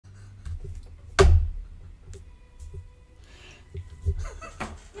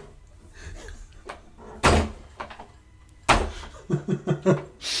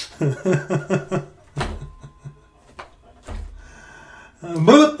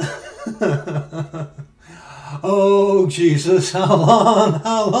Oh, Jesus, how long?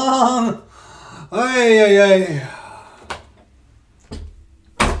 How long? Ay.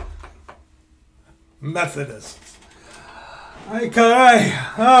 Methodists. Okay,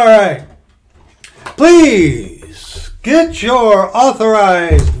 all right. Please get your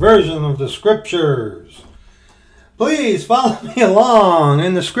authorized version of the scriptures. Please follow me along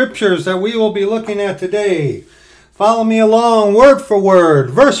in the scriptures that we will be looking at today. Follow me along word for word,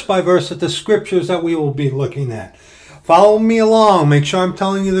 verse by verse at the scriptures that we will be looking at. Follow me along. Make sure I'm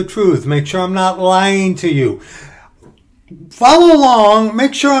telling you the truth. Make sure I'm not lying to you. Follow along.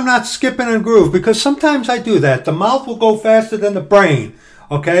 Make sure I'm not skipping a groove, because sometimes I do that. The mouth will go faster than the brain.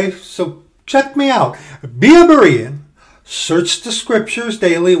 Okay? So check me out. Be a Berean. Search the scriptures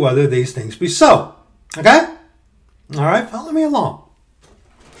daily whether these things be so. Okay? All right? Follow me along.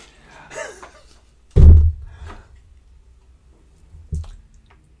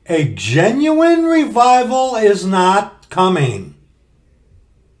 A genuine revival is not coming.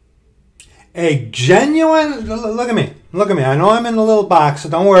 A genuine, look at me. Look at me. I know I'm in the little box, so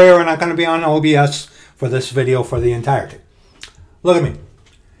don't worry, we're not going to be on OBS for this video for the entirety. Look at me.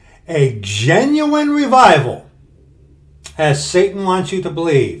 A genuine revival, as Satan wants you to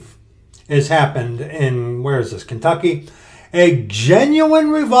believe, has happened in, where is this, Kentucky? A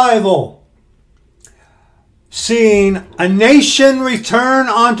genuine revival, seeing a nation return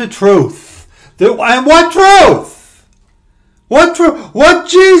unto truth. And what truth? What truth? What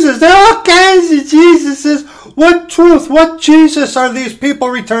Jesus? There are all kinds of Jesuses. What truth? What Jesus are these people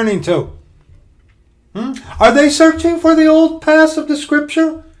returning to? Are they searching for the old paths of the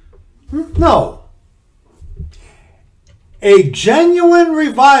scripture? No. A genuine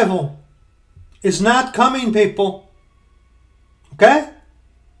revival is not coming, people. Okay?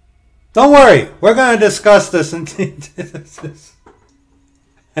 Don't worry. We're going to discuss this.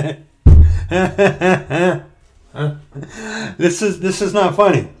 This is not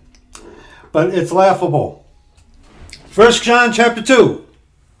funny, but it's laughable. 1 John chapter 2,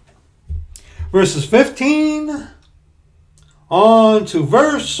 verses 15 on to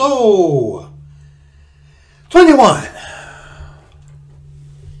verse 21.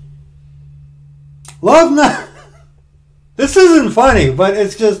 Love not. This isn't funny, but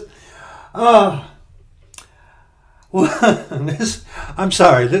it's just. I'm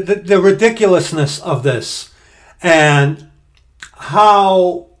sorry. The ridiculousness of this, and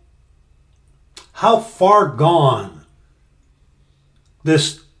how far gone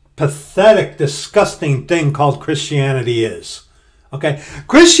this pathetic, disgusting thing called Christianity is. Okay?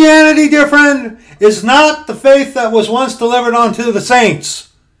 Christianity, dear friend, is not the faith that was once delivered unto the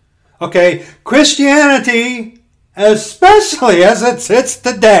saints. Okay? Christianity, especially as it sits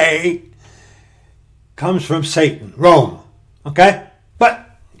today, comes from Satan, Rome. Okay?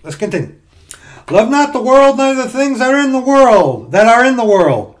 But let's continue. Love not the world, neither the things that are in the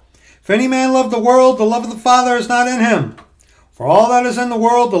world. If any man love the world, the love of the Father is not in him. For all that is in the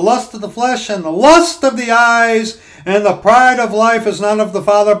world, the lust of the flesh, and the lust of the eyes, and the pride of life is not of the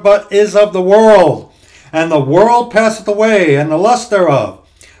Father, but is of the world. And the world passeth away, and the lust thereof.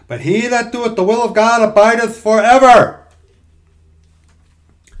 But he that doeth the will of God abideth forever.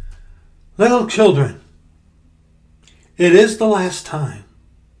 Little children, it is the last time.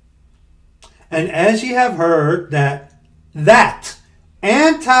 And as ye have heard that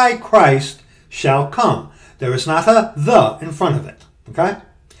Antichrist shall come. There is not a "the" in front of it. Okay?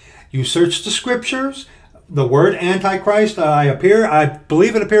 You search the scriptures. The word Antichrist, I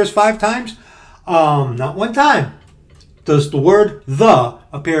believe it appears 5 times. Not one time does the word "the"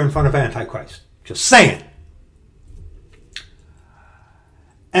 appear in front of Antichrist. Just saying.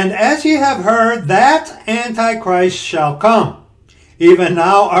 And as ye have heard that Antichrist shall come, even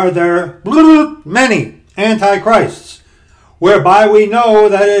now are there many Antichrists, whereby we know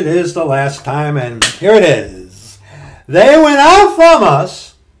that it is the last time. And here it is. They went out from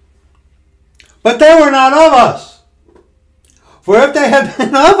us, but they were not of us. For if they had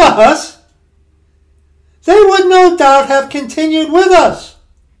been of us, they would no doubt have continued with us.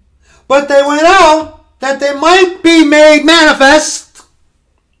 But they went out that they might be made manifest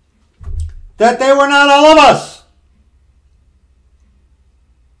that they were not all of us.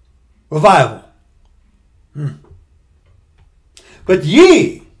 Revival. But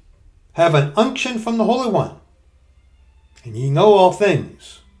ye have an unction from the Holy One, and ye know all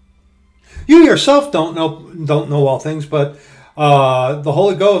things. You yourself don't know all things, but the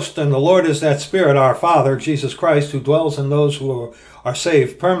Holy Ghost and the Lord is that Spirit, our Father, Jesus Christ, who dwells in those who are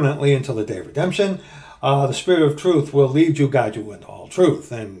saved permanently until the day of redemption. the Spirit of truth will lead you, guide you into all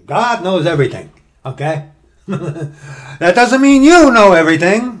truth. And God knows everything, okay? That doesn't mean you know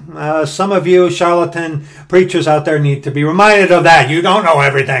everything. Some of you charlatan preachers out there need to be reminded of that. You don't know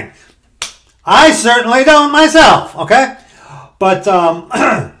everything. I certainly don't myself, okay? But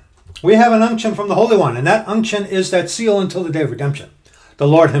we have an unction from the Holy One, and that unction is that seal until the day of redemption, the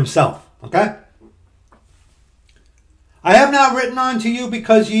Lord himself, okay? I have not written unto you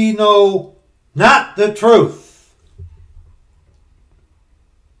because ye know not the truth,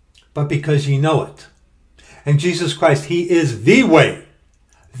 but because ye know it. And Jesus Christ, he is the way,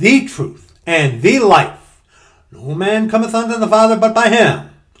 the truth, and the life. No man cometh unto the Father but by him.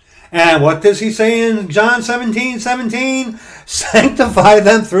 And what does he say in John 17:17? Sanctify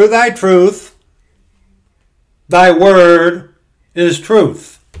them through thy truth. Thy word is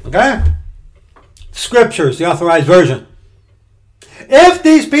truth. Okay? Scriptures, the authorized version. If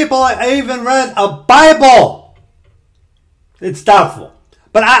these people even read a Bible, it's doubtful.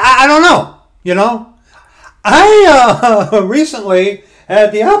 But I don't know, you know. I recently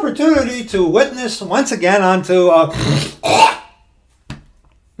had the opportunity to witness once again unto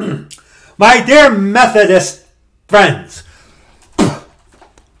my dear Methodist friends.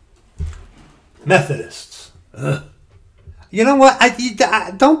 Methodists. You know what?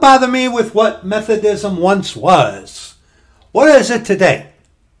 Don't bother me with what Methodism once was. What is it today?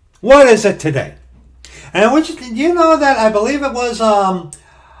 What is it today? And you know that I believe it was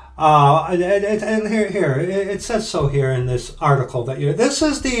it says so here in this article that this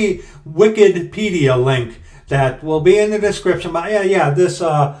is the Wikipedia link that will be in the description. But this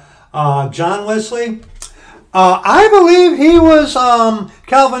John Wesley, I believe he was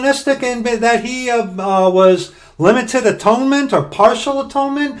Calvinistic in that he was limited atonement or partial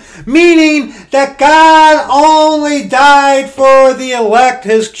atonement, meaning that God only died for the elect,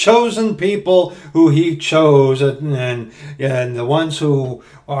 his chosen people who he chose, and the ones who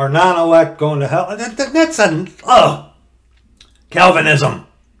are non-elect going to hell. That's Calvinism.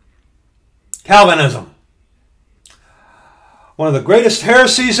 Calvinism. One of the greatest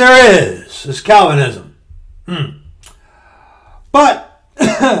heresies there is Calvinism. But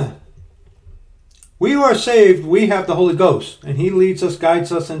we who are saved, we have the Holy Ghost, and he leads us,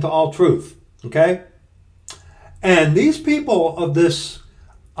 guides us into all truth. Okay? And these people of this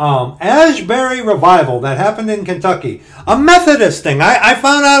Ashbury revival that happened in Kentucky, a Methodist thing. I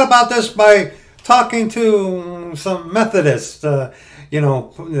found out about this by talking to some Methodists,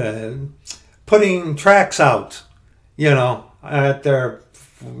 putting tracts out, at their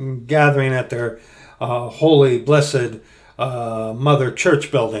gathering at their holy, blessed Mother Church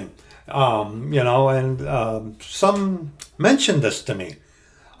building. Some mentioned this to me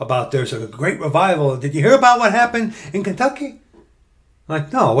about there's a great revival. Did you hear about what happened in Kentucky? I'm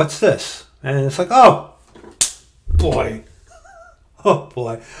like, no, what's this? And it's like, oh, boy. Oh,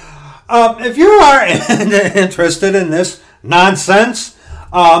 boy. If you are interested in this nonsense,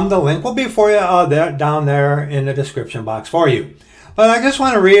 the link will be for you down there in the description box for you. But I just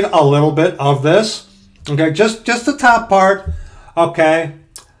want to read a little bit of this. Okay, just the top part. Okay.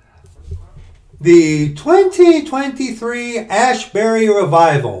 The 2023 Ashbury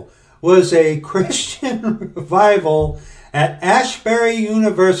Revival was a Christian revival at Ashbury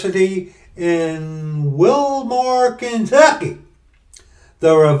University in Wilmore, Kentucky.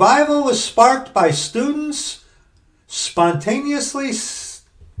 The revival was sparked by students spontaneously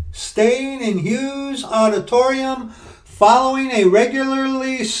staying in Hughes Auditorium following a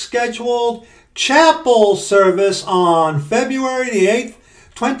regularly scheduled chapel service on February the 8th,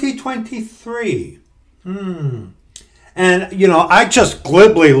 2023. And, I just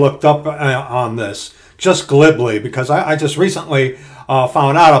glibly looked up on this. Just glibly, because I just recently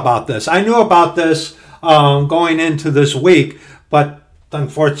found out about this. I knew about this going into this week, but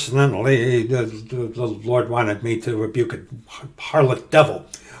unfortunately, the Lord wanted me to rebuke a harlot devil.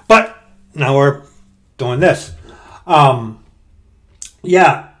 But now we're doing this. Let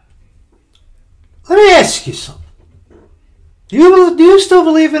me ask you something. Do you still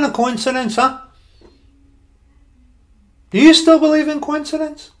believe in a coincidence, huh? Do you still believe in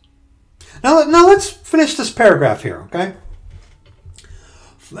coincidence? Now let's finish this paragraph here, okay?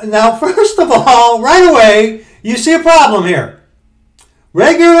 Now, first of all, right away, you see a problem here.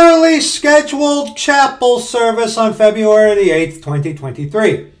 Regularly scheduled chapel service on February the 8th,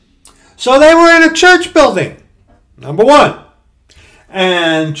 2023. So they were in a church building, number one.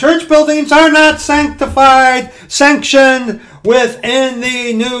 And church buildings are not sanctified, sanctioned within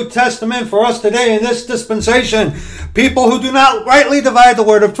the New Testament for us today in this dispensation. People who do not rightly divide the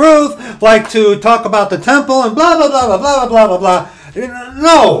word of truth like to talk about the temple and blah, blah, blah, blah, blah, blah, blah, blah.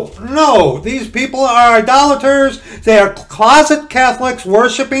 No. These people are idolaters. They are closet Catholics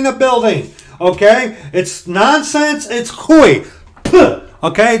worshiping a building. Okay? It's nonsense. It's hooey.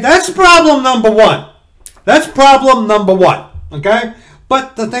 Okay? That's problem number one. Okay?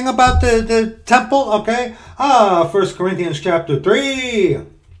 But the thing about the temple, okay? 1 Corinthians chapter 3,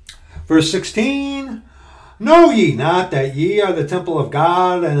 verse 16. Know ye not that ye are the temple of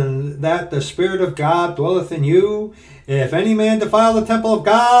God, and that the Spirit of God dwelleth in you? If any man defile the temple of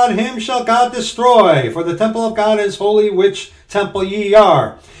God, him shall God destroy. For the temple of God is holy, which temple ye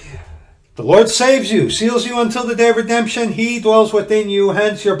are. The Lord saves you, seals you until the day of redemption. He dwells within you.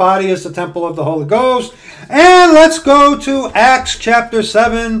 Hence your body is the temple of the Holy Ghost. And let's go to Acts chapter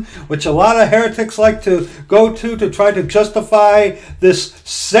 7, which a lot of heretics like to go to try to justify this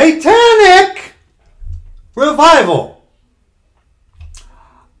satanic revival.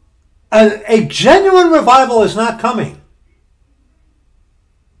 A genuine revival is not coming.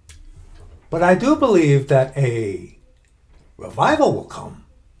 But I do believe that a revival will come,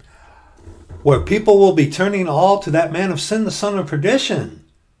 where people will be turning all to that man of sin, the son of perdition,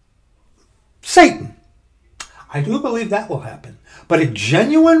 Satan. I do believe that will happen. But a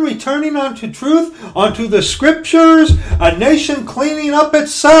genuine returning unto truth, unto the scriptures, a nation cleaning up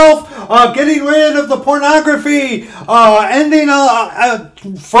itself, getting rid of the pornography, ending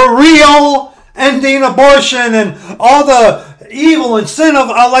for real, ending abortion and all the evil and sin of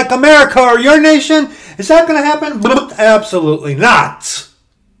like America or your nation. Is that going to happen? Absolutely not.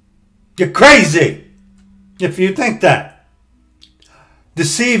 You're crazy if you think that.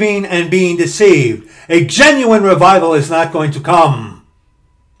 Deceiving and being deceived. A genuine revival is not going to come.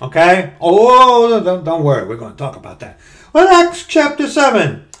 Okay? Oh, don't worry. We're going to talk about that. Well, Acts chapter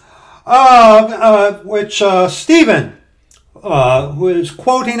 7, which Stephen, who is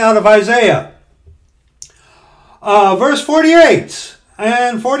quoting out of Isaiah, verse 48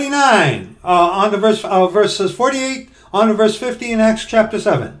 and 49, on to verses 48 on to verse 50 in Acts chapter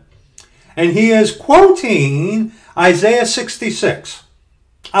 7. And he is quoting Isaiah 66,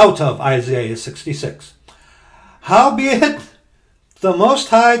 out of Isaiah 66. Howbeit, the Most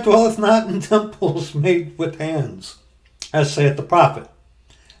High dwelleth not in temples made with hands, as saith the prophet.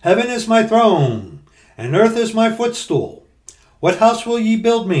 Heaven is my throne, and earth is my footstool. What house will ye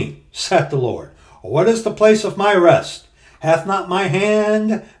build me, saith the Lord? Or what is the place of my rest? Hath not my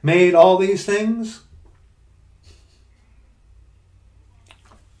hand made all these things?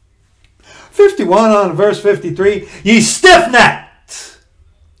 51 on verse 53, ye stiff-necked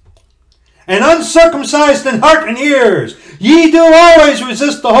and uncircumcised in heart and ears, ye do always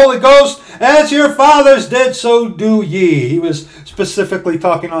resist the Holy Ghost, as your fathers did, so do ye. He was specifically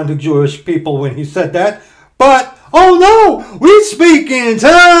talking on the Jewish people when he said that. But, oh no, we speak in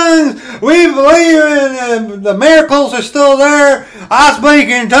tongues, we believe in the miracles are still there, I speak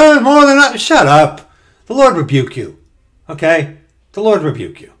in tongues more than I... Shut up. The Lord rebuke you. Okay? The Lord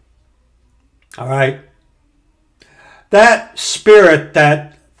rebuke you. All right. That spirit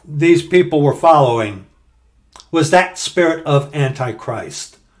that these people were following was that spirit of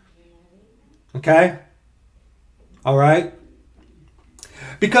Antichrist. Okay? All right?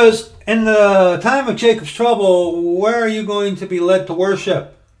 Because in the time of Jacob's trouble, where are you going to be led to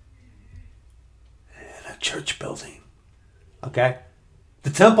worship? In a church building. Okay? The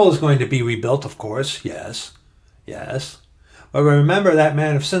temple is going to be rebuilt, of course. Yes. Yes. But remember, that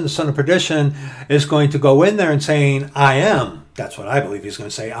man of sin, the son of perdition, is going to go in there and saying, I am. That's what I believe he's going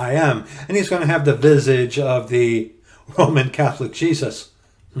to say, I am. And he's going to have the visage of the Roman Catholic Jesus.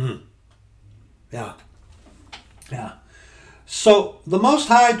 Yeah. Yeah. So, the Most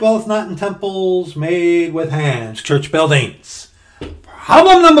High dwelleth not in temples made with hands, church buildings.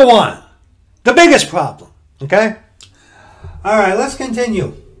 Problem number one. The biggest problem. Okay? All right, let's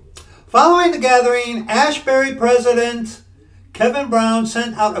continue. Following the gathering, Ashbury President Kevin Brown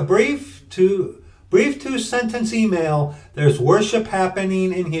sent out a brief to sentence email. There's worship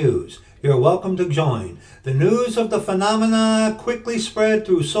happening in Hughes. You're welcome to join. The news of the phenomena quickly spread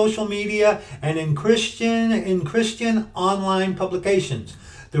through social media and in Christian online publications.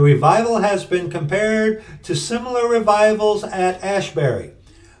 The revival has been compared to similar revivals at Ashbury,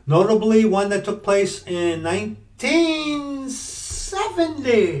 notably one that took place in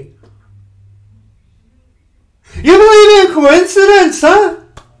 1970. You believe in coincidence, huh?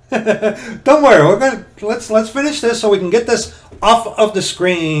 Don't worry. Let's finish this so we can get this off of the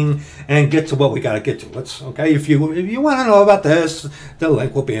screen and get to what we got to get to. Let's okay. If you want to know about this, the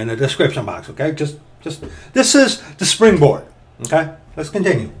link will be in the description box. Okay. Just this is the springboard. Okay. Let's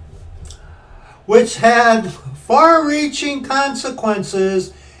continue. Which had far-reaching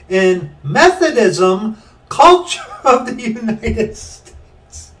consequences in Methodism, culture of the United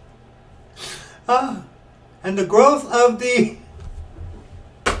States. And the growth of the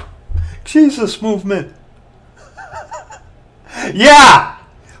Jesus movement. Yeah!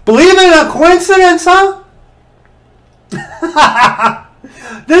 Believe in a coincidence, huh?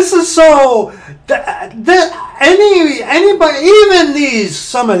 This is so... Anybody, even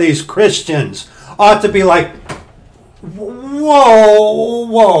some of these Christians ought to be like, whoa,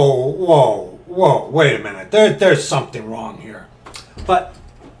 wait a minute. There's something wrong here. But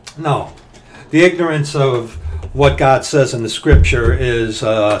no. The ignorance of what God says in the Scripture is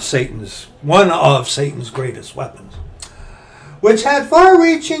one of Satan's greatest weapons, which had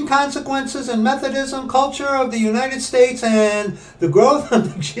far-reaching consequences in Methodism culture of the United States and the growth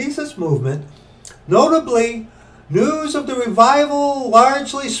of the Jesus movement. Notably, news of the revival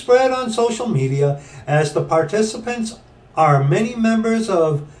largely spread on social media, as the participants are many members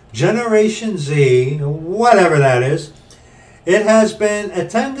of Generation Z, whatever that is. It has been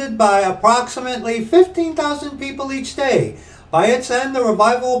attended by approximately 15,000 people each day. By its end, the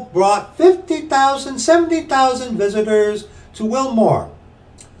revival brought 50,000, 70,000 visitors to Wilmore,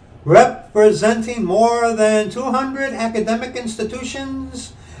 representing more than 200 academic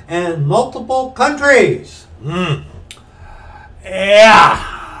institutions and multiple countries. Yeah.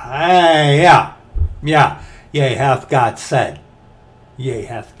 Yea, hath God said. Yea,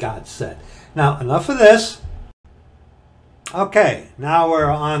 hath God said. Now, enough of this. Okay, now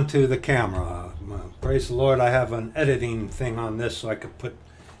we're on to the camera. Praise the Lord, I have an editing thing on this so I can put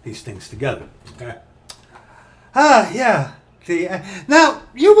these things together. Okay. Yeah. Now,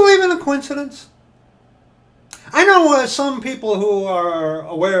 you believe in a coincidence? I know some people who are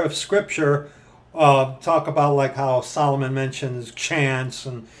aware of Scripture talk about like how Solomon mentions chance,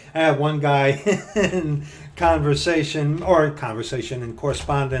 and I have one guy in conversation in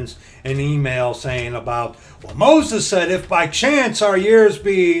correspondence, an email saying about, well, Moses said, if by chance our years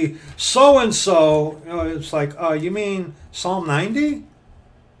be so and so, it's like, you mean Psalm 90?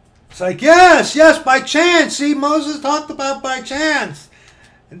 It's like, yes, by chance. See, Moses talked about by chance.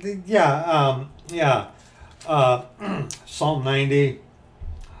 Psalm 90.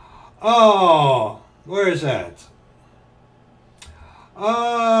 Oh, where is that?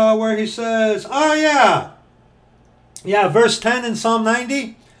 Where he says, verse 10 in Psalm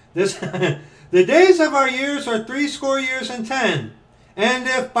 90. This, the days of our years are 80 years and 10. And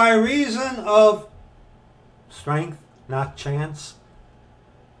if by reason of strength, not chance,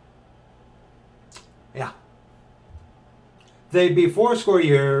 they be 80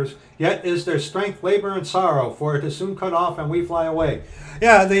 years, yet is their strength labor and sorrow, for it is soon cut off and we fly away.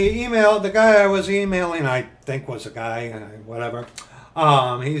 Yeah, the guy I was emailing, I think was a guy, whatever. We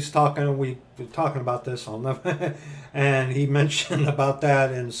were talking about this, and he mentioned about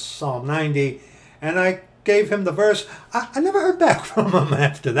that in Psalm 90, and I gave him the verse. I never heard back from him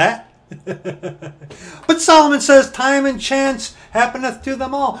after that. But Solomon says, time and chance happeneth to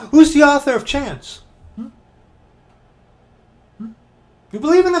them all. Who's the author of chance? You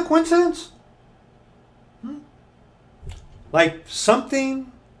believe in a coincidence? Like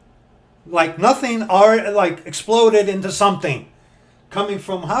something, like nothing, exploded into something. Coming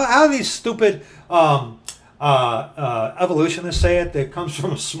from, how these stupid evolutionists say it, that comes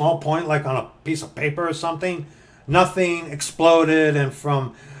from a small point, like on a piece of paper or something. Nothing exploded, and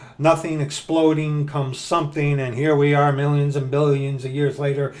from nothing exploding comes something, and here we are millions and billions of years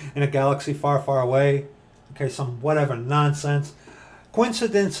later in a galaxy far, far away. Okay, some whatever nonsense.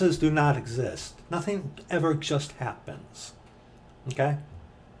 Coincidences do not exist. Nothing ever just happens. Okay?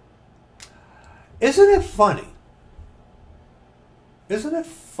 Isn't it funny? Isn't it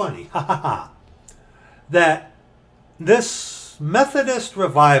funny, that this Methodist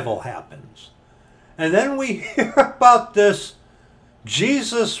revival happens, and then we hear about this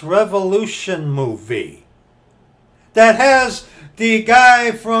Jesus Revolution movie that has the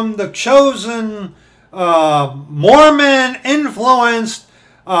guy from the Chosen Mormon-influenced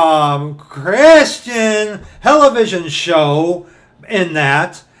Christian television show in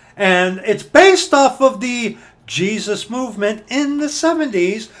that, and it's based off of the Jesus movement in the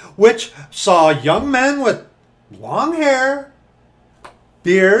 70s, which saw young men with long hair,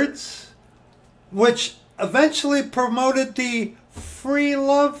 beards, which eventually promoted the free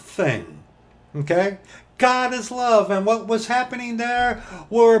love thing. Okay? God is love. And what was happening there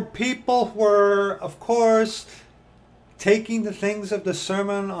were people were, of course, taking the things of the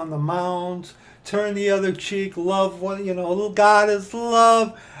Sermon on the Mount, turn the other cheek, love, God is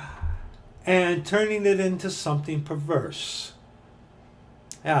love, and turning it into something perverse.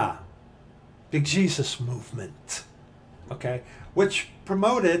 Yeah. The Jesus movement. Okay? Which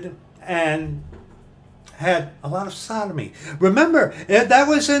promoted and had a lot of sodomy. Remember, that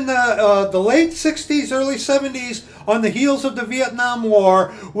was in the late 60s, early 70s, on the heels of the Vietnam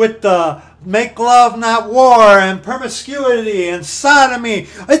War, with the make love not war and promiscuity and sodomy.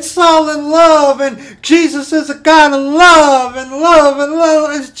 It's all in love, and Jesus is a God of love and love and love.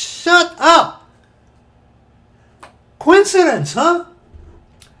 And shut up. Coincidence, huh?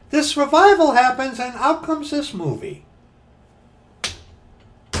 This revival happens, and out comes this movie.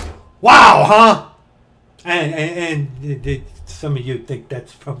 Wow, huh? And some of you think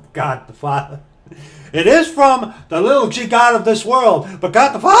that's from God the Father. It is from the little g God of this world, but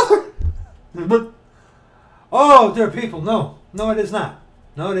God the Father? Oh, dear people, no. No, it is not.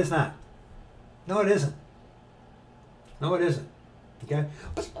 No, it is not. No, it isn't. No, it isn't. Okay?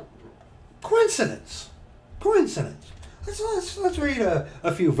 But coincidence. Coincidence. Let's read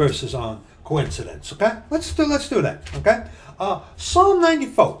a few verses on coincidence, okay? Let's do that, okay? Psalm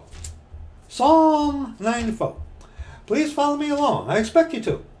 94. Psalm 94. Please follow me along. I expect you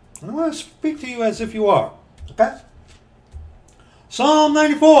to. I want to speak to you as if you are. Okay? Psalm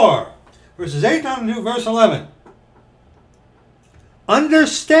 94, verses 8 down to verse 11.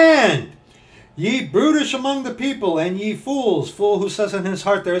 Understand, ye brutish among the people, and ye fools, fool who says in his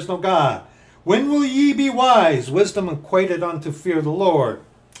heart there is no God. When will ye be wise? Wisdom equated unto fear the Lord.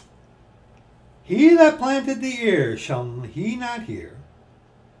 He that planted the ear, shall he not hear?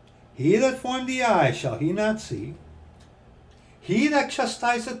 He that formed the eye, shall he not see? He that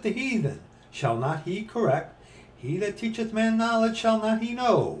chastiseth the heathen, shall not he correct? He that teacheth man knowledge, shall not he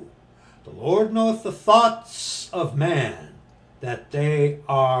know? The Lord knoweth the thoughts of man, that they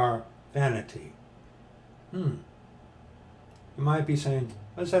are vanity. You might be saying,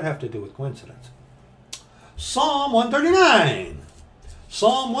 what does that have to do with coincidence? Psalm 139.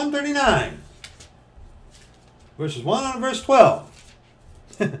 Psalm 139. Verses 1 and verse 12.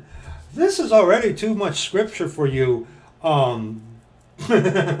 This is already too much scripture for you.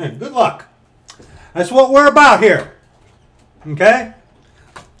 Good luck. That's what we're about here. Okay?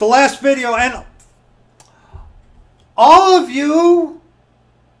 The last video, and all of you,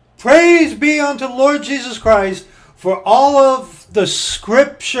 praise be unto the Lord Jesus Christ for all of the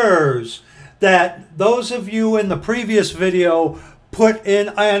scriptures that those of you in the previous video put in,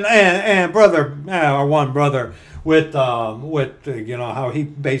 and brother, or one brother, with you know, how he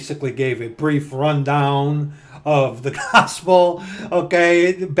basically gave a brief rundown of the gospel.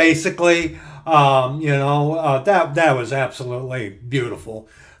 Okay, basically, you know, that was absolutely beautiful.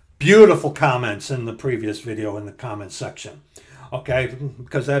 Beautiful comments in the previous video in the comment section. Okay,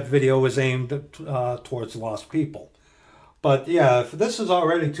 because that video was aimed at, towards lost people. But yeah, if this is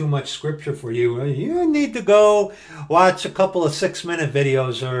already too much scripture for you, you need to go watch a couple of 6-minute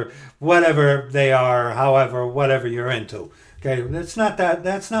videos or whatever they are, however, whatever you're into. Okay, that's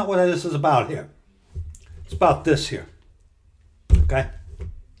not what this is about here. It's about this here. Okay?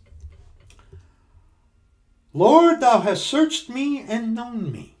 Lord, thou hast searched me and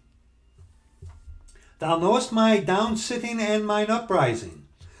known me. Thou knowest my down sitting and mine uprising.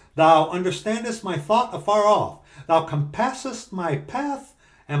 Thou understandest my thought afar off. Thou compassest my path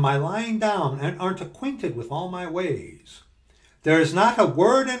and my lying down, and art acquainted with all my ways. There is not a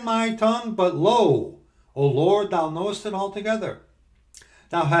word in my tongue, but lo, O Lord, thou knowest it altogether.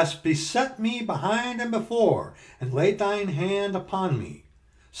 Thou hast beset me behind and before, and laid thine hand upon me.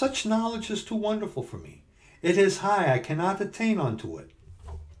 Such knowledge is too wonderful for me. It is high, I cannot attain unto it.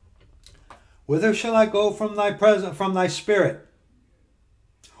 Whither shall I go from thy spirit?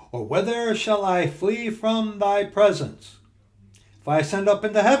 Or whither shall I flee from thy presence? If I ascend up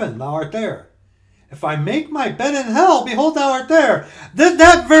into heaven, thou art there. If I make my bed in hell, behold, thou art there.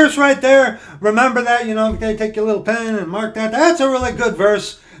 That verse right there, remember that, you know, they take your little pen and mark that. That's a really good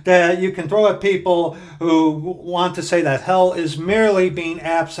verse that you can throw at people who want to say that hell is merely being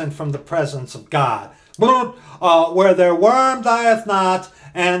absent from the presence of God. Where their worm dieth not,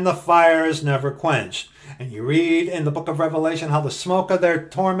 and the fire is never quenched. And you read in the book of Revelation how the smoke of their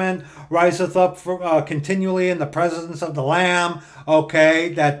torment riseth up continually in the presence of the Lamb.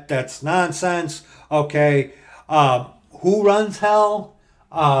 Okay, that's nonsense. Okay, who runs hell?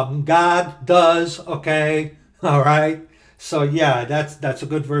 God does. Okay, all right. So yeah, that's a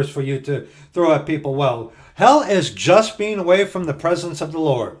good verse for you to throw at people. Well, hell is just being away from the presence of the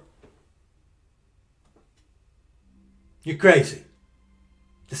Lord. You're crazy.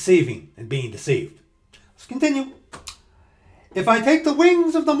 Deceiving and being deceived. Let's continue. If I take the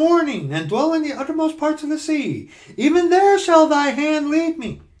wings of the morning and dwell in the uttermost parts of the sea, even there shall thy hand lead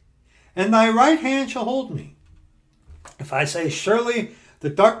me, and thy right hand shall hold me. If I say, surely the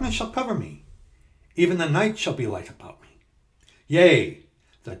darkness shall cover me, even the night shall be light about me. Yea,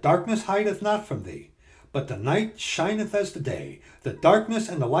 the darkness hideth not from thee, but the night shineth as the day. The darkness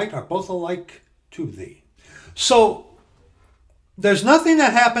and the light are both alike to thee. So there's nothing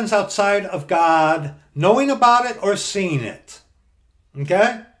that happens outside of God knowing about it or seeing it.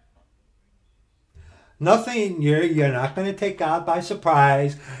 Okay? Nothing, you're not going to take God by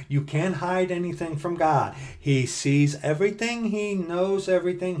surprise. You can't hide anything from God. He sees everything. He knows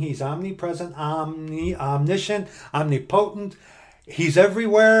everything. He's omnipresent, omniscient, omnipotent. He's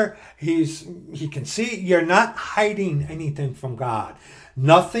everywhere. He can see. You're not hiding anything from God.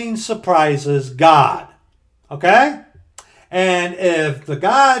 Nothing surprises God. Okay? And if the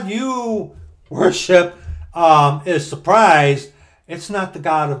God you worship is surprised, it's not the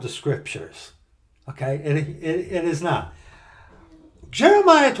God of the Scriptures. Okay, it is not.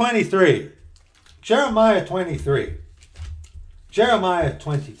 Jeremiah 23,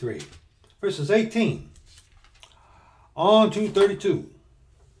 verses 18 on to 32.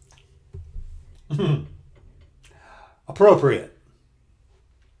 Appropriate.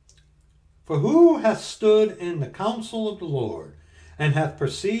 For who hath stood in the counsel of the Lord, and hath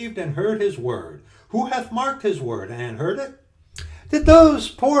perceived and heard his word? Who hath marked his word and heard it? Did those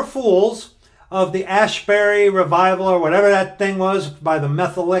poor fools of the Ashbury revival, or whatever that thing was, by the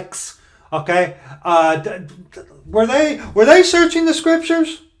Methodists, okay, were they searching the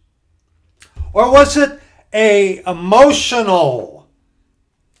Scriptures? Or was it a emotional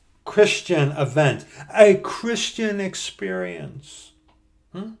Christian event, a Christian experience?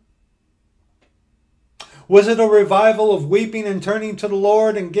 Was it a revival of weeping and turning to the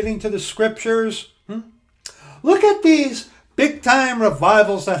Lord and getting to the Scriptures? Look at these big-time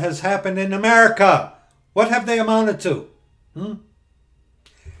revivals that has happened in America. What have they amounted to?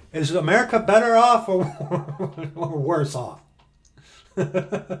 Is America better off or worse off?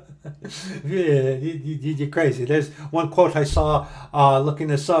 You're crazy. There's one quote I saw looking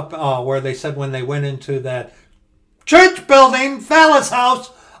this up where they said when they went into that church building, Phallus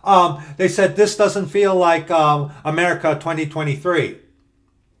House, they said this doesn't feel like America 2023.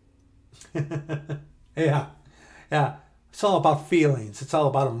 Yeah. It's all about feelings. It's all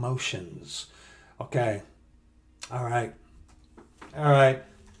about emotions. Okay. All right.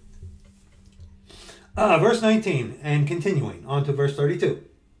 Verse 19, and continuing on to verse 32.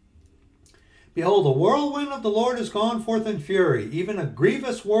 Behold, the whirlwind of the Lord is gone forth in fury, even a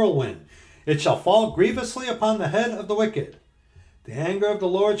grievous whirlwind. It shall fall grievously upon the head of the wicked. The anger of the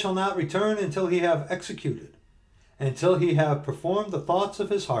Lord shall not return until he have executed, until he have performed the thoughts of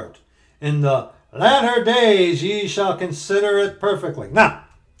his heart. In the latter days ye shall consider it perfectly. Now,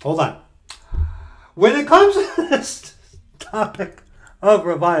 hold on. When it comes to this topic of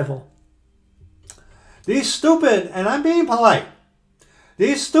revival, these stupid, and I'm being polite,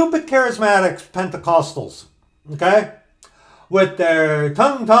 these stupid charismatic Pentecostals, okay, with their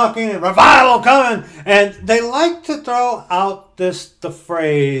tongue talking and revival coming, and they like to throw out the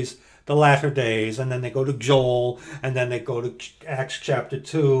phrase, the latter days, and then they go to Joel, and then they go to Acts chapter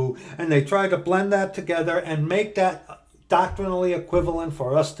 2, and they try to blend that together and make that doctrinally equivalent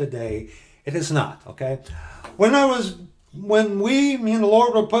for us today. It is not, okay? When me and the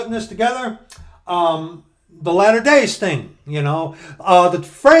Lord were putting this together, the latter days thing, the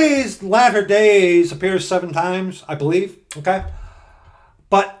phrase latter days appears 7 times, I believe, okay?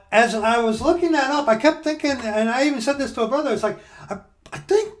 But as I was looking that up, I kept thinking, and I even said this to a brother, it's like, I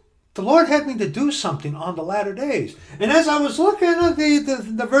think the Lord had me to do something on the latter days. And as I was looking at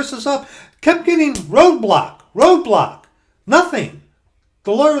the verses up, kept getting roadblock, nothing.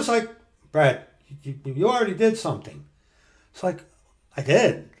 The Lord was like, Brad, you already did something. It's like, I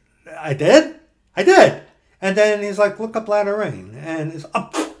did. And then he's like, look up latter rain. And it's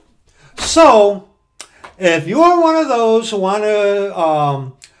up. So, if you are one of those who want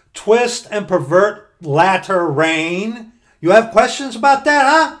to twist and pervert latter rain, you have questions about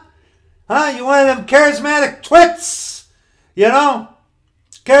that, huh? You one of them charismatic twits?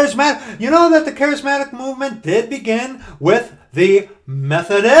 Charismatic. You know that the charismatic movement did begin with the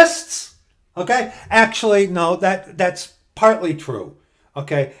Methodists? Okay? Actually, no, that's partly true.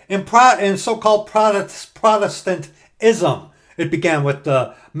 Okay? In so-called Protestantism, it began with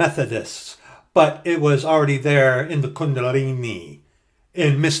the Methodists. But it was already there in the Kundalini,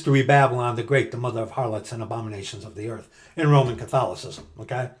 in Mystery Babylon the Great, the mother of harlots and abominations of the earth, in Roman Catholicism.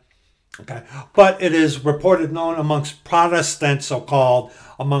 Okay? But it is reported known amongst Protestants, so-called,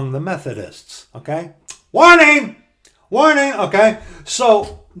 among the Methodists. Okay? Warning! Okay?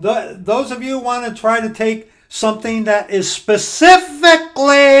 So, those of you who want to try to take something that is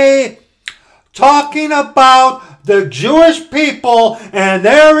specifically talking about the Jewish people and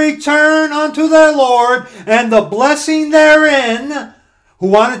their return unto their Lord and the blessing therein, who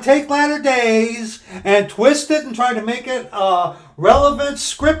want to take latter days and twist it and try to make it relevant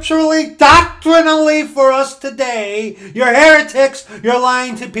scripturally, doctrinally for us today. You're heretics. You're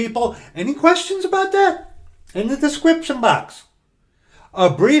lying to people. Any questions about that? In the description box. A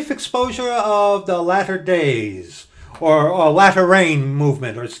brief exposure of the latter days or latter rain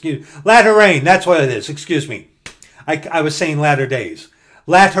movement, or latter rain, that's what it is, excuse me. I was saying latter days.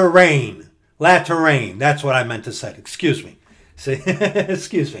 Latter rain, that's what I meant to say, excuse me. See,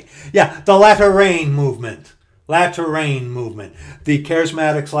 excuse me. Yeah, the latter rain movement. Latter rain movement. The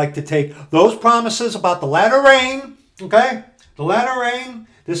charismatics like to take those promises about the latter rain, okay? The latter rain,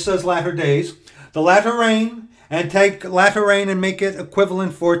 this says latter days. The latter rain, and take latter rain and make it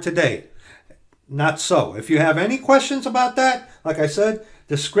equivalent for today. Not so. If you have any questions about that, like I said,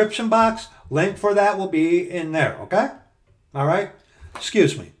 description box, link for that will be in there, okay? All right?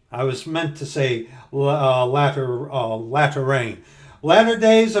 Excuse me. I was meant to say latter rain. Latter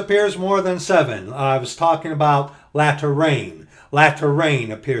days appears more than 7. I was talking about latter rain. Latter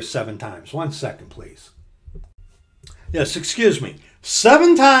rain appears 7 times. 1 second, please. Yes, excuse me.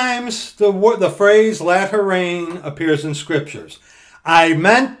 7 times the phrase latter rain appears in scriptures. I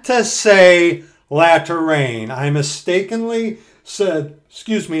meant to say latter rain. I mistakenly said,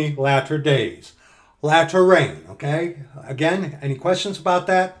 excuse me, latter days. Latter rain, okay? Again, any questions about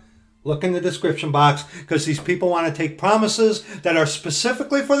that? Look in the description box, because these people want to take promises that are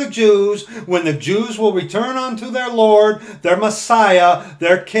specifically for the Jews, when the Jews will return unto their Lord, their Messiah,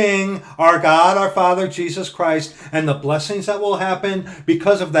 their King, our God, our Father, Jesus Christ, and the blessings that will happen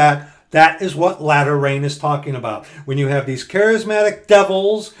because of that. That is what latter rain is talking about. When you have these charismatic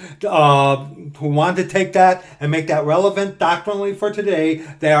devils who want to take that and make that relevant doctrinally for today,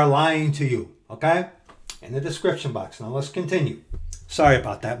 they are lying to you, okay? In the description box. Now let's continue. Sorry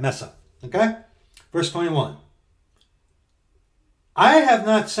about that mess up. Okay? Verse 21. I have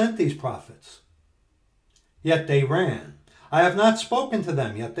not sent these prophets, yet they ran. I have not spoken to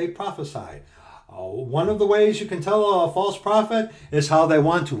them, yet they prophesied. One of the ways you can tell a false prophet is how they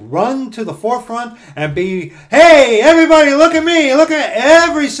want to run to the forefront and be, hey, everybody, look at me. Look at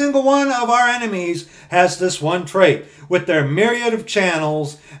every single one of our enemies has this one trait with their myriad of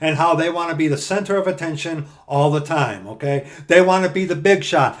channels and how they want to be the center of attention all the time, okay? They want to be the big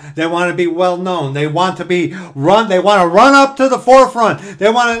shot. They want to be well known. They want to be they want to run up to the forefront. They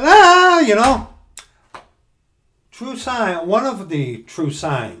want to, True sign, one of the true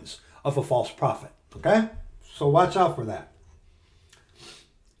signs of a false prophet, okay? So watch out for that.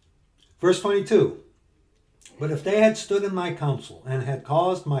 Verse 22. But if they had stood in my counsel and had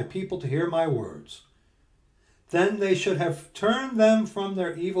caused my people to hear my words, then they should have turned them from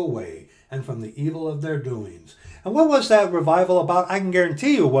their evil way and from the evil of their doings. And what was that revival about? I can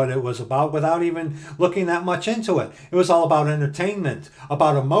guarantee you what it was about without even looking that much into it. It was all about entertainment,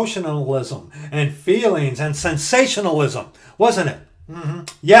 about emotionalism and feelings and sensationalism, wasn't it? Mm-hmm.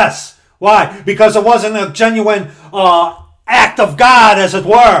 Yes. Why? Because it wasn't a genuine act of God, as it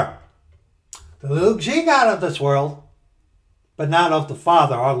were. The little g God of this world, but not of the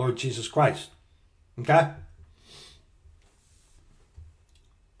Father, our Lord Jesus Christ. Okay?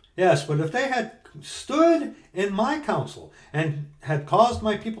 Yes, but if they had stood in my counsel and had caused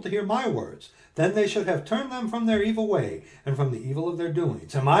my people to hear my words, then they should have turned them from their evil way and from the evil of their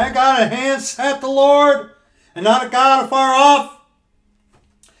doings. Am I a God at hand, saith the Lord, and not a God afar off?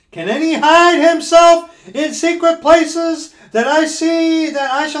 Can any hide himself in secret places that I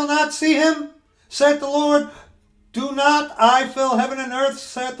shall not see him, saith the Lord? Do not I fill heaven and earth,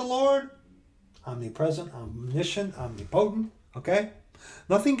 saith the Lord? Omnipresent, omniscient, omnipotent, okay?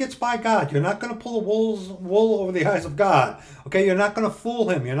 Nothing gets by God. You're not going to pull the wool over the eyes of God, okay? You're not going to fool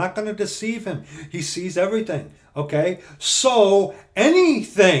him. You're not going to deceive him. He sees everything, okay? So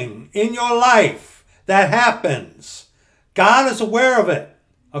anything in your life that happens, God is aware of it.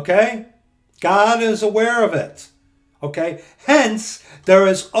 Okay? God is aware of it. Okay? Hence, there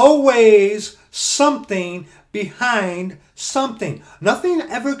is always something behind something. Nothing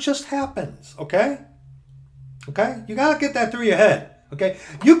ever just happens. Okay? Okay? You got to get that through your head. Okay?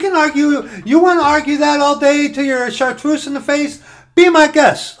 You can argue, you want to argue that all day till you're chartreuse in the face? Be my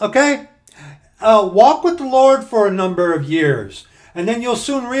guest. Okay? Walk with the Lord for a number of years. And then you'll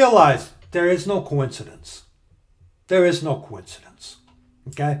soon realize there is no coincidence. There is no coincidence.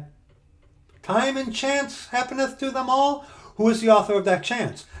 Okay? Time and chance happeneth to them all. Who is the author of that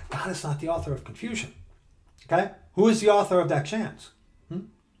chance? God is not the author of confusion. Okay? Who is the author of that chance?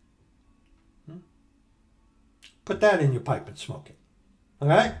 Put that in your pipe and smoke it.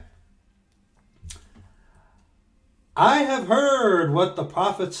 Okay? I have heard what the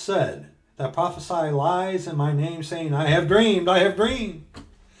prophets said, that prophesy lies in my name, saying, I have dreamed, I have dreamed.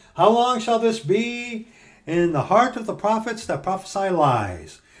 How long shall this be in the heart of the prophets that prophesy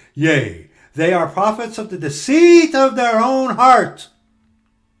lies? Yea, they are prophets of the deceit of their own heart,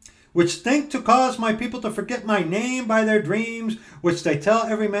 which think to cause my people to forget my name by their dreams, which they tell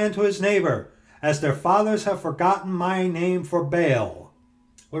every man to his neighbor, as their fathers have forgotten my name for Baal.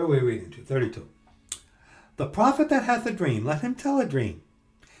 What are we reading to? 32. The prophet that hath a dream, let him tell a dream.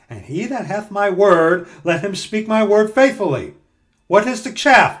 And he that hath my word, let him speak my word faithfully. What is the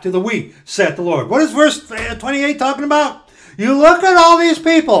chaff to the wheat, saith the Lord? What is verse 28 talking about? You look at all these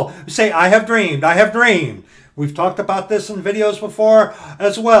people who say, I have dreamed, I have dreamed. We've talked about this in videos before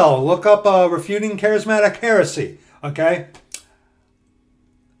as well. Look up Refuting Charismatic Heresy. Okay?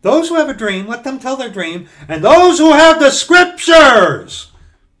 Those who have a dream, let them tell their dream. And those who have the scriptures.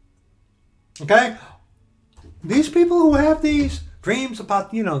 Okay? These people who have these dreams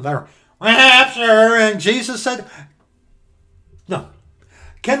about, their rapture, and Jesus said, no.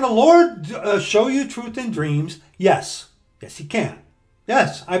 Can the Lord show you truth in dreams? Yes. Yes, he can.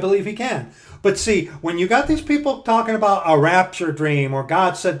 Yes, I believe he can. But see, when you got these people talking about a rapture dream or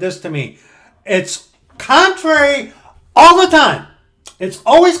God said this to me, it's contrary all the time. It's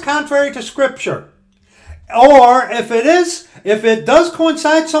always contrary to Scripture. Or if it does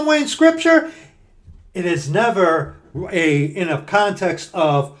coincide some way in Scripture, it is never in a context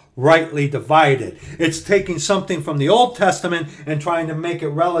of rightly divided. It's taking something from the Old Testament and trying to make it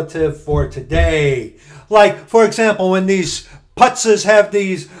relative for today. Like, for example, when these putzes have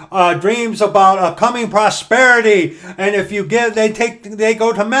these dreams about a coming prosperity, and if you give, they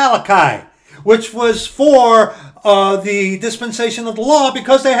go to Malachi, which was for the dispensation of the law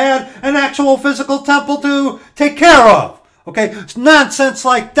because they had an actual physical temple to take care of. Okay, it's nonsense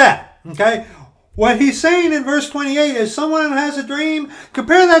like that. Okay. What he's saying in verse 28 is someone has a dream,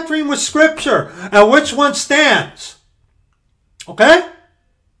 compare that dream with Scripture, and which one stands. Okay?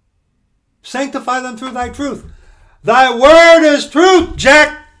 Sanctify them through thy truth. Thy word is truth,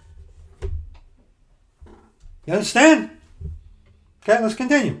 Jack. You understand? Okay, let's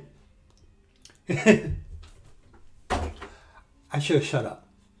continue. I should have shut up.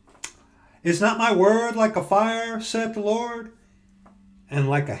 Is not my word like a fire, saith the Lord, and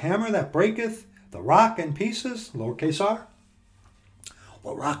like a hammer that breaketh the rock in pieces, lowercase r?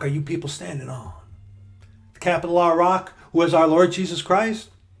 What rock are you people standing on? The capital R rock, who is our Lord Jesus Christ?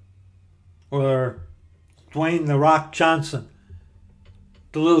 Or Dwayne the Rock Johnson,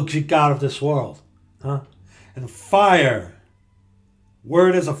 the little G God of this world? Huh? And fire,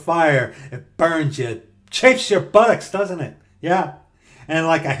 word is a fire. It burns you. It chafes your buttocks, doesn't it? Yeah. And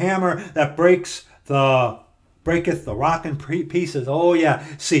like a hammer that breaketh the rock in pieces. Oh yeah.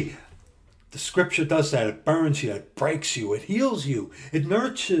 See, the Scripture does that. It burns you. It breaks you. It heals you. It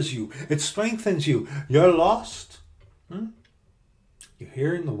nurtures you. It strengthens you. You're lost. You're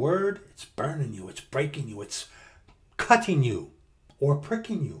hearing the word. It's burning you. It's breaking you. It's cutting you or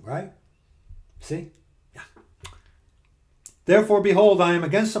pricking you, right? See? Yeah. Therefore, behold, I am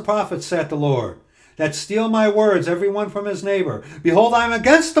against the prophets, saith the Lord, that steal my words, every one from his neighbor. Behold, I am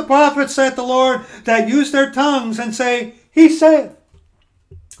against the prophets, saith the Lord, that use their tongues and say, he saith.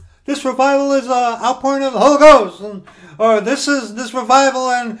 This revival is an outpouring of the Holy Ghost. Or this revival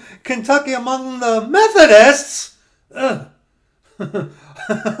in Kentucky among the Methodists is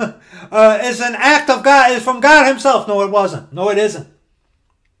an act of God, is from God himself. No, it wasn't. No, it isn't.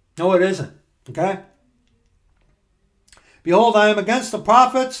 No, it isn't. Okay? Behold, I am against the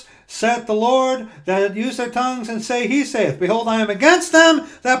prophets, saith the Lord, that use their tongues and say, he saith. Behold, I am against them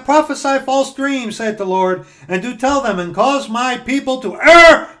that prophesy false dreams, saith the Lord, and do tell them, and cause my people to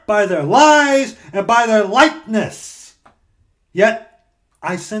err by their lies and by their lightness. Yet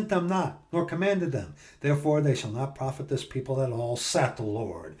I sent them not, nor commanded them. Therefore they shall not profit this people at all, saith the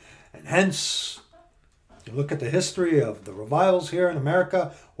Lord. And hence, you look at the history of the revivals here in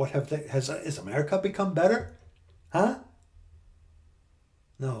America. What have they? Has America become better? Huh?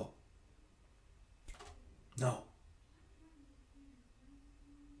 No. No.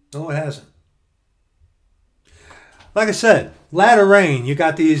 No, it hasn't. Like I said, latter rain. You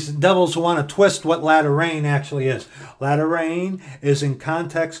got these devils who want to twist what latter rain actually is. Latter rain is in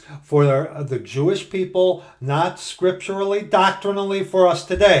context for the Jewish people, not scripturally, doctrinally for us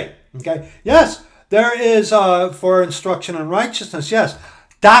today. Okay? Yes, there is for instruction in righteousness. Yes,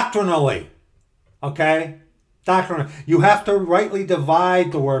 doctrinally. Okay? Doctrinally. You have to rightly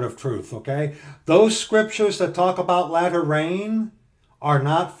divide the word of truth. Okay? Those scriptures that talk about latter rain are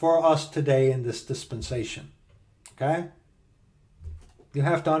not for us today in this dispensation. Okay? You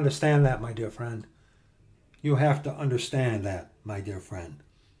have to understand that, my dear friend. You have to understand that, my dear friend.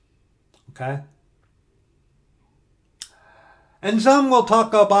 Okay? And some will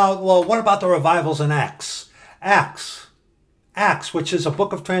talk about, well, what about the revivals in Acts? Acts, which is a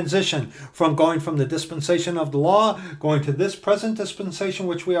book of transition from going from the dispensation of the law, going to this present dispensation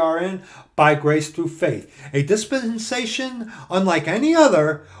which we are in by grace through faith. A dispensation unlike any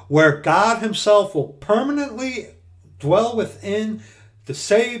other, where God himself will permanently dwell within the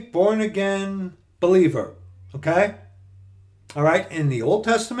saved, born again believer. Okay? All right? In the Old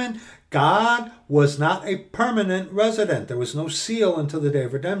Testament, God was not a permanent resident. There was no seal until the day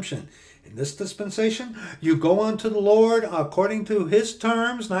of redemption. In this dispensation, you go unto the Lord according to his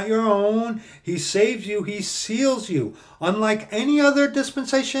terms, not your own. He saves you. He seals you. Unlike any other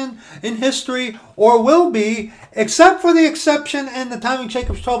dispensation in history, or will be, except for the exception in the time of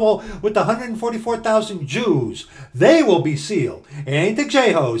Jacob's trouble with the 144,000 Jews. They will be sealed. It ain't the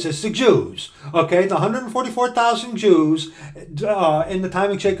Jehos, it's the Jews. Okay, the 144,000 Jews in the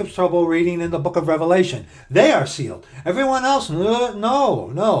time of Jacob's trouble, reading in the book of Revelation. They are sealed. Everyone else,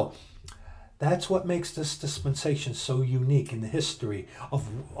 no. That's what makes this dispensation so unique in the history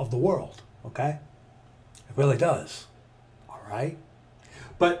of the world, okay? It really does, all right?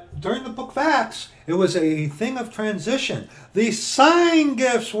 But during the book of Acts, it was a thing of transition. The sign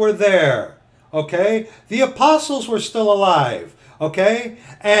gifts were there, okay? The apostles were still alive, okay?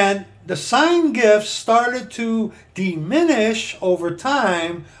 And the sign gifts started to diminish over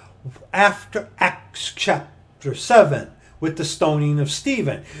time after Acts chapter 7. With the stoning of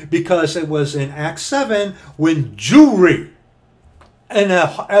Stephen, because it was in Acts 7 when Jewry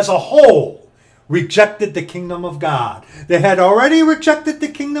as a whole rejected the kingdom of God. They had already rejected the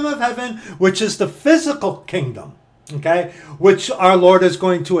kingdom of heaven, which is the physical kingdom, okay, which our Lord is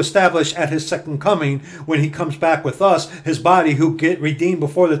going to establish at his second coming when he comes back with us, his body, who get redeemed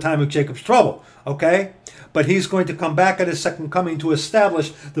before the time of Jacob's trouble, okay? But he's going to come back at his second coming to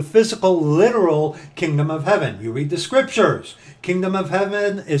establish the physical, literal kingdom of heaven. You read the scriptures. Kingdom of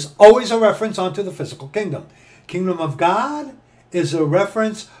heaven is always a reference onto the physical kingdom. Kingdom of God is a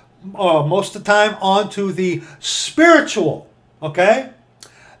reference most of the time onto the spiritual. Okay?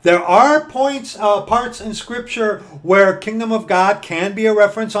 There are parts in Scripture where kingdom of God can be a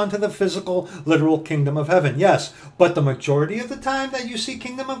reference onto the physical, literal kingdom of heaven. Yes, but the majority of the time that you see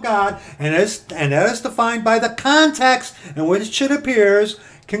kingdom of God, and that is defined by the context in which it appears,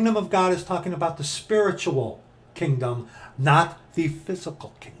 kingdom of God is talking about the spiritual kingdom, not the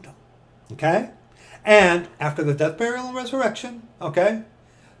physical kingdom. Okay? And after the death, burial, and resurrection, okay,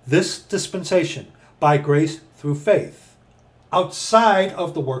 this dispensation by grace through faith, outside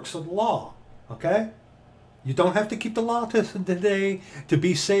of the works of the law, okay? You don't have to keep the law today to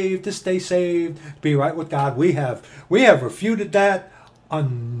be saved, to stay saved, to be right with God. We have refuted that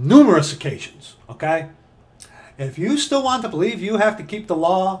on numerous occasions, okay? If you still want to believe you have to keep the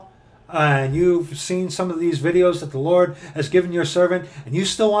law, and you've seen some of these videos that the Lord has given your servant, and you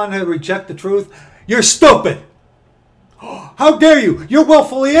still want to reject the truth, you're stupid. How dare you? You're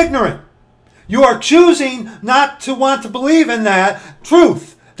willfully ignorant. You are choosing not to want to believe in that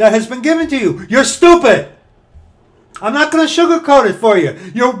truth that has been given to you. You're stupid. I'm not going to sugarcoat it for you.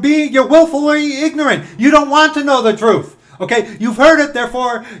 You're willfully ignorant. You don't want to know the truth. Okay? You've heard it,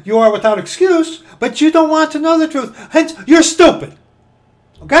 therefore you are without excuse, but you don't want to know the truth. Hence, you're stupid.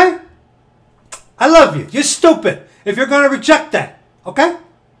 Okay? I love you. You're stupid if you're going to reject that. Okay?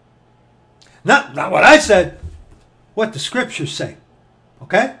 Not what I said. What the scriptures say.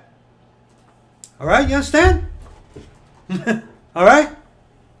 Okay? All right, you understand? All right?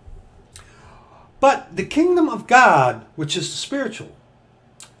 But the kingdom of God, which is the spiritual,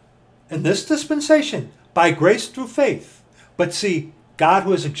 in this dispensation, by grace through faith. But see, God,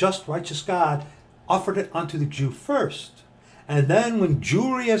 who is a just, righteous God, offered it unto the Jew first. And then when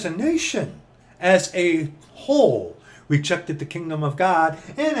Jewry as a nation, as a whole, rejected the kingdom of God,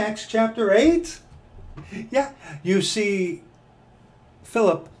 in Acts chapter 8, yeah, you see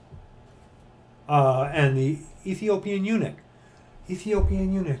Philip and the Ethiopian eunuch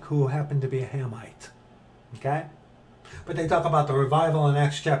who happened to be a Hamite. Okay? But they talk about the revival in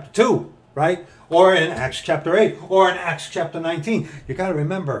Acts chapter 2, right? Or in Acts chapter 8, or in Acts chapter 19. You got to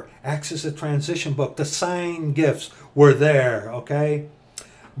remember, Acts is a transition book. The sign gifts were there, okay?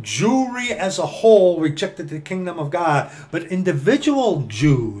 Jewry as a whole rejected the kingdom of God, but individual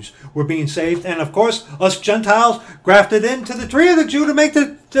Jews were being saved, and of course us Gentiles grafted into the tree of the Jew to make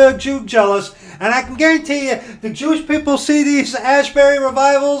the Jew jealous. And I can guarantee you the Jewish people see these Ashbury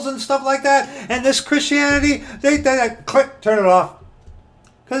revivals and stuff like that, and this Christianity, they click, turn it off,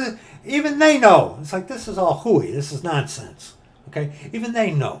 because even they know it's like, this is all hooey, this is nonsense. Okay, even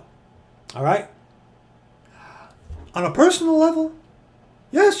they know. All right, on a personal level,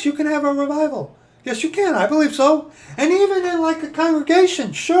 Yes, you can have a revival. Yes, you can. I believe so. And even in like a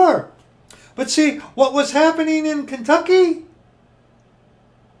congregation, sure. But see, what was happening in Kentucky,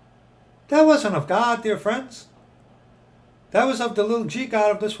 that wasn't of God, dear friends. That was of the little g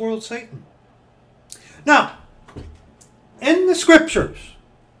god of this world, Satan. Now, in the scriptures,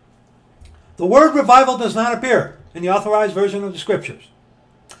 the word revival does not appear in the authorized version of the scriptures.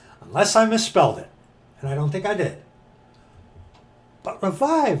 Unless I misspelled it. And I don't think I did. But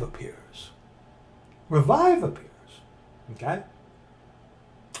revive appears. Revive appears. Okay?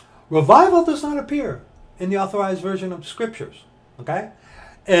 Revival does not appear in the authorized version of the scriptures. Okay?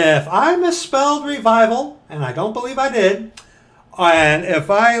 If I misspelled revival, and I don't believe I did, and if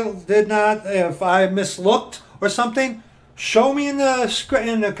I mislooked or something, show me in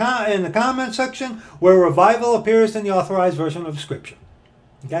the comment section where revival appears in the authorized version of the scripture.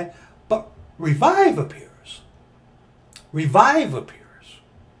 Okay? But revive appears. Revive appears.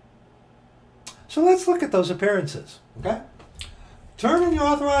 So let's look at those appearances. Okay? Turn in your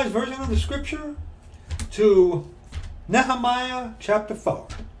authorized version of the scripture to Nehemiah chapter 4.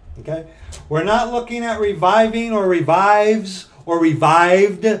 Okay? We're not looking at reviving or revives or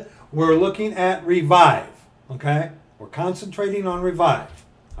revived. We're looking at revive. Okay? We're concentrating on revive.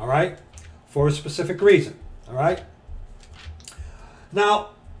 All right? For a specific reason. All right? Now,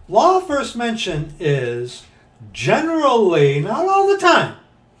 law first mention is generally, not all the time,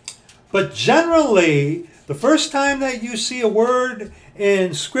 but generally, the first time that you see a word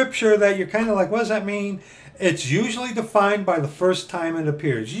in Scripture that you're kind of like, what does that mean? It's usually defined by the first time it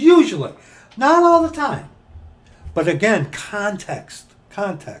appears. Usually. Not all the time. But again, context.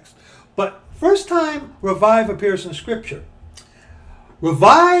 Context. But first time revive appears in Scripture.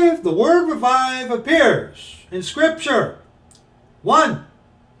 Revive, the word revive appears in Scripture. 1,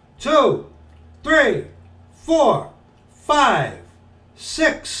 2, 3, 4, 5,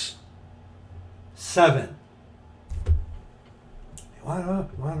 6, 7. You want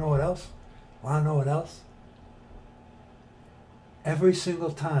to know what else? Want to know what else? Every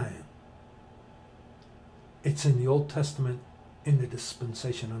single time it's in the Old Testament in the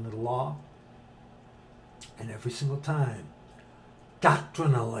dispensation under the law, and every single time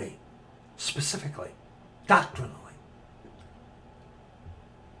doctrinally, specifically, doctrinally,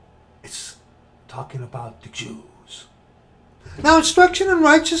 it's talking about the Jews. Now, instruction in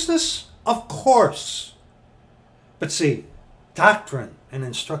righteousness, of course. But see, doctrine and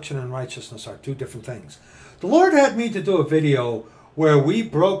instruction in righteousness are two different things. The Lord had me to do a video where we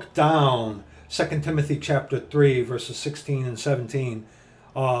broke down 2 Timothy chapter 3, verses 16 and 17.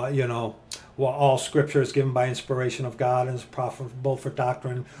 All scripture is given by inspiration of God and is profitable for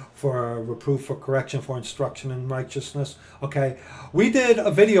doctrine, for reproof, for correction, for instruction in righteousness. Okay, we did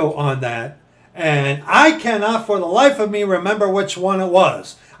a video on that, and I cannot for the life of me remember which one it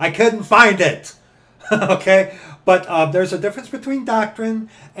was. I couldn't find it. Okay, but there's a difference between doctrine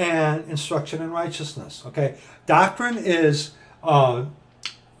and instruction in righteousness. Okay, doctrine is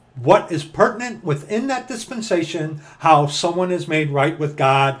what is pertinent within that dispensation, how someone is made right with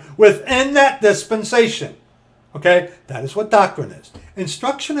God within that dispensation. Okay, that is what doctrine is.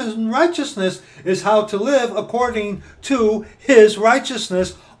 Instruction in righteousness is how to live according to His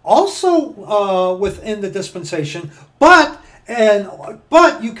righteousness, also within the dispensation. But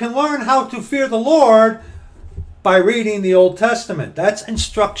you can learn how to fear the Lord by reading the Old Testament. That's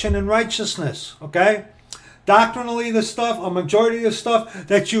instruction in righteousness. Okay. Doctrinally, the stuff, a majority of the stuff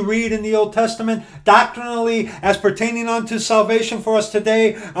that you read in the Old Testament, doctrinally, as pertaining unto salvation for us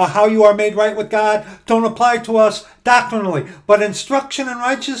today, how you are made right with God, don't apply to us doctrinally. But instruction in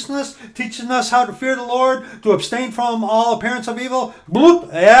righteousness, teaching us how to fear the Lord, to abstain from all appearance of evil,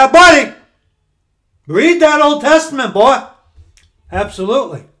 bloop, yeah, buddy! Read that Old Testament, boy!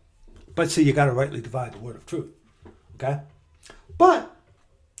 Absolutely. But see, you got to rightly divide the word of truth. Okay? But,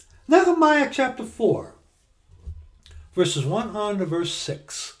 Nehemiah chapter 4. Verses 1 on to verse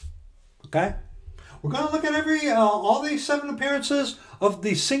 6. Okay? We're going to look at all these 7 appearances of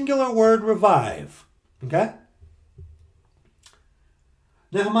the singular word revive. Okay?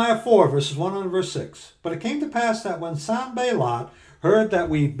 Nehemiah 4, verses 1 on to verse 6. But it came to pass that when Sanballat heard that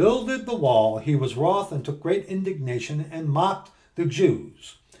we builded the wall, he was wroth and took great indignation and mocked the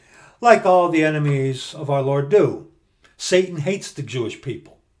Jews, like all the enemies of our Lord do. Satan hates the Jewish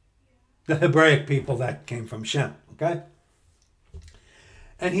people, the Hebraic people that came from Shem. Okay?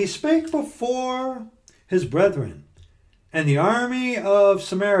 And he spake before his brethren and the army of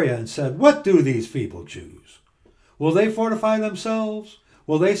Samaria and said, what do these feeble Jews? Will they fortify themselves?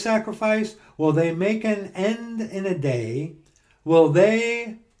 Will they sacrifice? Will they make an end in a day? Will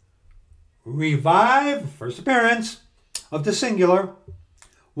they revive, first appearance of the singular,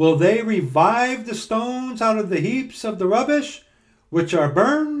 Will they revive the stones out of the heaps of the rubbish, which are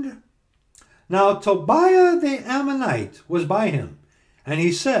burned? Now Tobiah the Ammonite was by him, and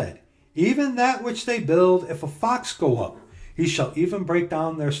he said, even that which they build, if a fox go up, he shall even break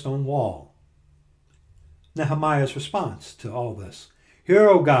down their stone wall. Nehemiah's response to all this: hear,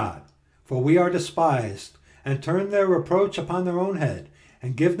 O God, for we are despised, and turn their reproach upon their own head,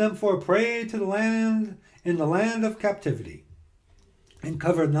 and give them for a prey to the land in the land of captivity, and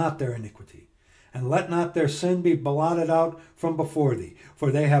cover not their iniquity, and let not their sin be blotted out from before thee,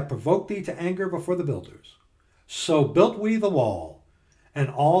 for they have provoked thee to anger before the builders. So built we the wall, and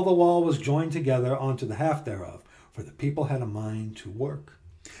all the wall was joined together unto the half thereof, for the people had a mind to work.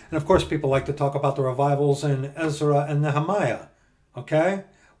 And of course, people like to talk about the revivals in Ezra and Nehemiah, okay,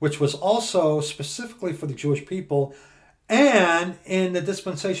 which was also specifically for the Jewish people and in the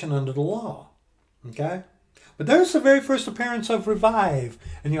dispensation under the law, okay. But there's the very first appearance of revive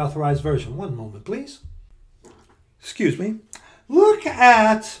in the Authorized Version. One moment, please. Excuse me. Look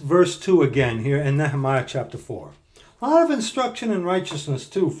at verse 2 again here in Nehemiah chapter 4. A lot of instruction in righteousness,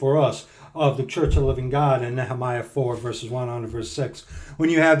 too, for us of the Church of Living God in Nehemiah 4, verses 1 on to verse 6. When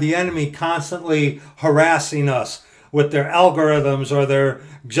you have the enemy constantly harassing us with their algorithms or their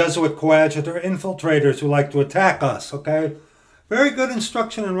Jesuit coadjutor infiltrators who like to attack us, okay? Very good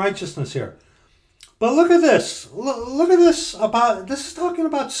instruction in righteousness here. But look at this. Look at this. This is talking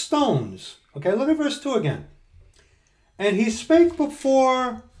about stones. Okay, look at verse 2 again. And he spake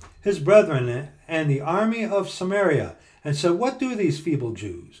before his brethren and the army of Samaria, and said, what do these feeble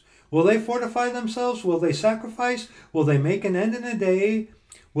Jews? Will they fortify themselves? Will they sacrifice? Will they make an end in a day?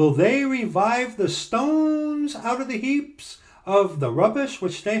 Will they revive the stones out of the heaps of the rubbish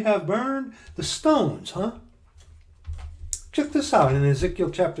which they have burned? The stones, huh? Check this out in Ezekiel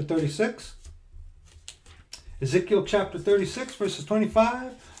chapter 36. Ezekiel chapter 36, verses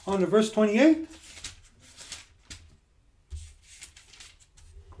 25 on to verse 28.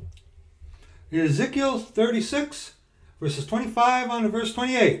 Ezekiel 36, verses 25 on to verse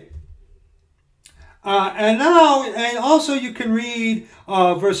 28. And also you can read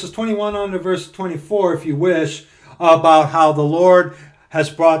verses 21 on to verse 24 if you wish, about how the Lord has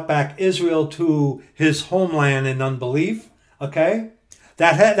brought back Israel to his homeland in unbelief. Okay?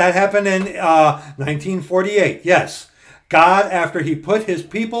 That happened in 1948. Yes. God, after he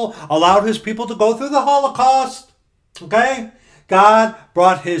allowed his people to go through the Holocaust. Okay? God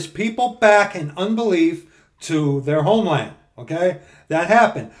brought his people back in unbelief to their homeland. Okay? That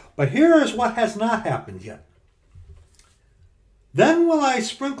happened. But here is what has not happened yet. Then will I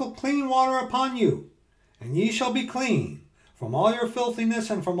sprinkle clean water upon you, and ye shall be clean. From all your filthiness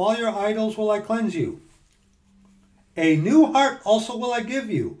and from all your idols will I cleanse you. A new heart also will I give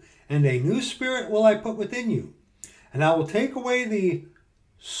you, and a new spirit will I put within you. And I will take away the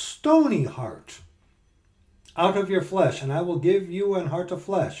stony heart out of your flesh, and I will give you an heart of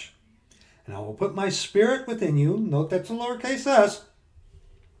flesh. And I will put my spirit within you, note that's a lowercase s,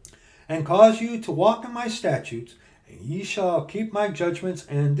 and cause you to walk in my statutes, and ye shall keep my judgments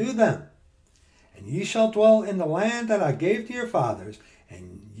and do them. And ye shall dwell in the land that I gave to your fathers,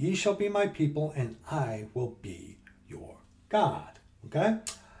 and ye shall be my people, and I will be your God. Okay?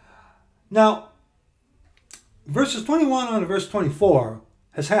 Now, verses 21 on to verse 24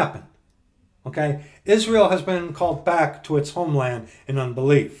 has happened. Okay? Israel has been called back to its homeland in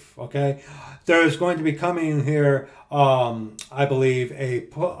unbelief. Okay? There is going to be coming here, I believe, a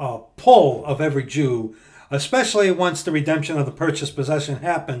pull of every Jew, especially once the redemption of the purchased possession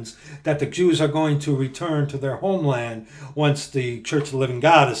happens, that the Jews are going to return to their homeland once the Church of the Living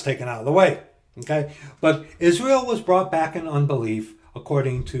God is taken out of the way. Okay? But Israel was brought back in unbelief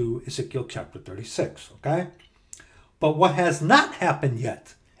according to Ezekiel chapter 36. Okay? But what has not happened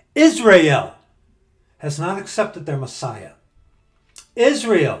yet, Israel has not accepted their Messiah.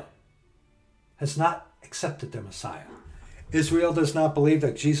 Israel has not accepted their Messiah. Israel does not believe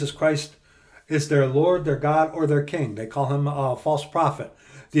that Jesus Christ is their Lord, their God, or their King. They call him a false prophet.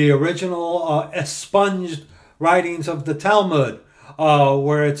 The original expunged writings of the Talmud,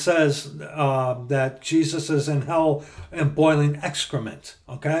 where it says that Jesus is in hell and boiling excrement.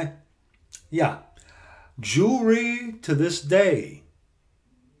 Okay? Yeah. Jewry to this day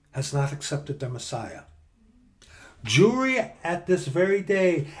has not accepted their Messiah. Jewry at this very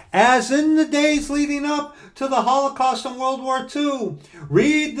day, as in the days leading up to the Holocaust and World War II.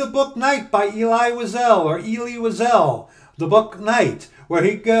 Read the book Night by Elie Wiesel, the book Night, where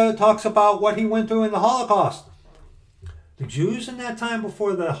he talks about what he went through in the Holocaust. The Jews in that time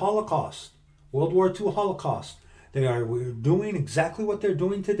before the Holocaust, World War II Holocaust, they are doing exactly what they're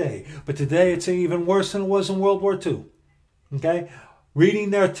doing today. But today it's even worse than it was in World War II. Okay? reading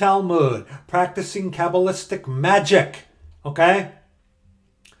their Talmud, practicing Kabbalistic magic. Okay?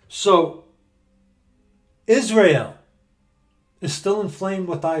 So, Israel is still inflamed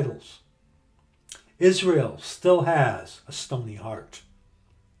with idols. Israel still has a stony heart.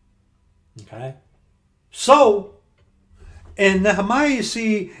 Okay? So, in Nehemiah, you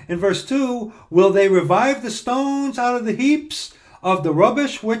see in verse 2, will they revive the stones out of the heaps of the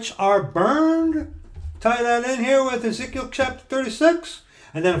rubbish which are burned? Tie that in here with Ezekiel chapter 36.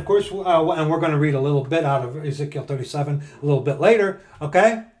 And then, of course, and we're going to read a little bit out of Ezekiel 37 a little bit later.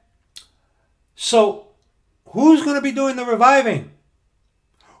 Okay? So, who's going to be doing the reviving?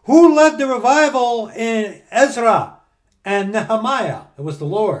 Who led the revival in Ezra and Nehemiah? It was the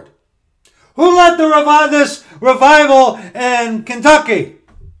Lord. Who led this revival in Kentucky?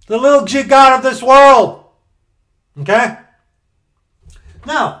 The little G God of this world. Okay?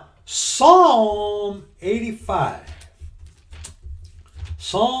 Now, Psalm 85.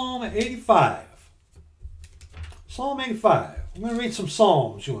 Psalm 85. Psalm 85. We're going to read some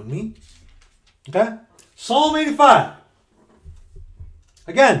Psalms, you and me. Okay? Psalm 85.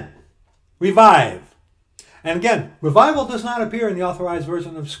 Again, revive. And again, revival does not appear in the authorized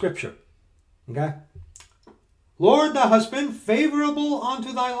version of Scripture. Okay? Lord, thou hast been favorable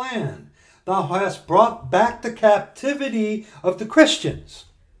unto thy land. Thou hast brought back the captivity of the Christians.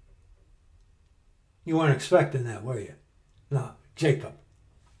 You weren't expecting that, were you? No, Jacob.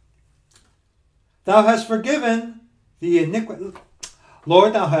 Thou hast forgiven the iniquity.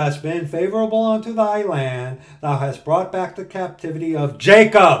 Lord, thou hast been favorable unto thy land. Thou hast brought back the captivity of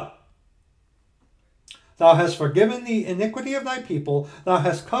Jacob. Thou hast forgiven the iniquity of thy people. Thou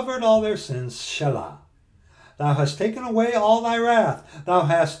hast covered all their sins. Shelah. Thou hast taken away all thy wrath. Thou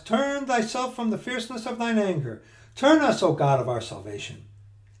hast turned thyself from the fierceness of thine anger. Turn us, O God of our salvation,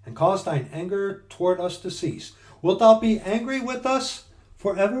 and cause thine anger toward us to cease. Wilt thou be angry with us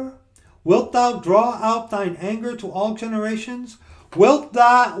forever? Wilt thou draw out thine anger to all generations? Wilt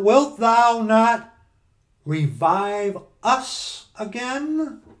thou not revive us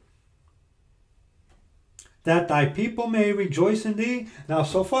again, that thy people may rejoice in thee? Now,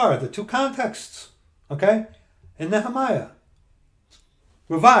 so far, the two contexts, okay? In Nehemiah,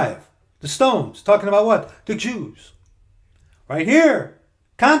 revive, the stones, talking about what? The Jews. Right here,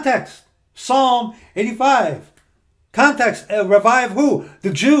 context, Psalm 85. Context, revive who?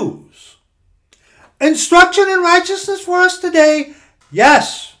 The Jews. Instruction in righteousness for us today?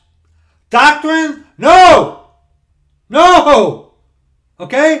 Yes. Doctrine? No. No.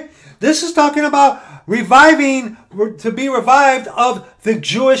 Okay? This is talking about reviving, to be revived of the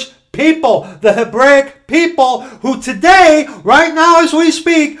Jewish people, the Hebraic people, who today, right now as we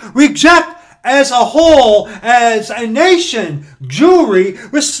speak, reject as a whole, as a nation, Jewry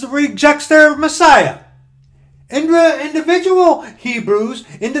rejects their Messiah. Individual Hebrews,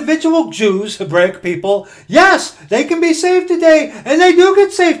 individual Jews, Hebraic people, yes, they can be saved today, and they do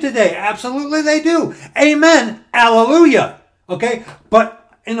get saved today. Absolutely they do. Amen. Hallelujah. Okay?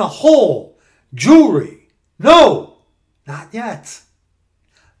 But in a whole, Jewry, no, not yet.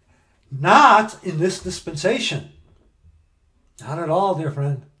 Not in this dispensation. Not at all, dear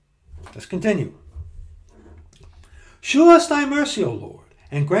friend. Let's continue. Shew us thy mercy, O Lord,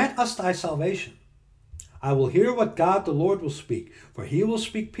 and grant us thy salvation. I will hear what God the Lord will speak, for he will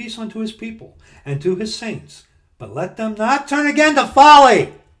speak peace unto his people and to his saints, but let them not turn again to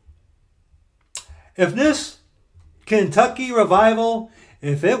folly. If this Kentucky revival,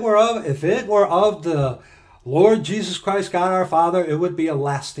 if it were of the Lord Jesus Christ, God our Father, it would be a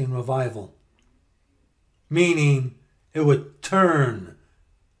lasting revival. Meaning, it would turn.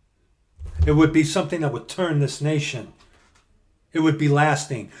 It would be something that would turn this nation. It would be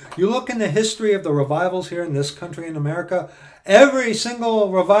lasting. You look in the history of the revivals here in this country in America, every single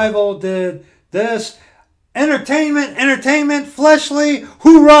revival did this. Entertainment, fleshly,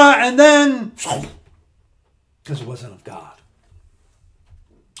 hoorah, and then, because it wasn't of God.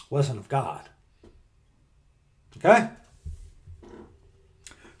 It wasn't of God. Okay?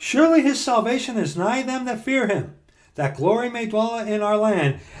 Surely his salvation is nigh them that fear him, that glory may dwell in our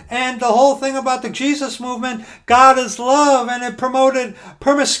land. And the whole thing about the Jesus movement, God is love, and it promoted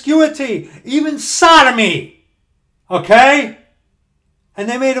promiscuity, even sodomy. Okay? And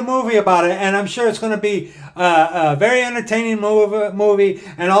they made a movie about it, and I'm sure it's going to be a very entertaining movie,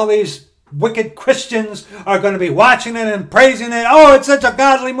 and all these wicked Christians are going to be watching it and praising it. Oh, it's such a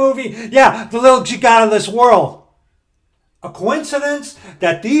godly movie. Yeah, the little G God of this world. A coincidence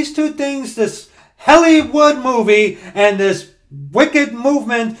that these two things, this Hollywood movie and this wicked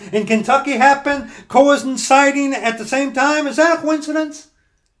movement in Kentucky happened, coinciding at the same time? Is that a coincidence?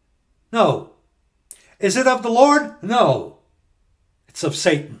 No. Is it of the Lord? No. It's of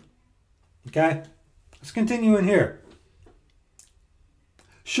Satan. Okay? Let's continue in here.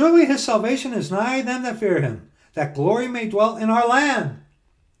 Surely his salvation is nigh them that fear him, that glory may dwell in our land.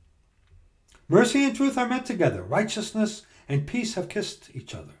 Mercy and truth are met together. Righteousness and peace have kissed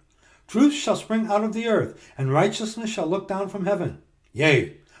each other. Truth shall spring out of the earth, and righteousness shall look down from heaven.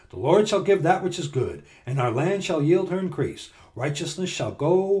 Yea, the Lord shall give that which is good, and our land shall yield her increase. Righteousness shall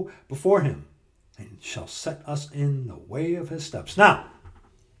go before him, and shall set us in the way of his steps. Now,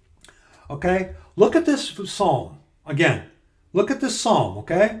 okay, look at this psalm again. Look at this psalm,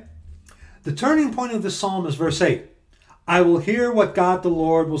 okay? The turning point of this psalm is verse 8. I will hear what God the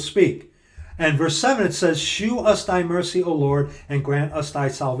Lord will speak. And verse 7, it says, shew us thy mercy, O Lord, and grant us thy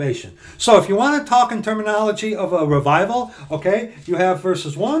salvation. So if you want to talk in terminology of a revival, okay, you have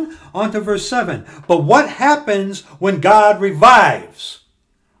verses 1 on to verse 7. But what happens when God revives?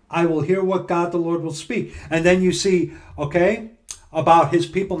 I will hear what God the Lord will speak. And then you see, okay, about his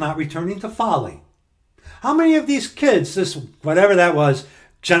people not returning to folly. How many of these kids, this whatever that was,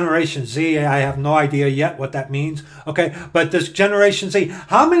 Generation Z, I have no idea yet what that means, okay, but this Generation Z,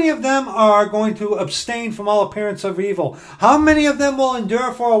 how many of them are going to abstain from all appearance of evil? How many of them will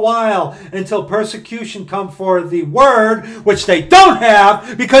endure for a while until persecution come for the word, which they don't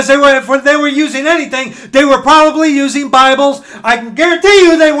have, because if they were using anything, they were probably using Bibles. I can guarantee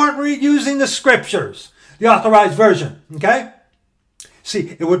you they weren't using the scriptures, the authorized version, okay?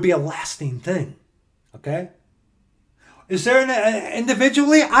 See, it would be a lasting thing, okay? Is there an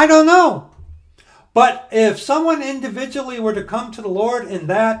individually? I don't know. But if someone individually were to come to the Lord in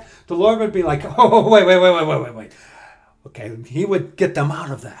that, the Lord would be like, oh, wait. Okay, he would get them out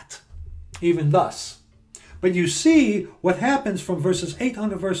of that, even thus. But you see what happens from verses 8 on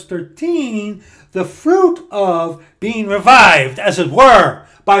to verse 13, the fruit of being revived, as it were,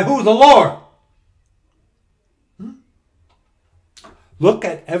 by who? The Lord. Look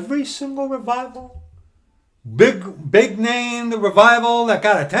at every single revival. Big name, the revival that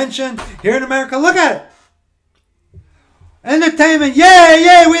got attention here in America. Look at it. Entertainment,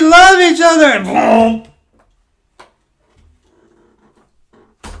 yay, we love each other. And boom.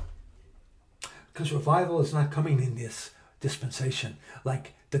 Because revival is not coming in this dispensation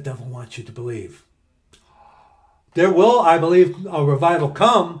like the devil wants you to believe. There will, I believe, a revival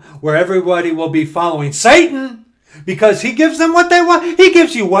come where everybody will be following Satan. Because he gives them what they want. He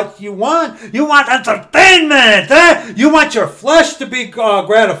gives you what you want. You want entertainment. You want your flesh to be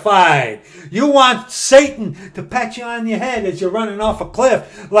gratified. You want Satan to pat you on your head as you're running off a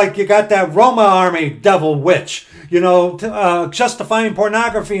cliff like you got that Roma army devil witch. You know, justifying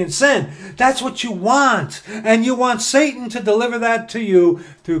pornography and sin. That's what you want. And you want Satan to deliver that to you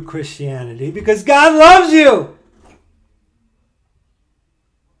through Christianity because God loves you.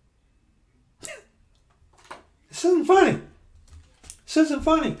 This isn't funny. This isn't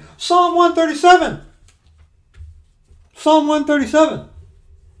funny. Psalm 137. Psalm 137.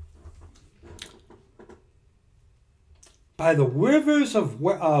 By the rivers of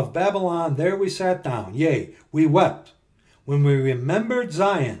Babylon, there we sat down. Yea, we wept when we remembered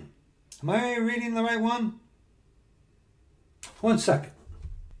Zion. Am I reading the right one? 1 second.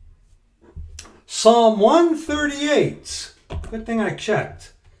 Psalm 138. Good thing I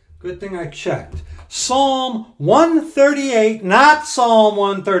checked. Good thing I checked. Psalm 138, not Psalm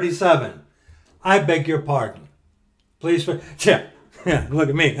 137. I beg your pardon. Please, yeah, look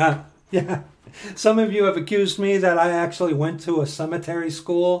at me, huh? Yeah. Some of you have accused me that I actually went to a cemetery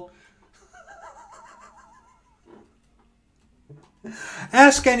school.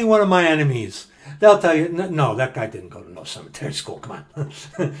 Ask any one of my enemies. They'll tell you, no, that guy didn't go to no cemetery school. Come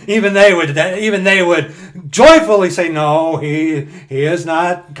on. Even they would joyfully say, no, he is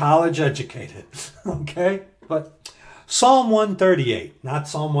not college educated. Okay? But Psalm 138, not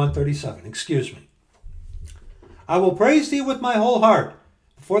Psalm 137. Excuse me. I will praise thee with my whole heart.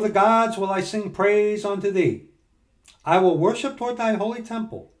 Before the gods will I sing praise unto thee. I will worship toward thy holy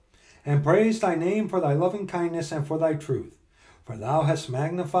temple and praise thy name for thy loving kindness and for thy truth. For thou hast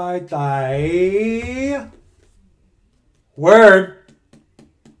magnified thy word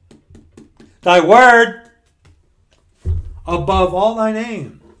above all thy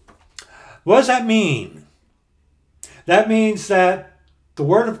name. What does that mean? That means that the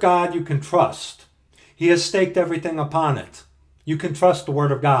word of God you can trust. He has staked everything upon it. You can trust the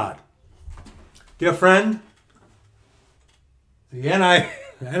word of God. Dear friend, the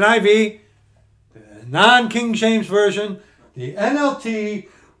NIV, the non-King James Version, the NLT,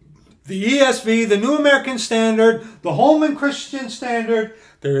 the ESV, the New American Standard, the Holman Christian Standard,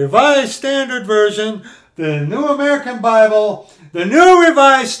 the Revised Standard Version, the New American Bible, the New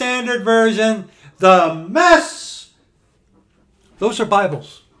Revised Standard Version, the mess Those are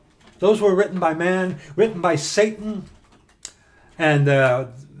Bibles. Those were written by man, written by Satan, and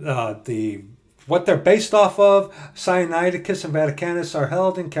what they're based off of, Sinaiticus and Vaticanus, are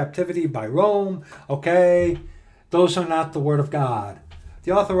held in captivity by Rome. Okay, those are not the Word of God.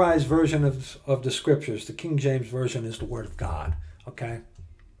 The authorized version of the Scriptures, the King James Version, is the Word of God. Okay,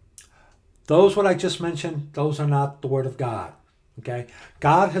 those what I just mentioned, those are not the Word of God. Okay,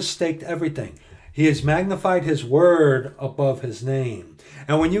 God has staked everything. He has magnified His Word above His name.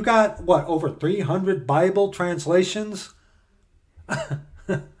 And when you got, what, over 300 Bible translations?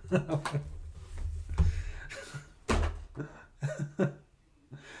 Yeah,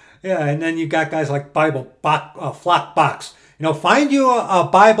 and then you got guys like Flockbox. You know, find you a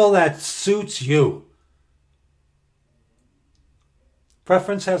Bible that suits you.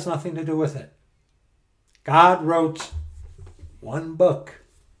 Preference has nothing to do with it. God wrote one book,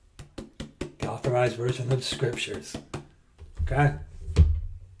 the authorized version of the Scriptures. Okay?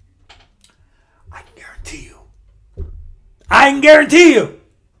 I can guarantee you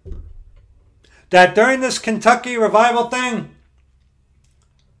that during this Kentucky revival thing,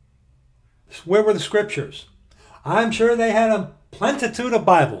 where were the Scriptures? I'm sure they had a plenitude of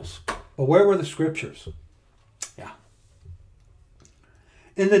Bibles, but where were the Scriptures? Yeah.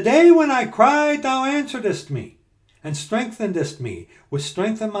 In the day when I cried, thou answeredest me, and strengthenedest me with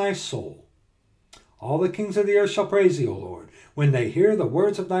strength in my soul. All the kings of the earth shall praise thee, O Lord, when they hear the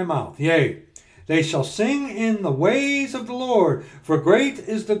words of thy mouth. Yea, they shall sing in the ways of the Lord, for great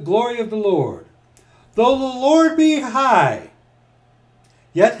is the glory of the Lord. Though the Lord be high,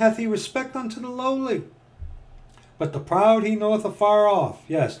 yet hath he respect unto the lowly. But the proud he knoweth afar off.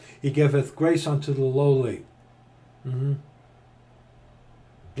 Yes, he giveth grace unto the lowly.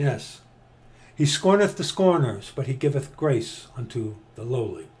 Yes. He scorneth the scorners, but he giveth grace unto the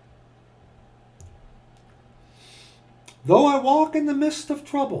lowly. Though I walk in the midst of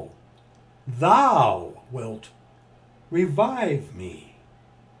trouble, thou wilt revive me.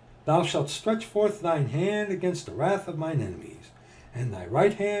 Thou shalt stretch forth thine hand against the wrath of mine enemies, and thy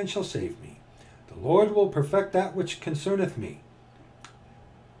right hand shall save me. The Lord will perfect that which concerneth me.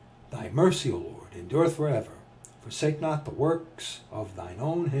 Thy mercy, O Lord, endureth forever. Forsake not the works of thine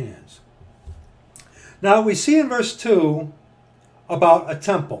own hands. Now we see in verse 2 about a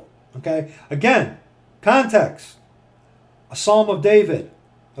temple. Okay? Again, context. A psalm of David.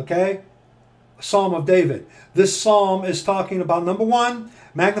 Okay? A psalm of David. This psalm is talking about, number one,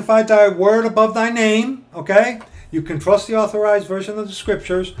 magnify thy word above thy name. Okay? You can trust the authorized version of the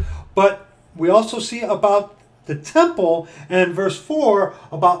Scriptures. But we also see about the temple, and verse 4,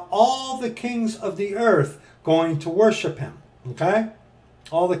 about all the kings of the earth going to worship him. Okay?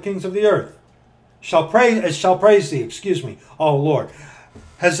 All the kings of the earth shall praise thee, oh Lord.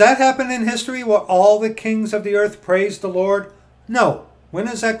 Has that happened in history where all the kings of the earth praise the Lord? No. When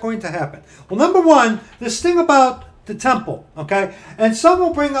is that going to happen? Well, number one, this thing about the temple, okay? And some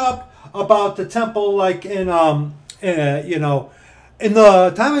will bring up about the temple like in the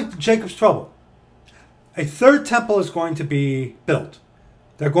time of Jacob's trouble. A third temple is going to be built.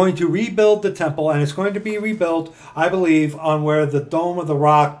 They're going to rebuild the temple, and it's going to be rebuilt, I believe, on where the Dome of the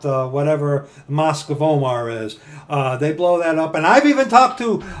Rock, the whatever Mosque of Omar is. They blow that up. And I've even talked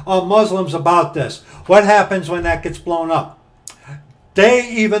to Muslims about this. What happens when that gets blown up? They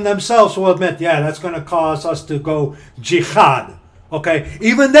even themselves will admit, yeah, that's going to cause us to go jihad. Okay?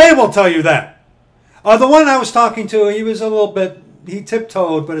 Even they will tell you that. The one I was talking to, he was a little bit, he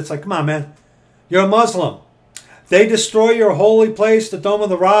tiptoed, but it's like, come on, man. You're a Muslim. They destroy your holy place, the Dome of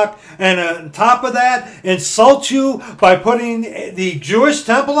the Rock, and on top of that, insult you by putting the Jewish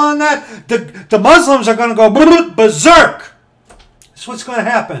temple on that. The Muslims are going to go berserk. That's what's going to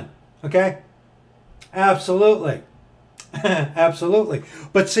happen. Okay? Absolutely. Absolutely.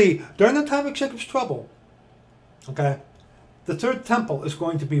 But see, during the time of Jacob's trouble, okay, the third temple is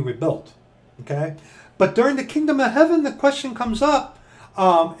going to be rebuilt. Okay? But during the kingdom of heaven, the question comes up,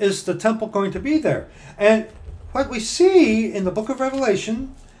 is the temple going to be there? And what we see in the book of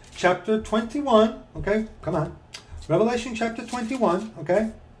Revelation, chapter 21, okay, come on. Revelation chapter 21,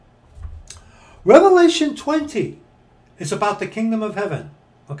 okay. Revelation 20 is about the kingdom of heaven,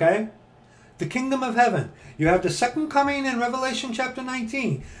 okay. The kingdom of heaven. You have the second coming in Revelation chapter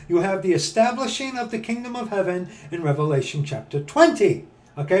 19. You have the establishing of the kingdom of heaven in Revelation chapter 20.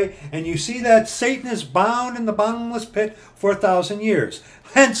 Okay, and you see that Satan is bound in the bottomless pit for 1,000 years.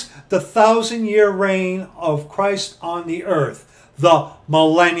 Hence, the 1,000-year reign of Christ on the earth. the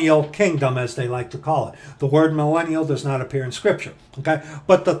millennial kingdom, as they like to call it. The word millennial does not appear in Scripture, okay?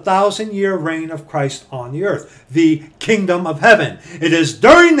 But the 1,000-year reign of Christ on the earth, the kingdom of heaven. It is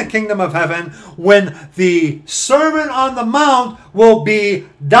during the kingdom of heaven when the Sermon on the Mount will be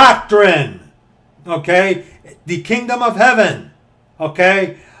doctrine, okay? The kingdom of heaven,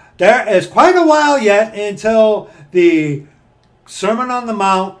 okay? There is quite a while yet until the Sermon on the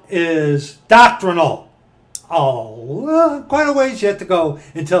Mount is doctrinal. Oh, quite a ways yet to go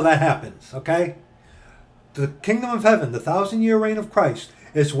until that happens, okay? The kingdom of heaven, the 1,000-year reign of Christ,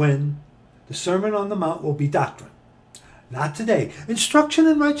 is when the Sermon on the Mount will be doctrine. Not today. Instruction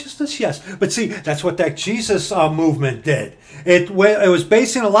in righteousness, yes. But see, that's what that Jesus movement did. It was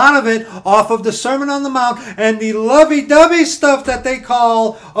basing a lot of it off of the Sermon on the Mount and the lovey-dovey stuff that they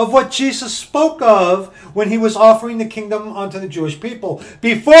call of what Jesus spoke of when he was offering the kingdom unto the Jewish people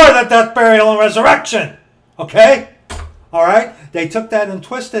before the death, burial, and resurrection. Okay? All right? They took that and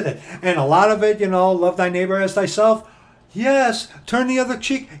twisted it. And a lot of it, love thy neighbor as thyself. Yes. Turn the other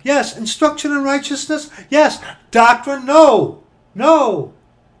cheek. Yes. Instruction in righteousness. Yes. Doctrine. No. No.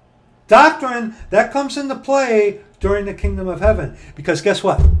 Doctrine, that comes into play during the kingdom of heaven. Because guess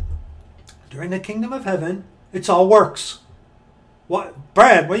what? During the kingdom of heaven, it's all works. What,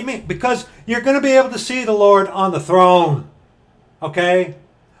 Brad, what do you mean? Because you're going to be able to see the Lord on the throne. Okay?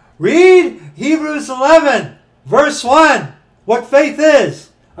 Read Hebrews 11, verse 1, what faith is.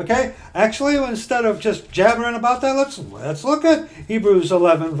 Okay? Actually, instead of just jabbering about that, let's look at Hebrews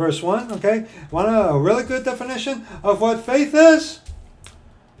 11, verse 1. Okay? Want a really good definition of what faith is?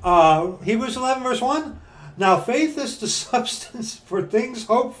 Hebrews 11, verse 1. Now, faith is the substance for things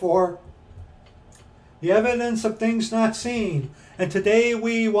hoped for, the evidence of things not seen. And today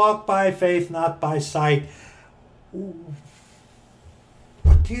we walk by faith, not by sight.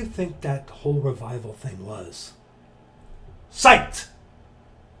 What do you think that whole revival thing was? Sight!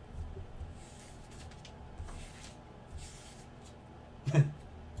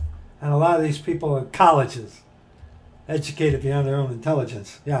 And a lot of these people are colleges, educated beyond their own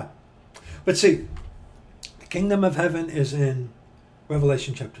intelligence. Yeah. But see, the kingdom of heaven is in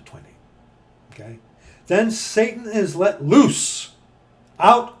Revelation chapter 20. Okay? Then Satan is let loose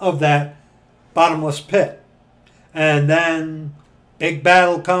out of that bottomless pit. And then big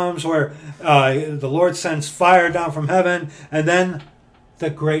battle comes where the Lord sends fire down from heaven, and then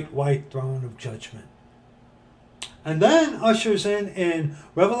the great white throne of judgment. And then ushers in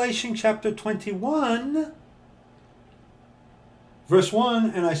Revelation chapter 21, verse 1,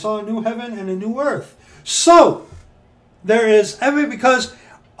 and I saw a new heaven and a new earth. So, there is because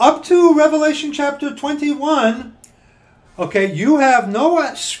up to Revelation chapter 21, okay, you have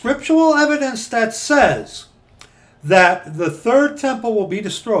no scriptural evidence that says that the third temple will be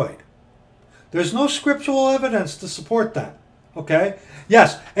destroyed. There's no scriptural evidence to support that. Okay?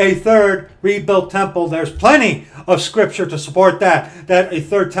 Yes, a third rebuilt temple. There's plenty of scripture to support that a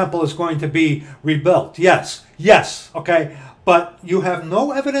third temple is going to be rebuilt. Yes. Yes. Okay? But you have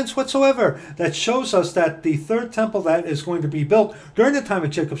no evidence whatsoever that shows us that the third temple that is going to be built during the time of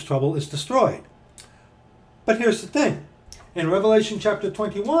Jacob's trouble is destroyed. But here's the thing. In Revelation chapter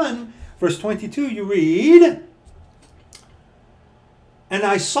 21, verse 22, you read, and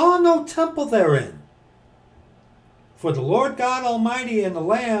I saw no temple therein, for the Lord God Almighty and the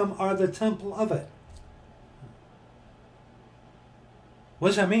Lamb are the temple of it. What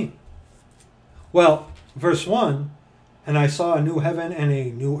does that mean? Well, verse 1, and I saw a new heaven and a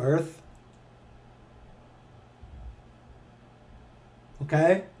new earth.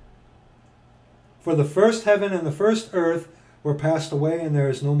 Okay? For the first heaven and the first earth were passed away, and there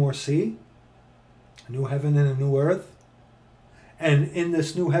is no more sea. A new heaven and a new earth. And in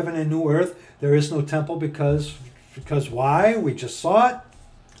this new heaven and new earth, there is no temple because why? We just saw it.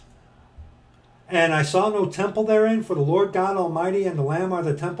 And I saw no temple therein, for the Lord God Almighty and the Lamb are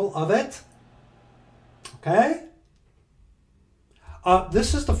the temple of it. Okay?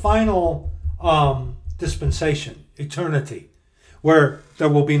 This is the final dispensation, eternity, where there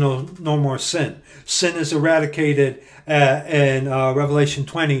will be no more sin. Sin is eradicated in Revelation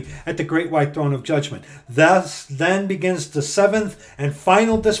 20 at the great white throne of judgment. Thus then begins the seventh and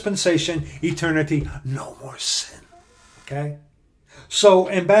final dispensation, eternity, no more sin. Okay? So,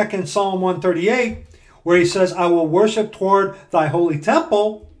 and back in Psalm 138, where he says, I will worship toward thy holy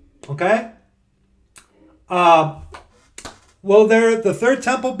temple, okay? Will the third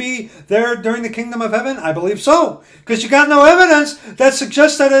temple be there during the kingdom of heaven? I believe so. Because you got no evidence that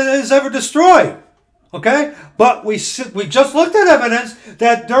suggests that it is ever destroyed. Okay? But we just looked at evidence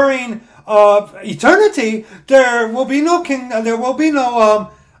that during eternity there will be no king, there will be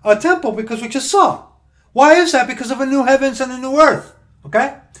no temple, because we just saw. Why is that? Because of a new heavens and a new earth.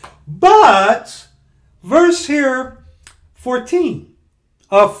 Okay? But, verse here, 4,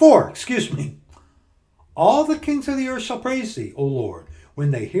 excuse me. All the kings of the earth shall praise thee, O Lord,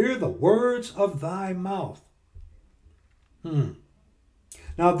 when they hear the words of thy mouth.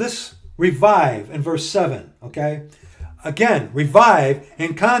 Now this revive in verse 7, okay? Again, revive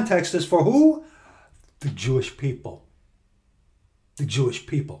in context is for who? The Jewish people. The Jewish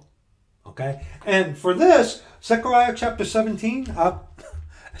people. Okay? And for this, Zechariah chapter 14.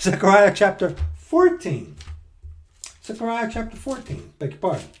 Zechariah chapter 14, beg your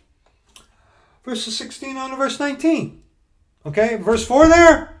pardon. Verses 16 on to verse 19. Okay, verse 4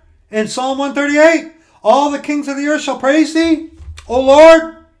 there, in Psalm 138, all the kings of the earth shall praise thee, O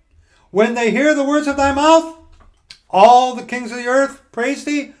Lord, when they hear the words of thy mouth. All the kings of the earth praise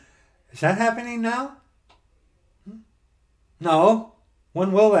thee. Is that happening now? No.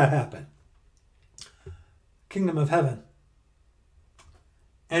 When will that happen? Kingdom of heaven.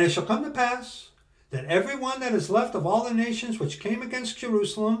 And it shall come to pass that every one that is left of all the nations which came against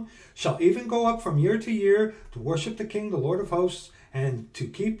Jerusalem shall even go up from year to year to worship the King, the Lord of hosts, and to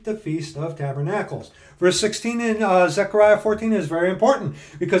keep the Feast of Tabernacles. Verse 16 in Zechariah 14 is very important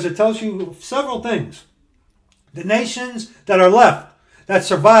because it tells you several things. The nations that are left, that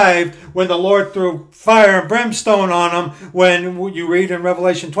survived when the Lord threw fire and brimstone on them, when you read in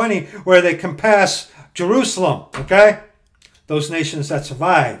Revelation 20 where they compass Jerusalem, okay? Those nations that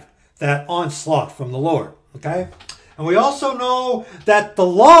survived that onslaught from the Lord, okay? And we also know that the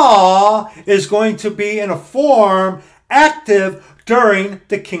law is going to be in a form active during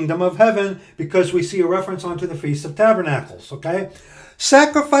the kingdom of heaven because we see a reference onto the Feast of Tabernacles, okay?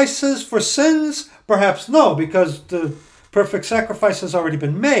 Sacrifices for sins, perhaps no, because the perfect sacrifice has already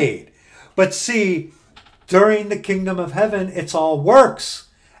been made. But see, during the kingdom of heaven, it's all works.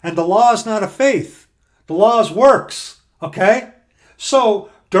 And the law is not a faith. The law is works, okay? So,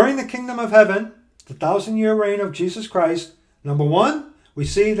 during the kingdom of heaven, the 1,000-year reign of Jesus Christ, number one, we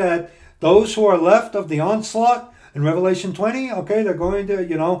see that those who are left of the onslaught in Revelation 20, okay, they're going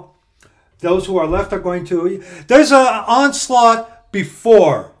to, those who are left are going to, there's an onslaught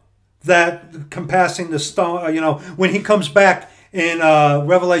before that compassing the stone, when he comes back in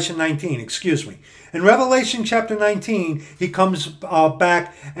Revelation 19, excuse me. In Revelation chapter 19, he comes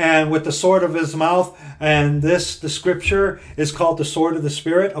back and with the sword of his mouth, and the scripture is called the sword of the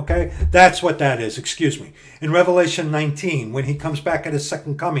Spirit, okay? That's what that is, excuse me. In Revelation 19, when he comes back at his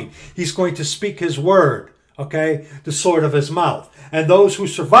second coming, he's going to speak his word, okay? The sword of his mouth. And those who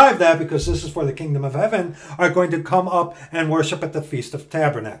survive that, because this is for the kingdom of heaven, are going to come up and worship at the Feast of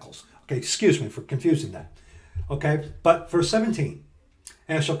Tabernacles. Okay, excuse me for confusing that. Okay, but verse 17.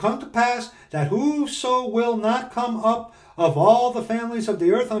 And it shall come to pass that whoso will not come up of all the families of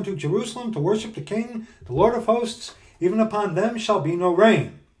the earth unto Jerusalem to worship the King, the Lord of hosts, even upon them shall be no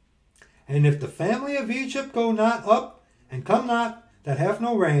rain. And if the family of Egypt go not up and come not, that have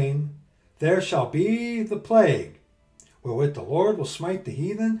no rain, there shall be the plague, wherewith the Lord will smite the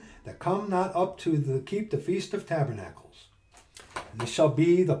heathen that come not up to keep the Feast of Tabernacles. And this shall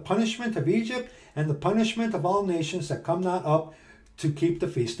be the punishment of Egypt and the punishment of all nations that come not up to keep the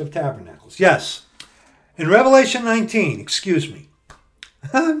Feast of Tabernacles. Yes, in Revelation 19, excuse me.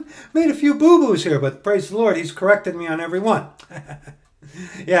 I made a few boo-boos here, but praise the Lord, he's corrected me on every one.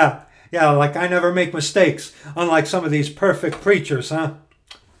 Yeah, like I never make mistakes, unlike some of these perfect preachers, huh?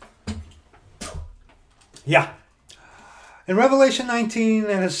 Yeah. In Revelation 19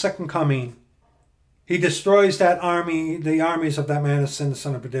 and his second coming, he destroys that army, the armies of that man of sin, the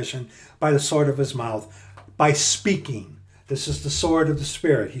son of perdition, by the sword of his mouth, by speaking. This is the sword of the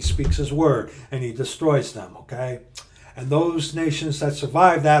Spirit. He speaks his word and he destroys them, okay? And those nations that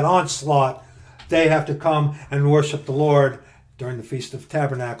survive that onslaught, they have to come and worship the Lord during the Feast of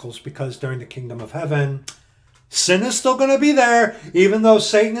Tabernacles, because during the kingdom of heaven, sin is still going to be there, even though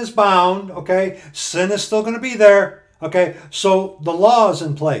Satan is bound, okay? Sin is still going to be there, okay? So the law is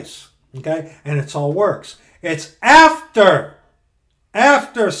in place, okay? And it's all works. It's after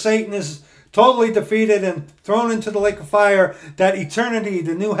Satan is totally defeated and thrown into the lake of fire, that eternity,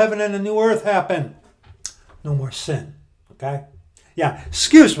 the new heaven and the new earth happen. No more sin, okay? Yeah,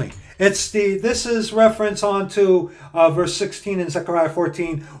 excuse me. This is reference on to verse 16 in Zechariah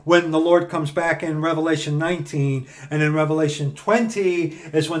 14 when the Lord comes back in Revelation 19, and in Revelation 20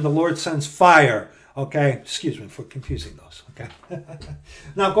 is when the Lord sends fire. Okay, excuse me for confusing those. Okay.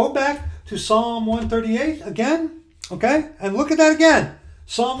 Now go back to Psalm 138 again. Okay, and look at that again.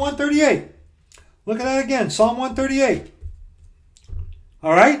 Psalm 138. Look at that again. Psalm 138.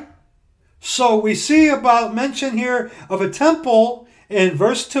 All right. So we see about mention here of a temple in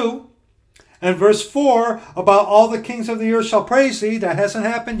verse 2. And verse 4, about all the kings of the earth shall praise thee. That hasn't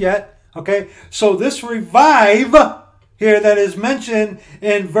happened yet. Okay, so this revive here that is mentioned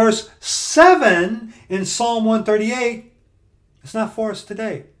in verse 7 in Psalm 138, it's not for us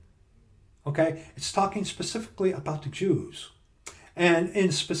today. Okay, it's talking specifically about the Jews. And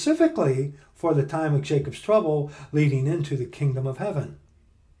in specifically for the time of Jacob's trouble leading into the kingdom of heaven.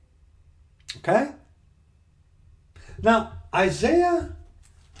 Okay? Now, Isaiah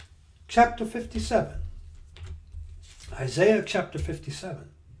chapter 57. Isaiah chapter 57.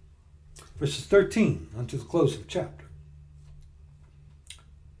 Verses 13 unto the close of the chapter.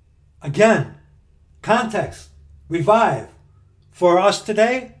 Again, context, revive, for us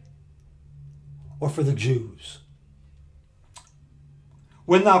today or for the Jews.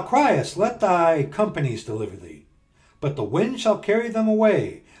 When thou criest, let thy companies deliver thee. But the wind shall carry them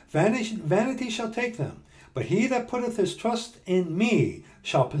away. Vanity shall take them. But he that putteth his trust in me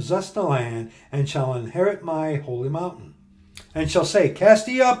shall possess the land, and shall inherit my holy mountain. And shall say, cast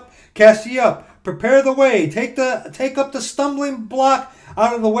ye up, prepare the way, take up the stumbling block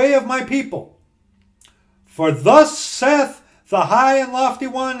out of the way of my people. For thus saith the high and lofty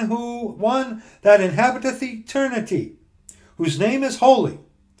one that inhabiteth eternity, whose name is holy.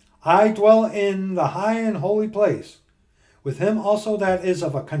 I dwell in the high and holy place, with him also that is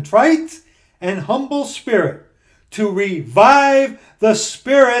of a contrite and humble spirit, to revive the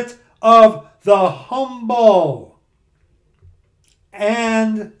spirit of the humble,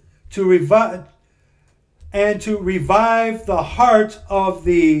 and to revive the heart of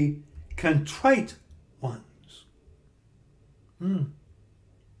the contrite ones.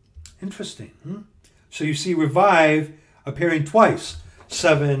 Interesting. So you see revive appearing twice,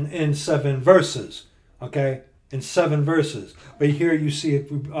 in 7 verses. Okay, in 7 verses. But here you see it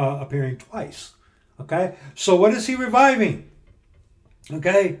appearing twice. Okay, so what is he reviving?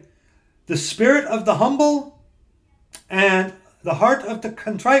 Okay, the spirit of the humble and the heart of the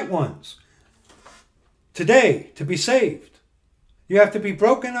contrite ones. Today, to be saved, you have to be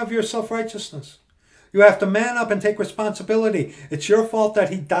broken of your self-righteousness. You have to man up and take responsibility. It's your fault that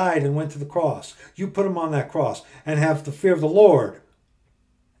he died and went to the cross. You put him on that cross, and have the fear of the Lord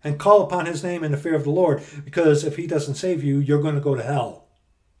and call upon his name in the fear of the Lord, because if he doesn't save you, you're going to go to hell.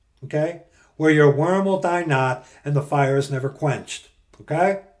 Okay? Where your worm will die not and the fire is never quenched.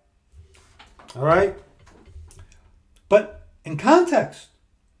 Okay? All right? But in context,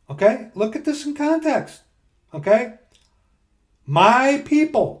 okay? Look at this in context. Okay? My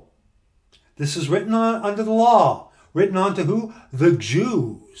people. This is written on under the law. Written on to who? The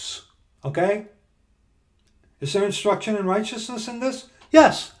Jews. Okay? Is there instruction in righteousness in this?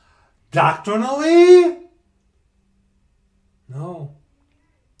 Yes. Doctrinally? No.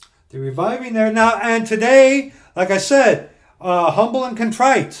 They're reviving there now. And today, like I said, humble and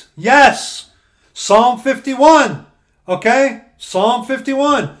contrite. Yes. Psalm 51. Okay? Psalm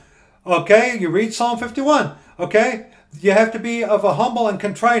 51. Okay? You read Psalm 51. Okay? You have to be of a humble and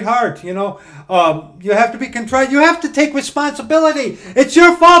contrite heart. You know, you have to be contrite. You have to take responsibility. It's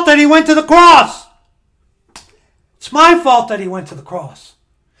your fault that he went to the cross. It's my fault that he went to the cross.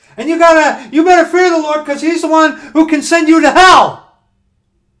 And you better fear the Lord, because he's the one who can send you to hell.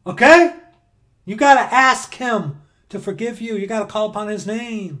 Okay? You got to ask him to forgive you. You got to call upon his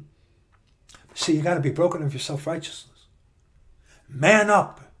name. See, you got to be broken of your self-righteousness. Man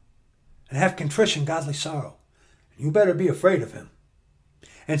up and have contrition, godly sorrow. You better be afraid of him.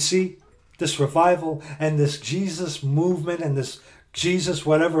 And see, this revival and this Jesus movement and this Jesus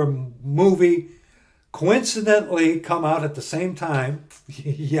whatever movie coincidentally come out at the same time.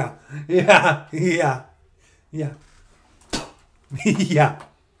 Yeah. Yeah,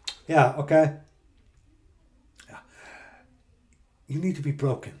 okay? Yeah. You need to be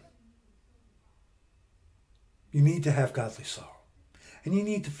broken. You need to have godly sorrow. And you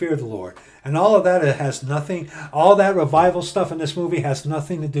need to fear the Lord. And all of that has nothing, all that revival stuff in this movie has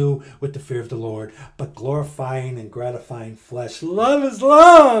nothing to do with the fear of the Lord, but glorifying and gratifying flesh. Love is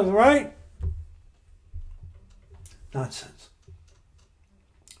love, right? Nonsense.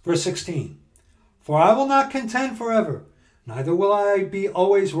 Verse 16. For I will not contend forever, neither will I be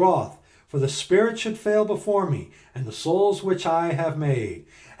always wroth, for the spirit should fail before me, and the souls which I have made.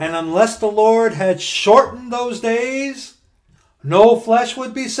 And unless the Lord had shortened those days, no flesh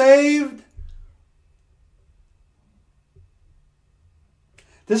would be saved.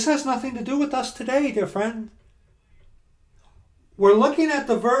 This has nothing to do with us today, dear friend. We're looking at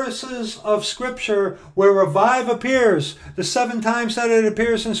the verses of Scripture where revive appears, the 7 times that it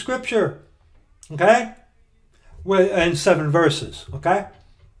appears in Scripture. Okay? In 7 verses. Okay?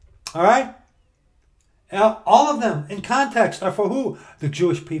 All right? All of them in context are for who? The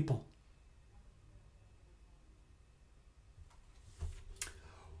Jewish people.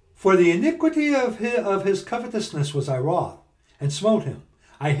 For the iniquity of his covetousness was I wroth, and smote him.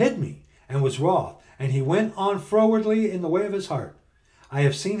 I hid me, and was wroth, and he went on frowardly in the way of his heart. I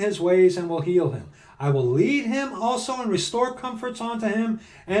have seen his ways, and will heal him. I will lead him also, and restore comforts unto him,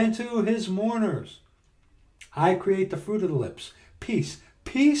 and to his mourners. I create the fruit of the lips. Peace,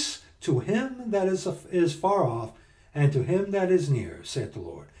 peace to him that is far off, and to him that is near, saith the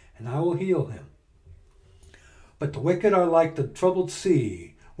Lord, and I will heal him. But the wicked are like the troubled sea,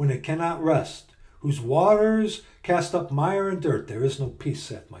 when it cannot rest, whose waters cast up mire and dirt. There is no peace,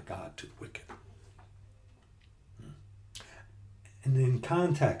 saith my God, to the wicked. And in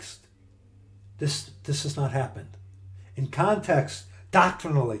context, this has not happened. In context,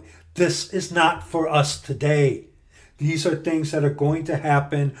 doctrinally, this is not for us today. These are things that are going to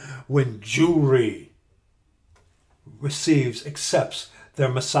happen when Jewry accepts their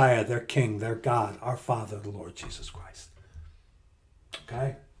Messiah, their King, their God, our Father, the Lord Jesus Christ.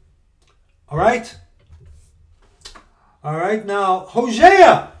 Okay? All right? All right, now,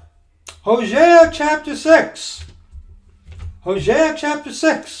 Hosea. Hosea chapter 6. Hosea chapter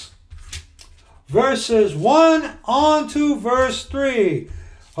 6. Verses 1 on to verse 3.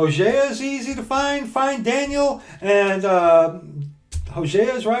 Hosea is easy to find. Find Daniel, and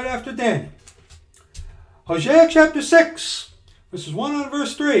Hosea is right after Daniel. Hosea chapter 6, verses 1 on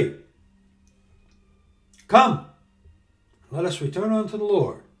verse 3. Come, let us return unto the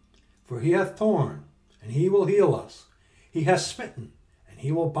Lord, for he hath torn, and he will heal us. He hath smitten, and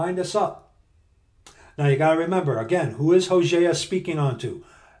he will bind us up. Now you got to remember, again, who is Hosea speaking unto?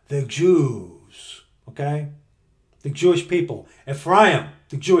 The Jews, okay? The Jewish people. Ephraim,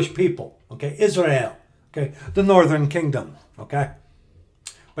 the Jewish people, okay? Israel, okay? The northern kingdom, okay?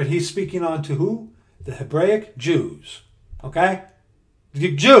 But he's speaking unto who? The Hebraic Jews, okay?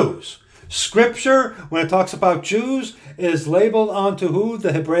 The Jews. Scripture, when it talks about Jews, is labeled onto who?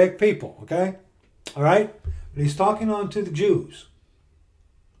 The Hebraic people, okay? All right? But he's talking onto the Jews.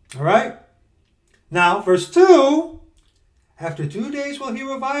 All right? Now, verse 2, after 2 days will he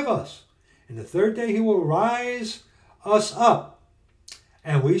revive us. And the third day he will rise us up,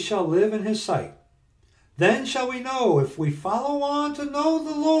 and we shall live in his sight. Then shall we know, if we follow on to know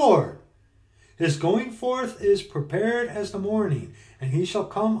the Lord. His going forth is prepared as the morning, and he shall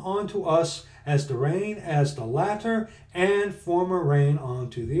come unto us as the rain, as the latter and former rain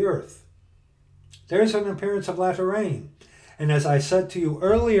unto the earth. There's an appearance of latter rain. And as I said to you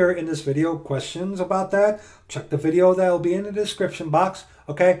earlier in this video, questions about that, check the video that will be in the description box.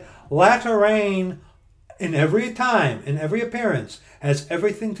 Okay, latter rain in every time, in every appearance, has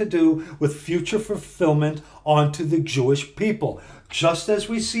everything to do with future fulfillment onto the Jewish people. Just as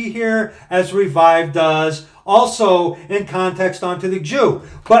we see here, as revive does, also in context onto the Jew.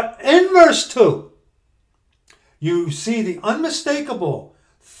 But in verse 2, you see the unmistakable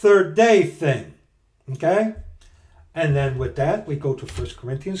third day thing. Okay? And then with that, we go to 1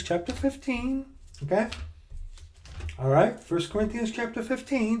 Corinthians chapter 15. Okay? All right? 1 Corinthians chapter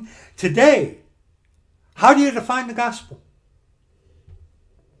 15. Today, how do you define the gospel?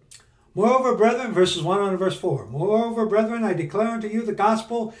 Moreover, brethren, verses 1 on to verse 4. Moreover, brethren, I declare unto you the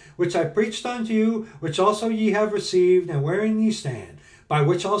gospel which I preached unto you, which also ye have received, and wherein ye stand, by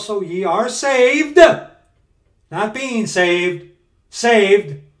which also ye are saved. Not being saved,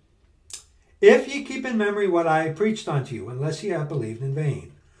 saved. If ye keep in memory what I preached unto you, unless ye have believed in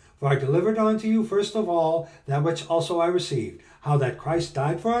vain. For I delivered unto you first of all that which also I received, how that Christ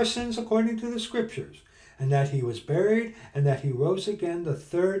died for our sins according to the Scriptures, and that he was buried, and that he rose again the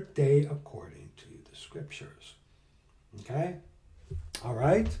third day according to the Scriptures. Okay? All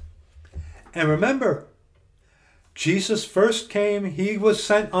right? And remember, Jesus first came, he was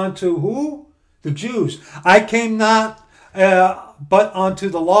sent unto who? The Jews. I came not but unto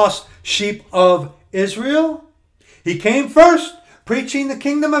the lost sheep of Israel. He came first, preaching the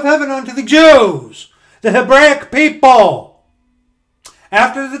kingdom of heaven unto the Jews, the Hebraic people.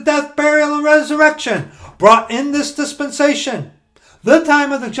 After the death, burial, and resurrection, brought in this dispensation. The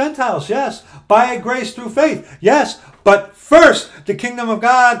time of the Gentiles, yes, by grace through faith, yes. But first, the kingdom of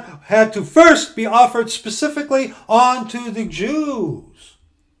God had to first be offered specifically unto the Jews.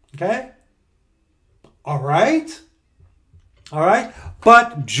 Okay? All right? All right?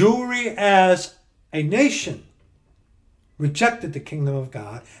 But Jewry as a nation rejected the kingdom of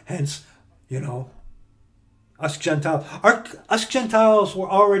God. Hence, us Gentiles were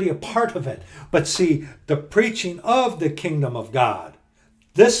already a part of it. But see, the preaching of the kingdom of God,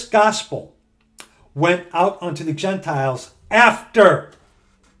 this gospel, went out unto the Gentiles after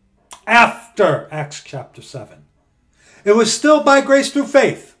Acts chapter 7. It was still by grace through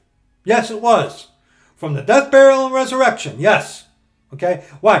faith. Yes, it was. From the death, burial, and resurrection. Yes. Okay?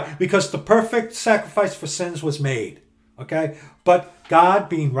 Why? Because the perfect sacrifice for sins was made. Okay? But God,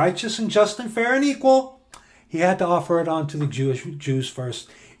 being righteous and just and fair and equal, he had to offer it on to the Jews first,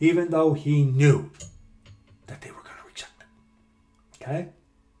 even though he knew that they were going to reject it. Okay?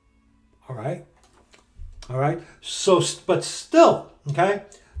 All right? All right? So, but still, okay?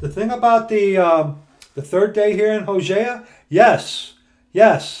 The thing about the third day here in Hosea, yes,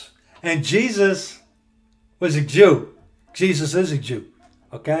 yes. And Jesus was a Jew. Jesus is a Jew.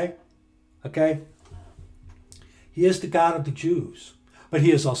 Okay? Okay? He is the God of the Jews. But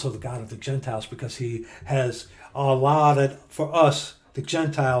he is also the God of the Gentiles because he has allotted for us, the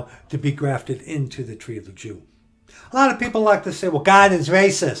Gentile, to be grafted into the tree of the Jew. A lot of people like to say, well, God is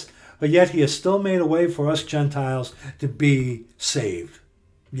racist. But yet he has still made a way for us Gentiles to be saved.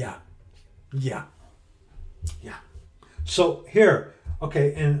 Yeah. Yeah. Yeah. So here,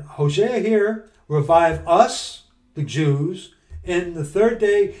 okay, in Hosea here, revive us, the Jews. In the third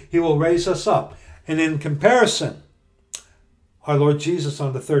day, he will raise us up. And in comparison, our Lord Jesus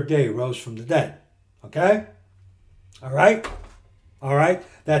on the third day rose from the dead. Okay? All right? All right?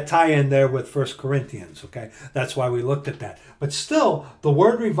 That tie in there with 1 Corinthians. Okay? That's why we looked at that. But still, the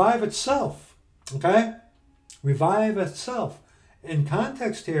word revive itself. Okay? Revive itself. In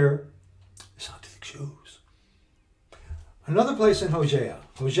context here, it's not to the Jews. Another place in Hosea.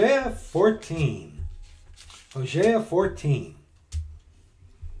 Hosea 14. Hosea 14.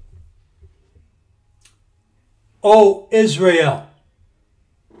 O Israel,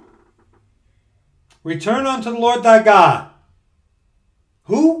 return unto the Lord thy God.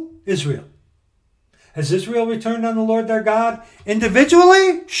 Who? Israel. Has Israel returned unto the Lord their God?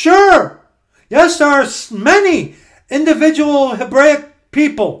 Individually? Sure. Yes, there are many individual Hebraic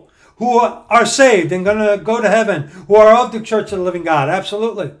people who are saved and going to go to heaven, who are of the church of the living God.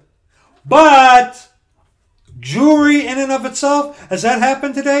 Absolutely. But Jewry in and of itself, has that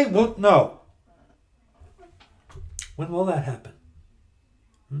happened today? Well, no. When will that happen?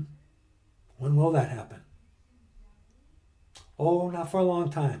 When will that happen? Oh, not for a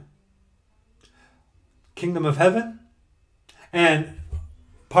long time. Kingdom of heaven. And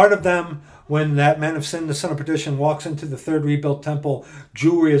part of them, when that man of sin, the son of perdition, walks into the third rebuilt temple,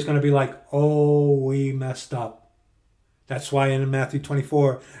 Jewry is going to be like, oh, we messed up. That's why in Matthew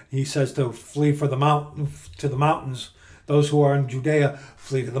 24, he says to flee for the to the mountains. Those who are in Judea,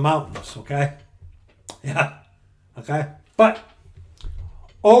 flee to the mountains. Okay? Yeah. Okay? But,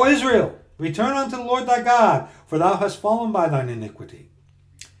 O Israel, return unto the Lord thy God, for thou hast fallen by thine iniquity.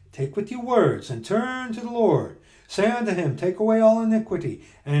 Take with you words, and turn to the Lord. Say unto him, take away all iniquity,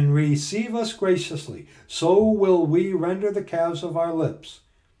 and receive us graciously. So will we render the calves of our lips.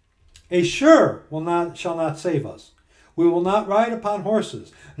 A sure shall not save us. We will not ride upon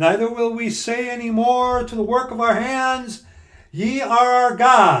horses, neither will we say any more to the work of our hands, ye are our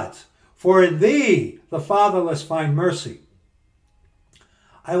gods. For in thee the fatherless find mercy.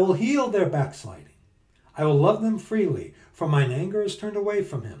 I will heal their backsliding. I will love them freely, for mine anger is turned away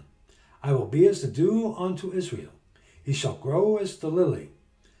from him. I will be as the dew unto Israel. He shall grow as the lily,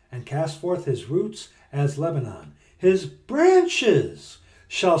 and cast forth his roots as Lebanon. His branches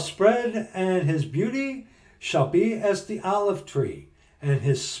shall spread, and his beauty shall be as the olive tree, and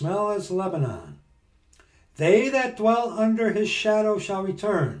his smell as Lebanon. They that dwell under his shadow shall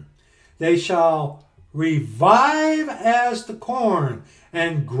return. They shall revive as the corn,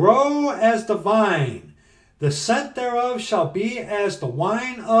 and grow as the vine. The scent thereof shall be as the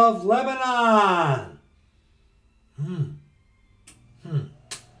wine of Lebanon.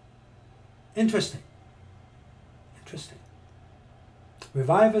 Interesting. Interesting.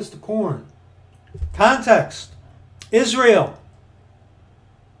 Revive as the corn. Context. Israel.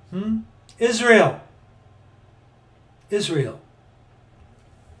 Israel. Israel.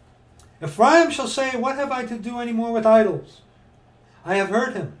 Ephraim shall say, what have I to do any more with idols? I have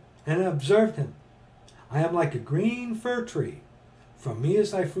heard him and observed him. I am like a green fir tree. From me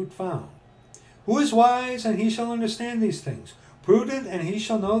is thy fruit found. Who is wise, and he shall understand these things? Prudent, and he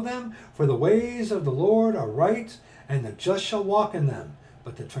shall know them? For the ways of the Lord are right, and the just shall walk in them,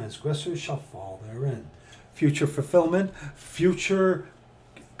 but the transgressors shall fall therein. Future fulfillment, future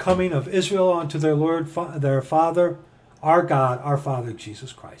coming of Israel unto their Lord, their Father, our God, our Father,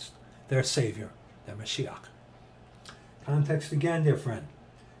 Jesus Christ, their Savior, their Mashiach. Context again, dear friend.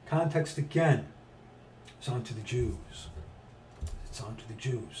 Context again. It's on to the Jews. It's on to the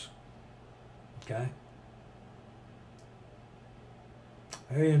Jews. Okay?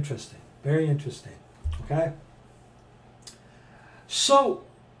 Very interesting. Very interesting. Okay? So,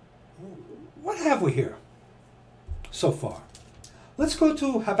 what have we here so far? Let's go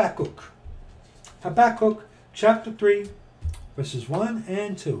to Habakkuk. Habakkuk chapter 3, verses 1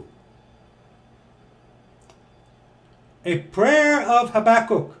 and 2. A prayer of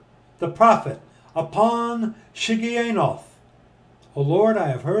Habakkuk, the prophet, upon Shigionoth. O Lord, I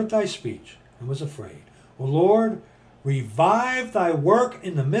have heard thy speech and was afraid. O Lord, revive thy work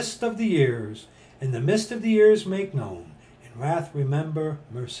in the midst of the years. In the midst of the years make known. In wrath remember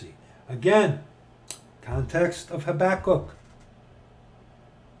mercy. Again, context of Habakkuk.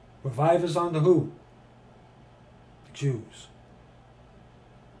 Revive is on the who? The Jews.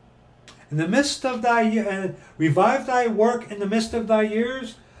 In the midst of thy revive thy work in the midst of thy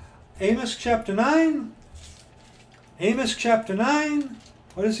years. Amos chapter 9. Amos chapter 9.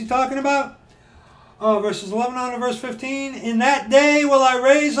 What is he talking about? Verses 11 on to verse 15. In that day will I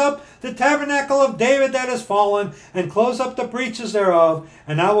raise up the tabernacle of David that is fallen, and close up the breaches thereof,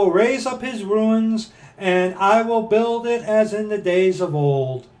 and I will raise up his ruins, and I will build it as in the days of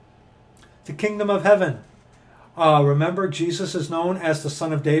old. The kingdom of heaven. Remember, Jesus is known as the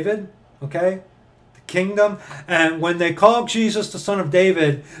Son of David. Okay? The kingdom. And when they call Jesus the Son of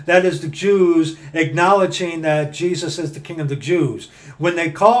David, that is the Jews acknowledging that Jesus is the King of the Jews. When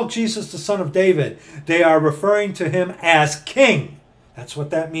they call Jesus the Son of David, they are referring to him as King. That's what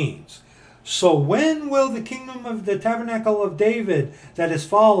that means. So when will the kingdom of the tabernacle of David that is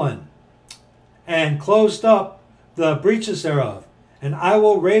fallen and closed up the breaches thereof, and I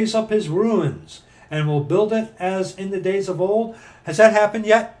will raise up his ruins and will build it as in the days of old? Has that happened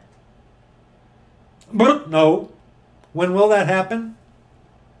yet? No. When will that happen?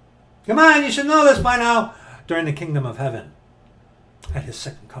 Come on, you should know this by now. During the kingdom of heaven. At his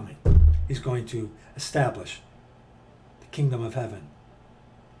second coming. He's going to establish the kingdom of heaven.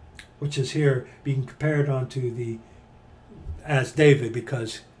 Which is here being compared onto as David,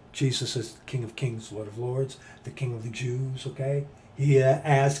 because Jesus is the King of Kings, Lord of Lords, the King of the Jews, okay? He,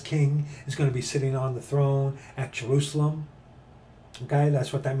 as king, is going to be sitting on the throne at Jerusalem. Okay,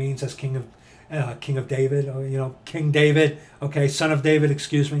 that's what that means as King of David, or, King David, okay, Son of David,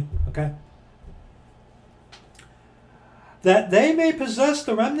 excuse me, okay? That they may possess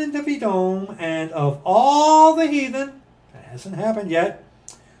the remnant of Edom and of all the heathen, that hasn't happened yet,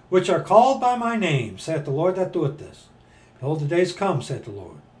 which are called by my name, saith the Lord that doeth this. Behold, the days come, saith the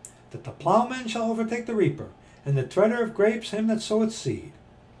Lord, that the plowman shall overtake the reaper, and the treader of grapes him that soweth seed.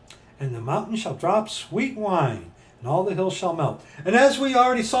 And the mountain shall drop sweet wine, and all the hills shall melt. And as we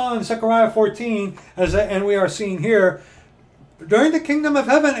already saw in Zechariah 14, and we are seeing here, during the kingdom of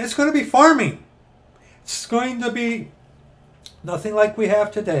heaven, it's going to be farming. It's going to be nothing like we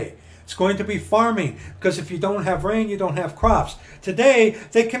have today. It's going to be farming, because if you don't have rain, you don't have crops. Today,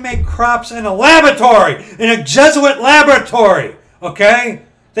 they can make crops in a laboratory, in a Jesuit laboratory, okay?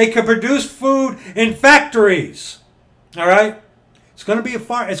 They can produce food in factories, all right? It's going to be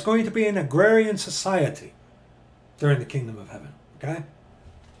it's going to be an agrarian society during the kingdom of heaven, okay?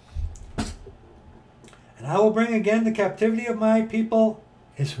 And I will bring again the captivity of my people,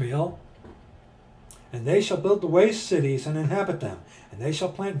 Israel, and they shall build the waste cities and inhabit them. And they shall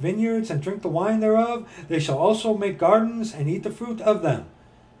plant vineyards and drink the wine thereof. They shall also make gardens and eat the fruit of them.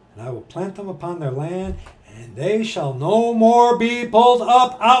 And I will plant them upon their land, and they shall no more be pulled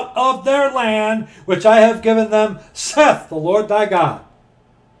up out of their land, which I have given them, saith the Lord thy God.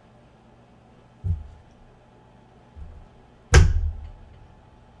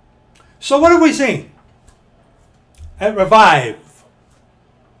 So what have we seen at Revive?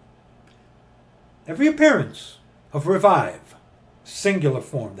 Every appearance of Revive, singular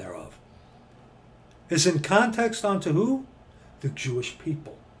form thereof, is in context unto who? The Jewish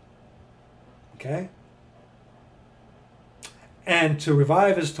people. Okay? And to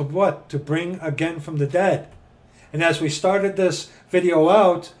revive is to what? To bring again from the dead. And as we started this video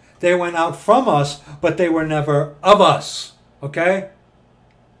out, they went out from us, but they were never of us. Okay?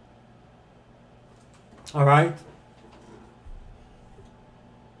 All right?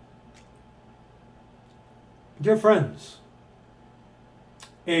 Dear friends,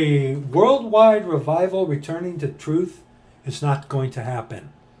 a worldwide revival returning to truth is not going to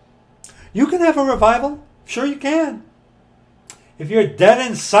happen. You can have a revival. Sure you can. If you're dead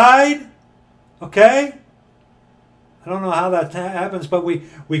inside, okay? I don't know how that happens, but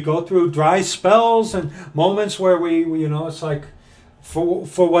we go through dry spells and moments where we it's like for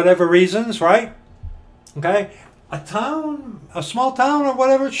whatever reasons, right? Okay? A small town or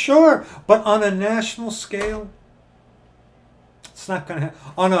whatever, sure. But on a national scale, it's not going to happen.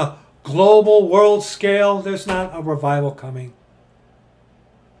 On a global world scale, there's not a revival coming.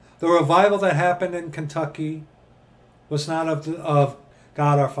 The revival that happened in Kentucky was not of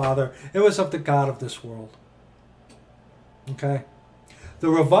God our Father. It was of the God of this world. Okay? The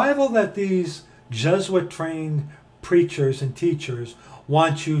revival that these Jesuit-trained preachers and teachers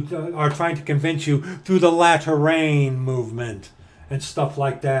want you to, are trying to convince you through the latter rain movement and stuff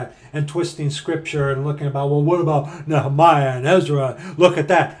like that, and twisting scripture and looking about, well, what about Nehemiah and Ezra? Look at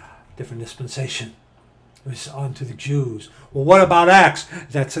that. Different dispensation. It was on to the Jews. Well, what about Acts?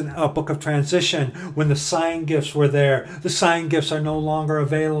 That's a book of transition when the sign gifts were there. The sign gifts are no longer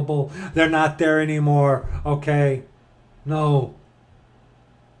available. They're not there anymore. Okay. No.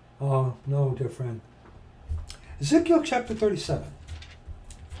 Oh, no, dear friend. Ezekiel chapter 37.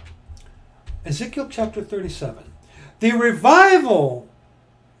 Ezekiel chapter 37. The revival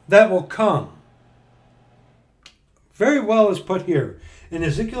that will come very well is put here in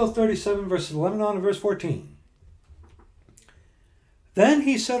Ezekiel 37, verses 11 on to verse 14. Then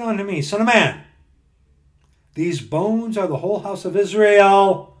he said unto me, Son of man, these bones are the whole house of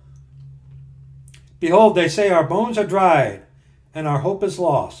Israel. Behold, they say, our bones are dried, and our hope is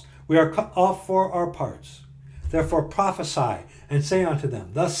lost. We are cut off for our parts. Therefore prophesy, and say unto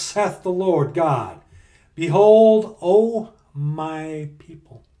them, Thus saith the Lord God, Behold, O my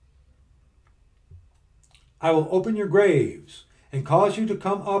people, I will open your graves, and cause you to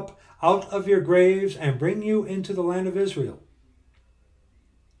come up out of your graves, and bring you into the land of Israel.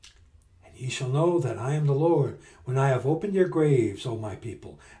 And ye shall know that I am the Lord, when I have opened your graves, O my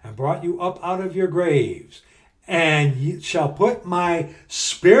people, and brought you up out of your graves, and ye shall put my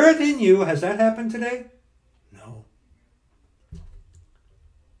spirit in you. Has that happened today? No.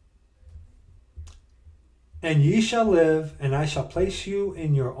 And ye shall live, and I shall place you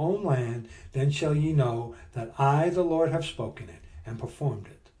in your own land. Then shall ye know that I, the Lord, have spoken it and performed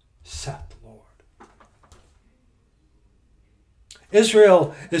it, saith the Lord.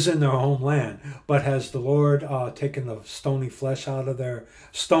 Israel is in their homeland, but has the Lord taken the stony flesh out of their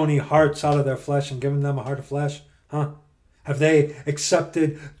stony hearts out of their flesh and given them a heart of flesh? Huh? Have they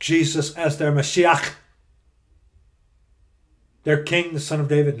accepted Jesus as their Mashiach? Their King, the Son of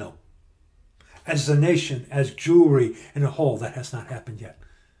David? No. As a nation, as Jewry in a whole, that has not happened yet.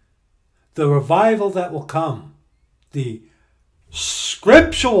 The revival that will come, the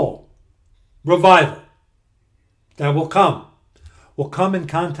scriptural revival that will come in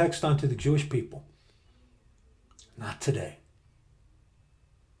context unto the Jewish people. Not today.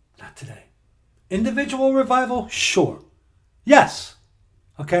 Not today. Individual revival? Sure. Yes.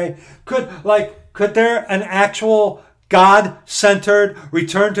 Okay. Could there an actual God-centered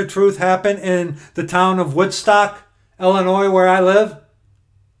return to truth happen in the town of Woodstock, Illinois, where I live?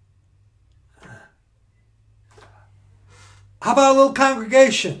 How about a little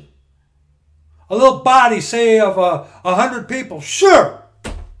congregation? A little body, say, of 100 people? Sure.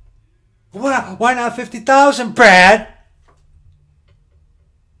 Why not 50,000, Brad?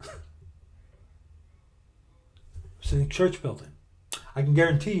 It's in a church building. I can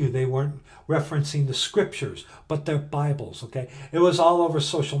guarantee you they weren't referencing the scriptures, but their Bibles, okay? It was all over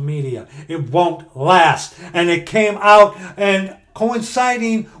social media. It won't last. And it came out and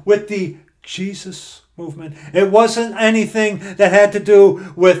coinciding with the Jesus movement. It wasn't anything that had to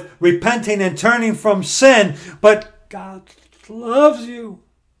do with repenting and turning from sin, but God loves you.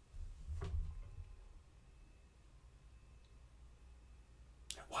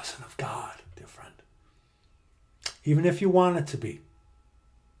 It wasn't of God, dear friend. Even if you want it to be.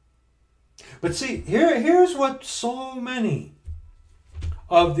 But see, here's what so many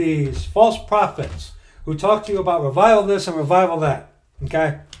of these false prophets who talk to you about revival this and revival that,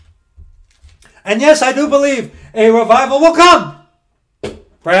 okay? And yes, I do believe a revival will come,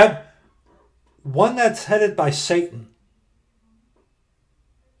 Brad. One that's headed by Satan.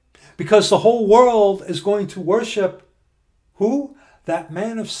 Because the whole world is going to worship who? That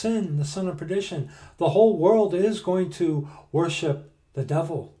man of sin, the son of perdition. The whole world is going to worship the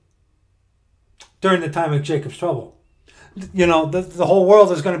devil during the time of Jacob's trouble. You know, the whole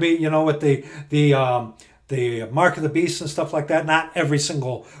world is going to be, you know, with the mark of the beast and stuff like that. Not every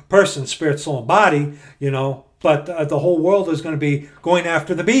single person, spirit, soul, and body, you know, but the whole world is going to be going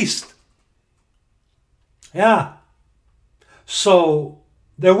after the beast. Yeah. So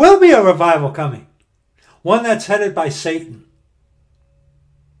there will be a revival coming. One that's headed by Satan.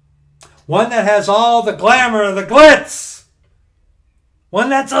 One that has all the glamour, the glitz. One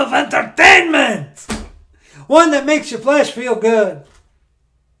that's of entertainment. One that makes your flesh feel good.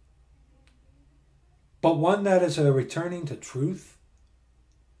 But one that is a returning to truth?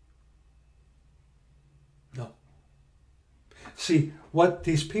 No. See, what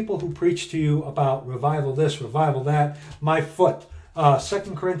these people who preach to you about revival this, revival that, my foot. 2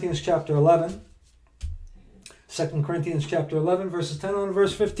 Corinthians chapter 11. 2 Corinthians chapter 11, verses 10 on to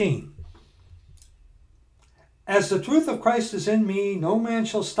verse 15. As the truth of Christ is in me, no man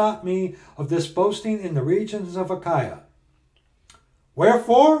shall stop me of this boasting in the regions of Achaia.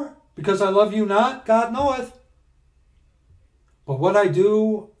 Wherefore? Because I love you not, God knoweth. But what I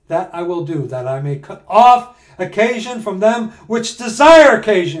do, that I will do, that I may cut off occasion from them which desire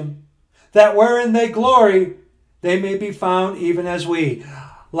occasion, that wherein they glory, they may be found even as we.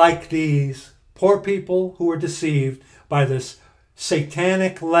 Like these poor people who were deceived by this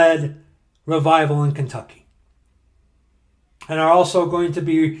satanic-led revival in Kentucky. And are also going to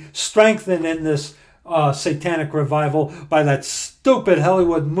be strengthened in this satanic revival by that stupid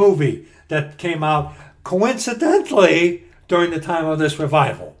Hollywood movie that came out coincidentally during the time of this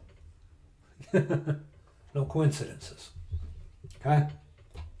revival. No coincidences. Okay?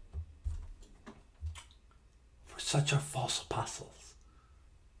 For such are false apostles,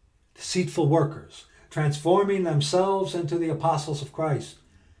 deceitful workers, transforming themselves into the apostles of Christ.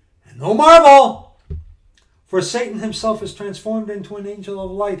 And no marvel, for Satan himself is transformed into an angel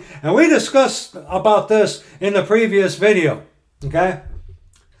of light. And we discussed about this in the previous video. Okay?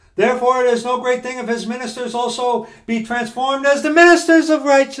 Therefore it is no great thing if his ministers also be transformed as the ministers of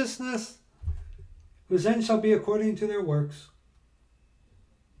righteousness, whose end shall be according to their works.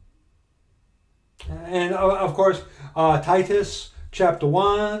 And of course, Titus chapter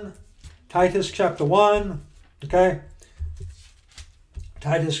 1. Titus chapter 1. Okay?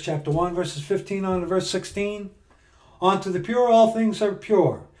 Titus chapter 1, verses 15 on to verse 16. Unto the pure all things are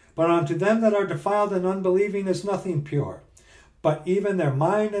pure, but unto them that are defiled and unbelieving is nothing pure. But even their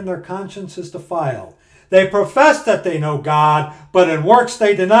mind and their conscience is defiled. They profess that they know God, but in works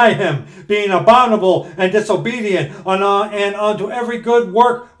they deny him, being abominable and disobedient, and unto every good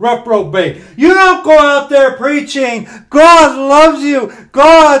work reprobate. You don't go out there preaching, God loves you,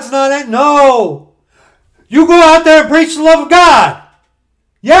 God's not it. No. You go out there and preach the love of God.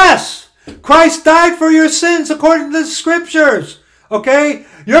 Yes, Christ died for your sins according to the scriptures. Okay?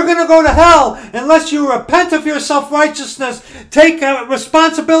 You're going to go to hell unless you repent of your self-righteousness, take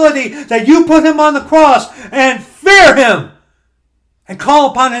responsibility that you put him on the cross, and fear him, and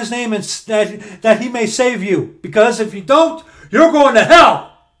call upon his name and that he may save you. Because if you don't, you're going to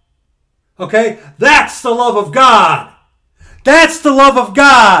hell. Okay? That's the love of God. That's the love of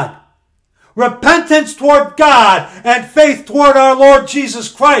God. Repentance toward God and faith toward our Lord Jesus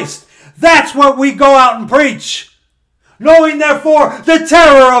Christ. That's what we go out and preach. Knowing therefore the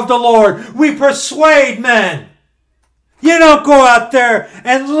terror of the Lord, we persuade men. You don't go out there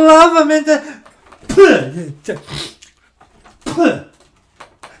and love them into...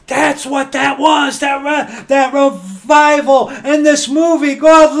 That's what that was, that revival in this movie.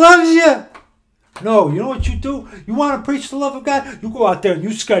 God loves you. No, you know what you do? You want to preach the love of God? You go out there and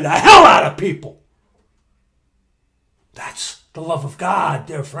you scare the hell out of people. That's the love of God,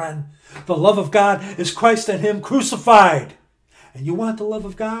 dear friend. The love of God is Christ and him crucified. And you want the love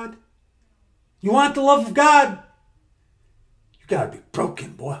of God? You want the love of God? You got to be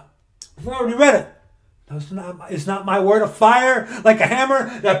broken, boy. I've already read it. Is not my word of fire like a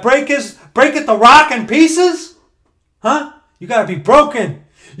hammer that breaketh the rock in pieces? Huh? You got to be broken.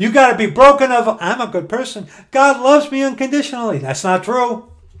 You got to be broken of, I'm a good person. God loves me unconditionally. That's not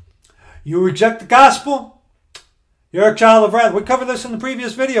true. You reject the gospel, you're a child of wrath. We covered this in the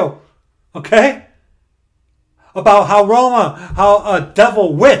previous video. Okay? About how a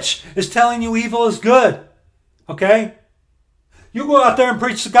devil witch is telling you evil is good. Okay? You go out there and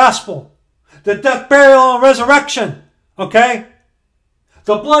preach the gospel. The death, burial, and resurrection. Okay?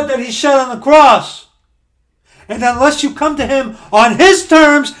 The blood that he shed on the cross. And unless you come to him on his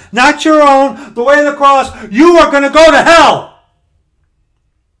terms, not your own, the way of the cross, you are going to go to hell.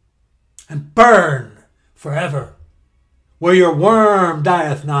 And burn forever. Where your worm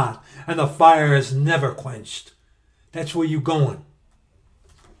dieth not, and the fire is never quenched. That's where you're going.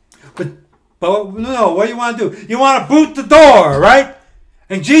 But no, what do you want to do? You want to boot the door, right?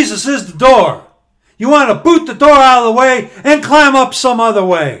 And Jesus is the door. You want to boot the door out of the way and climb up some other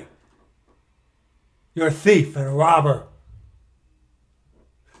way. You're a thief and a robber.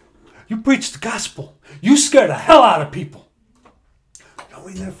 You preach the gospel. You scare the hell out of people.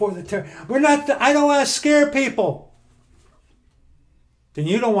 Knowing therefore the terror. I don't want to scare people. Then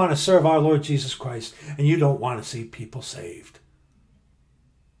you don't want to serve our Lord Jesus Christ, and you don't want to see people saved.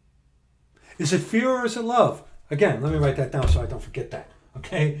 Is it fear or is it love? Again, let me write that down so I don't forget that.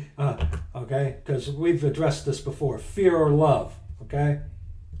 Okay? Okay? Because we've addressed this before. Fear or love. Okay?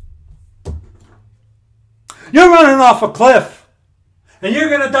 You're running off a cliff, and you're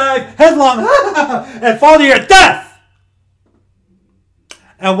going to dive headlong and fall to your death.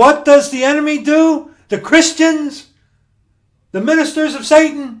 And what does the enemy do? The Christians? The ministers of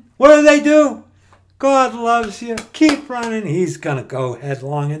Satan, what do? God loves you. Keep running. He's going to go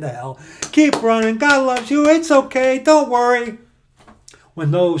headlong into hell. Keep running. God loves you. It's okay. Don't worry. When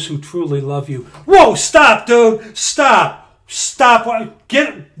those who truly love you, whoa, stop, dude. Stop. Stop.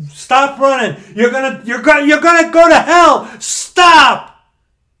 Stop running. You're gonna go to hell. Stop.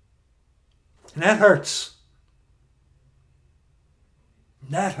 And that hurts.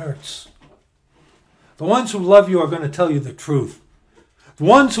 That hurts. The ones who love you are going to tell you the truth. The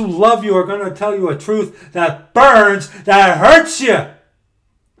ones who love you are going to tell you a truth that burns, that hurts you.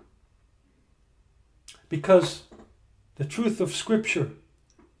 Because the truth of Scripture,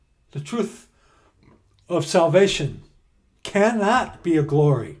 the truth of salvation cannot be a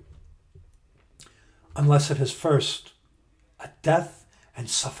glory unless it is first a death and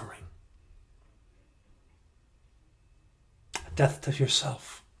suffering. A death to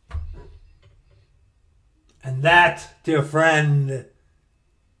yourself. And that, dear friend,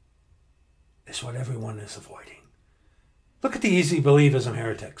 is what everyone is avoiding. Look at the easy believers and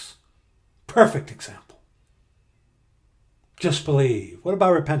heretics. Perfect example. Just believe. What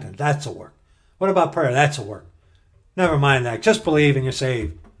about repentance? That's a work. What about prayer? That's a work. Never mind that. Just believe and you're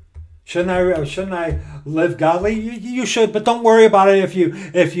saved. Shouldn't I live godly? You should, but don't worry about it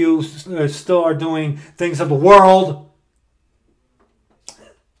if you still are doing things of the world.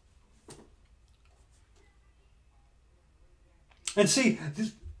 And see,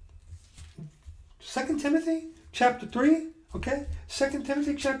 2 Timothy chapter 3, okay? 2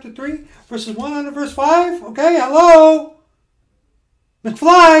 Timothy chapter 3, verses 1 on to verse 5, okay? Hello?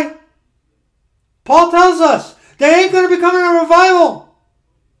 McFly, Paul tells us they ain't going to be coming a revival.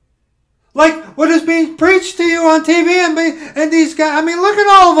 Like what is being preached to you on TV and these guys. I mean, look at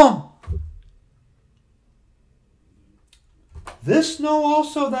all of them. This know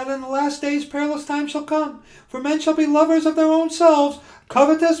also that in the last days perilous times shall come. For men shall be lovers of their own selves,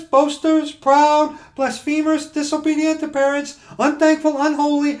 covetous, boasters, proud, blasphemers, disobedient to parents, unthankful,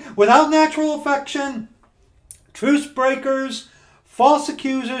 unholy, without natural affection, truce breakers, false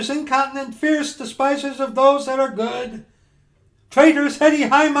accusers, incontinent, fierce, despisers of those that are good, traitors, heady,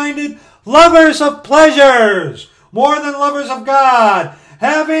 high-minded, lovers of pleasures, more than lovers of God,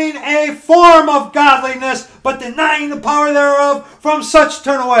 having a form of godliness, but denying the power thereof, from such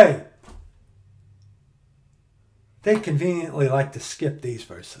turn away. They conveniently like to skip these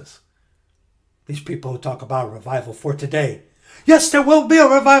verses. These people who talk about revival for today. Yes, there will be a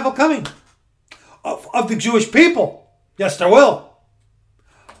revival coming of the Jewish people. Yes, there will.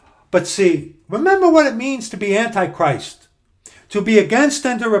 But see, remember what it means to be Antichrist. To be against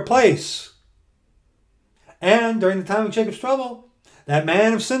and to replace. And during the time of Jacob's trouble, that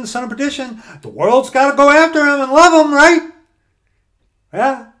man of sin, son of perdition, the world's got to go after him and love him, right?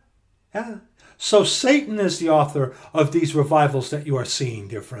 Yeah. So Satan is the author of these revivals that you are seeing,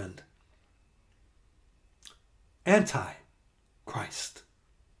 dear friend. Anti-Christ.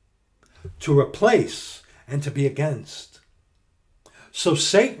 To replace and to be against. So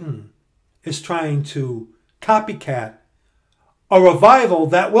Satan is trying to copycat a revival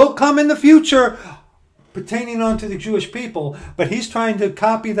that will come in the future pertaining on to the Jewish people, but he's trying to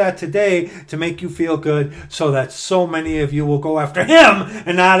copy that today to make you feel good so that so many of you will go after him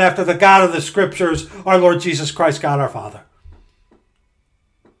and not after the God of the Scriptures, our Lord Jesus Christ, God our Father.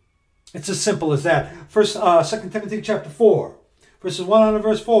 It's as simple as that. 2 Timothy chapter 4, verses 1 on to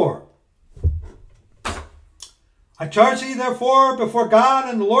verse 4. I charge thee therefore before God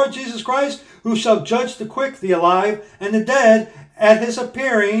and the Lord Jesus Christ, who shall judge the quick, the alive, and the dead at his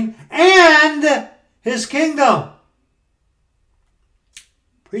appearing and his kingdom.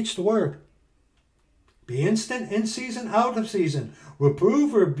 Preach the word. Be instant, in season, out of season.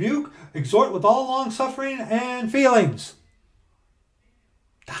 Reprove, rebuke, exhort with all long suffering and feelings.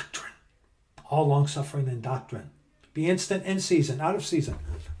 Doctrine. All long suffering and doctrine. Be instant, in season, out of season.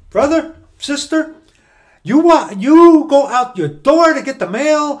 Brother, sister, you go out your door to get the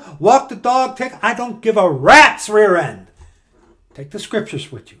mail, walk the dog, I don't give a rat's rear end. Take the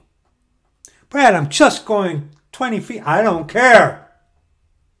Scriptures with you. Brad, I'm just going 20 feet. I don't care.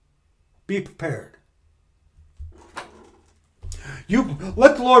 Be prepared. You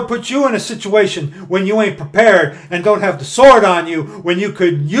let the Lord put you in a situation when you ain't prepared and don't have the sword on you, when you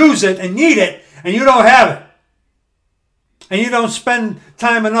could use it and need it, and you don't have it. And you don't spend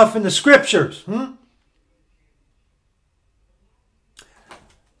time enough in the Scriptures.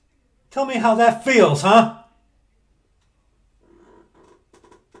 Tell me how that feels, huh?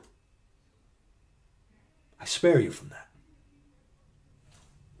 I spare you from that.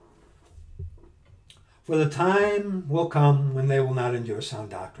 For the time will come when they will not endure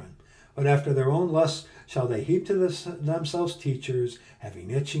sound doctrine, But after their own lusts shall they heap to themselves teachers,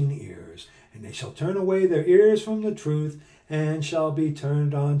 having itching ears. And they shall turn away their ears from the truth, and shall be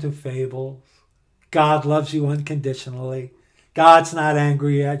turned on to fables. God loves you unconditionally. God's not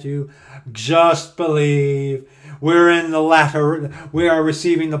angry at you. Just believe. We are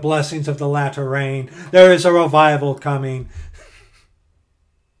receiving the blessings of the latter rain. There is a revival coming.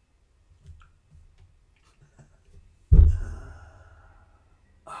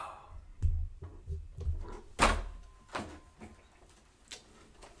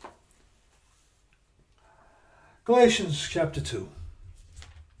 Galatians chapter 2.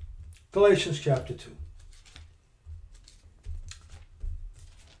 Galatians chapter 2.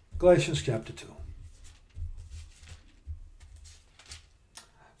 Galatians chapter 2.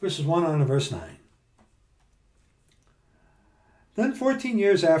 Verses 1 on to verse 9. Then 14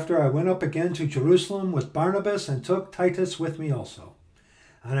 years after I went up again to Jerusalem with Barnabas and took Titus with me also.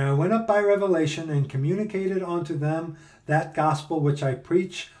 And I went up by revelation and communicated unto them that gospel which I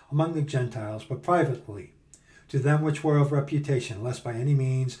preach among the Gentiles, but privately, to them which were of reputation, lest by any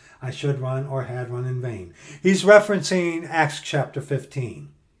means I should run or had run in vain. He's referencing Acts chapter 15,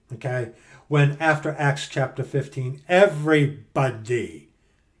 okay? When after Acts chapter 15, everybody,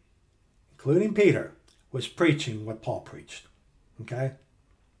 including Peter, was preaching what Paul preached, okay?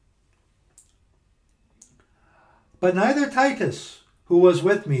 But neither Titus, who was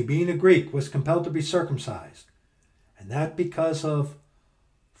with me, being a Greek, was compelled to be circumcised, and that because of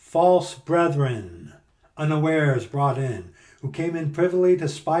false brethren, unawares brought in, who came in privily to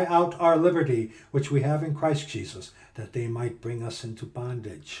spy out our liberty, which we have in Christ Jesus, that they might bring us into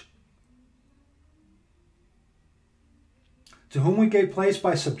bondage. To whom we gave place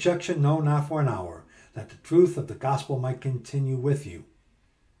by subjection, no, not for an hour, that the truth of the gospel might continue with you.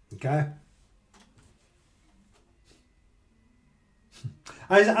 Okay?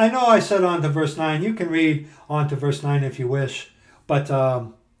 I know I said on to verse 9. You can read on to verse 9 if you wish, but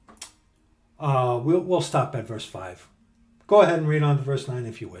we'll stop at verse 5. Go ahead and read on to verse 9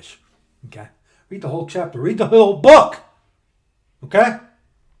 if you wish. Okay? Read the whole chapter. Read the whole book. Okay?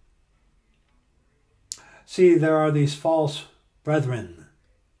 See, there are these false brethren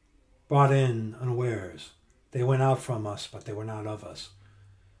brought in unawares. They went out from us, but they were not of us.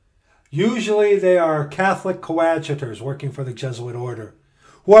 Usually they are Catholic coadjutors working for the Jesuit order,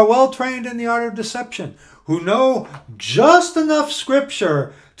 who are well trained in the art of deception, who know just enough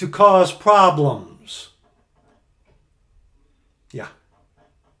scripture to cause problems. Yeah.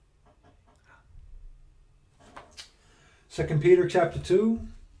 2 Peter chapter 2,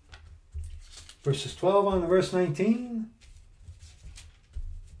 verses 12 on to verse 19.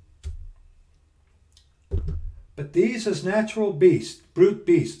 But these as natural beasts, brute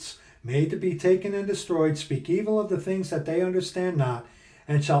beasts, made to be taken and destroyed, speak evil of the things that they understand not,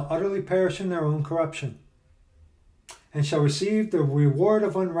 and shall utterly perish in their own corruption, and shall receive the reward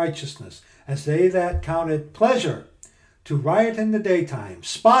of unrighteousness, as they that count it pleasure to riot in the daytime.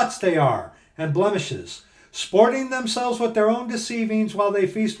 Spots they are, and blemishes, sporting themselves with their own deceivings while they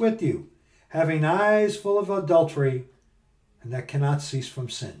feast with you, having eyes full of adultery, and that cannot cease from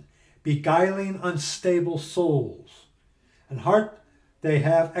sin, beguiling unstable souls, and heart they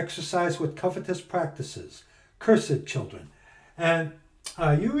have exercised with covetous practices, cursed children. And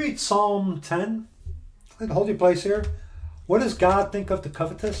you read Psalm 10. Hold your place here. What does God think of the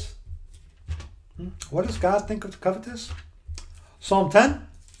covetous? What does God think of the covetous? Psalm 10.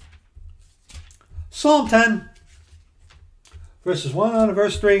 Psalm 10, verses 1 on to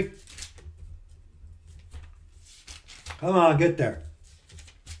verse 3. Come on, get there.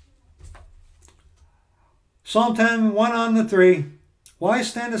 Psalm 10, 1 on to 3. Why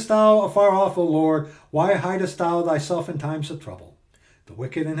standest thou afar off, O Lord? Why hidest thou thyself in times of trouble? The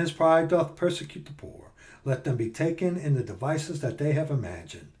wicked in his pride doth persecute the poor. Let them be taken in the devices that they have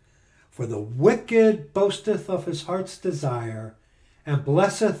imagined. For the wicked boasteth of his heart's desire, and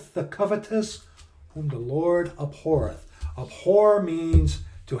blesseth the covetous, whom the Lord abhorreth. Abhor means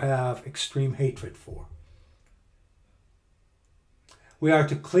to have extreme hatred for. We are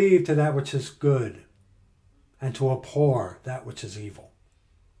to cleave to that which is good, and to abhor that which is evil.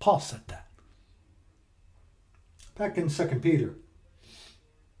 Paul said that. Back in 2 Peter,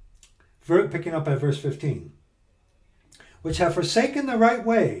 picking up at verse 15. Which have forsaken the right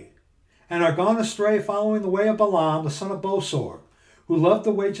way, and are gone astray, following the way of Balaam, the son of Bosor, who loved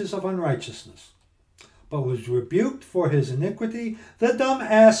the wages of unrighteousness, but was rebuked for his iniquity. The dumb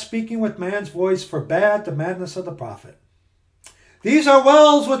ass, speaking with man's voice, forbade the madness of the prophet. These are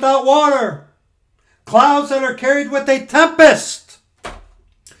wells without water, clouds that are carried with a tempest,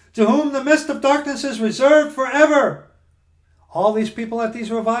 to whom the mist of darkness is reserved forever. All these people at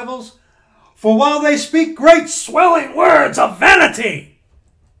these revivals, For while they speak great swelling words of vanity,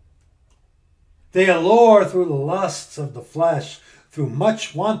 they allure through the lusts of the flesh, through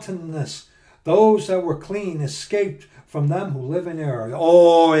much wantonness. Those that were clean escaped from them who live in error.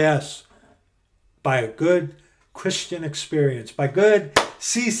 Oh, yes. By a good Christian experience, by good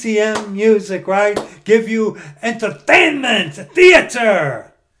CCM music, right? Give you entertainment,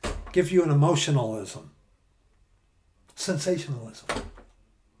 theater. Give you an emotionalism. Sensationalism.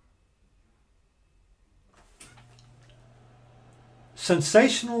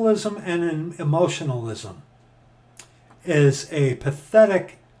 Sensationalism and emotionalism is a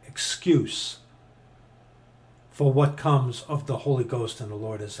pathetic excuse for what comes of the Holy Ghost and the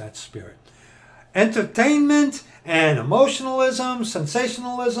Lord as that Spirit. Entertainment and emotionalism,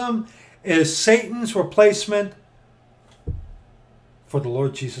 sensationalism is Satan's replacement for the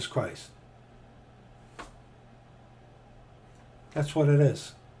Lord Jesus Christ. That's what it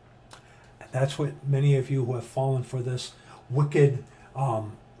is. And that's what many of you who have fallen for this wicked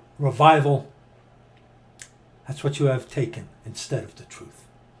revival, that's what you have taken instead of the truth.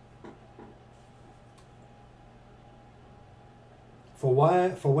 For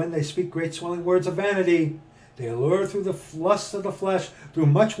when they speak great swelling words of vanity, they allure through the lust of the flesh, through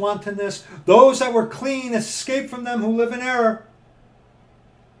much wantonness. Those that were clean escape from them who live in error.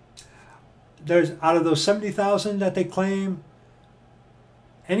 There's out of those 70,000 that they claim,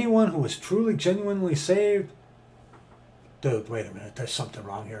 anyone who is truly, genuinely saved, dude, wait a minute, there's something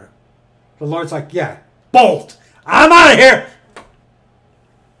wrong here. The Lord's like, yeah, bolt! I'm out of here!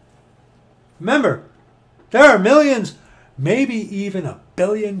 Remember, there are millions, maybe even 1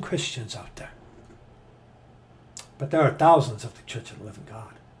 billion Christians out there. But there are thousands of the Church of the Living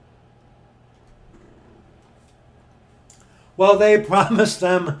God. Well, they promise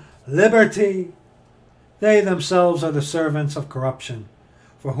them liberty. They themselves are the servants of corruption,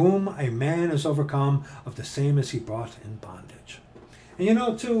 for whom a man is overcome, of the same as he brought in bondage. And you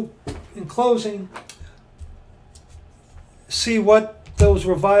know, too, in closing, see what those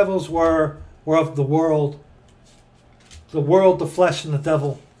revivals were of the world, the flesh, and the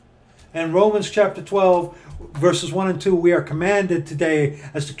devil. And Romans chapter 12, verses 1 and 2, we are commanded today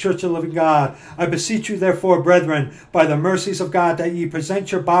as the Church of the Living God, I beseech you therefore, brethren, by the mercies of God, that ye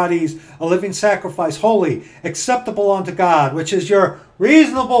present your bodies a living sacrifice, holy, acceptable unto God, which is your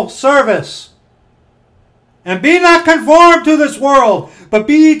reasonable service. And be not conformed to this world, but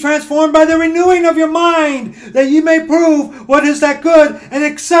be ye transformed by the renewing of your mind, that ye may prove what is that good and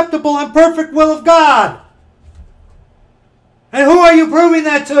acceptable and perfect will of God. And who are you proving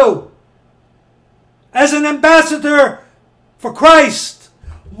that to? As an ambassador for Christ,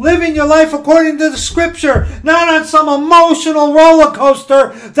 living your life according to the Scripture, not on some emotional roller coaster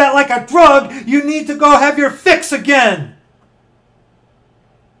that, like a drug, you need to go have your fix again.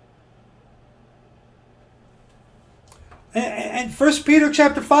 And 1 Peter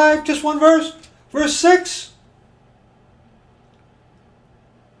chapter 5, just one verse, verse 6.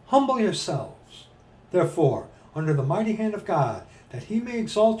 Humble yourselves, therefore, under the mighty hand of God, that he may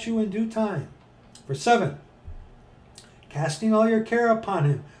exalt you in due time. Verse 7. Casting all your care upon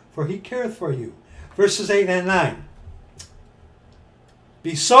him, for he careth for you. Verses 8 and 9.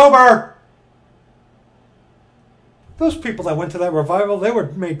 Be sober. Those people that went to that revival, they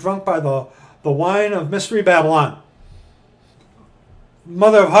were made drunk by the wine of Mystery Babylon,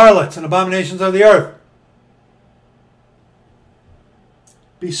 mother of harlots and abominations of the earth.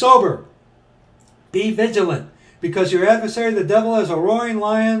 Be sober. Be vigilant, because your adversary the devil, as a roaring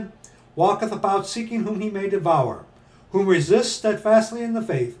lion, walketh about seeking whom he may devour, whom resist steadfastly in the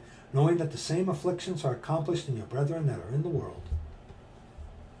faith, knowing that the same afflictions are accomplished in your brethren that are in the world.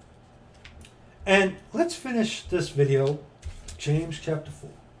 And let's finish this video, James chapter 4,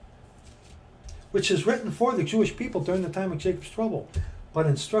 which is written for the Jewish people during the time of Jacob's trouble, but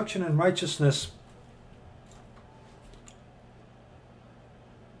instruction in righteousness.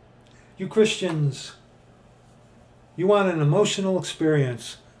 You Christians, you want an emotional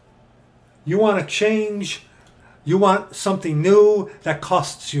experience. You want to change. You want something new that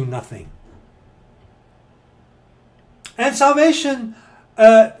costs you nothing. And salvation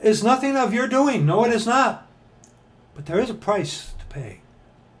is nothing of your doing. No, it is not. But there is a price to pay.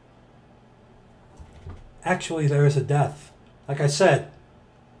 Actually, there is a death. Like I said,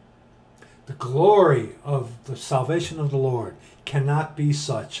 the glory of the salvation of the Lord cannot be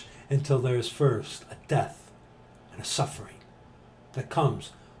such until there is first a death and a suffering that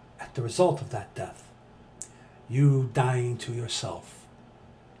comes at the result of that death. You dying to yourself.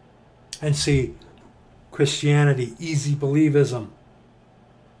 And see, Christianity, easy believism,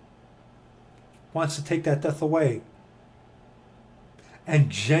 wants to take that death away. And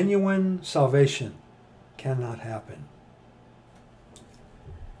genuine salvation cannot happen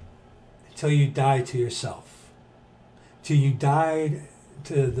until you die to yourself. Till you die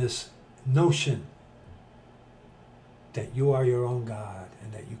to this notion that you are your own God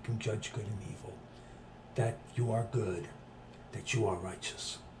and that you can judge good and evil. That you are good. That you are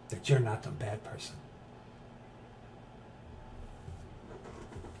righteous. That you're not the bad person.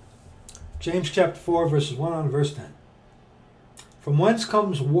 James chapter 4, verses 1 on verse 10. From whence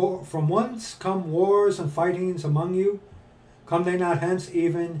come wars and fightings among you? Come they not hence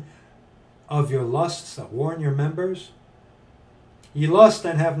even of your lusts that war in your members? Ye lust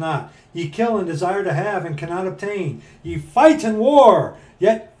and have not. Ye kill and desire to have and cannot obtain. Ye fight and war,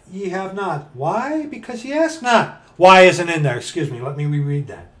 yet ye have not. Why? Because ye ask not. Why isn't in there? Excuse me, let me reread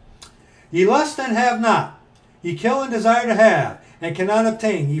that. Ye lust and have not. Ye kill and desire to have and cannot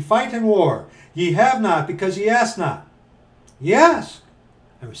obtain. Ye fight and war. Ye have not because ye ask not. Ye ask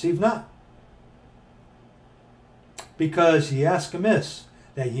and receive not, because ye ask amiss,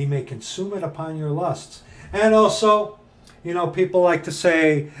 that ye may consume it upon your lusts. And also, people like to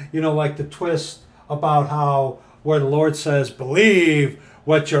say, like the twist about how, where the Lord says, believe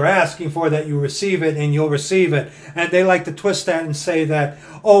what you're asking for, that you receive it and you'll receive it. And they like to twist that and say that,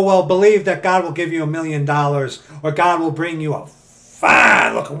 oh, well, believe that God will give you $1 million, or God will bring you a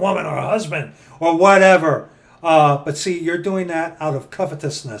fine-looking woman or a husband, or whatever. But see, you're doing that out of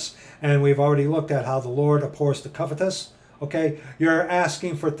covetousness. And we've already looked at how the Lord abhors the covetous. Okay? You're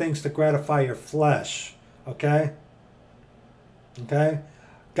asking for things to gratify your flesh. Okay? Okay?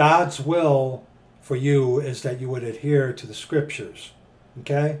 God's will for you is that you would adhere to the scriptures.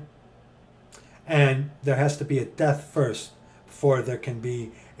 Okay? And there has to be a death first before there can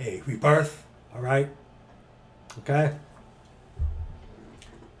be a rebirth. All right? Okay?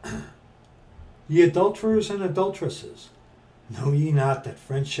 Ye adulterers and adulteresses, know ye not that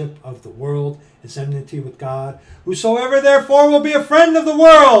friendship of the world is enmity with God? Whosoever therefore will be a friend of the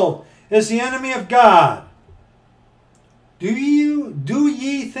world is the enemy of God. Do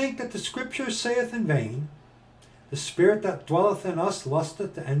ye think that the Scripture saith in vain, the Spirit that dwelleth in us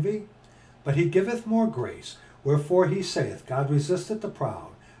lusteth to envy? But he giveth more grace. Wherefore he saith, God resisteth the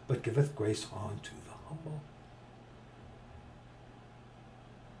proud, but giveth grace unto the humble.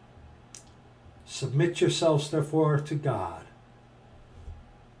 Submit yourselves, therefore, to God.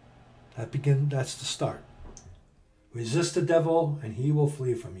 That's the start. Resist the devil, and he will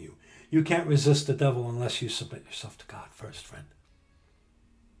flee from you. You can't resist the devil unless you submit yourself to God first, friend.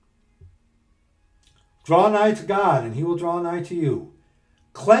 Draw nigh to God, and he will draw nigh to you.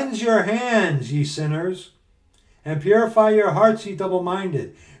 Cleanse your hands, ye sinners, and purify your hearts, ye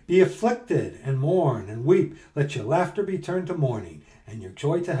double-minded. Be afflicted, and mourn, and weep. Let your laughter be turned to mourning, and your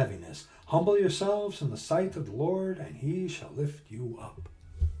joy to heaviness. Humble yourselves in the sight of the Lord, and he shall lift you up.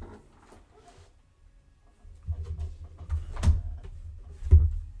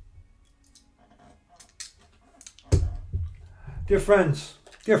 Dear friends,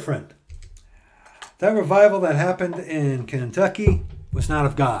 dear friend, that revival that happened in Kentucky was not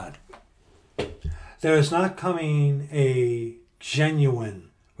of God. There is not coming a genuine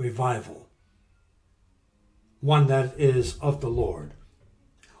revival, one that is of the Lord.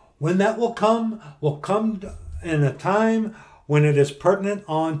 When that will come in a time when it is pertinent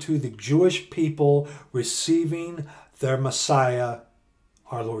unto the Jewish people receiving their Messiah,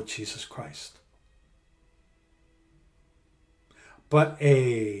 our Lord Jesus Christ. But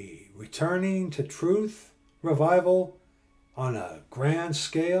a returning to truth revival on a grand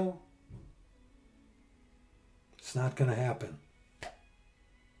scale, it's not going to happen.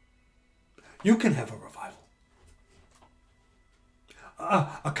 You can have a revival.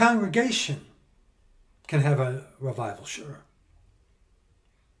 A congregation can have a revival, sure.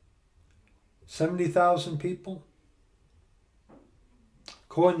 70,000 people,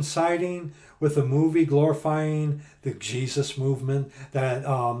 coinciding with a movie glorifying the Jesus movement, that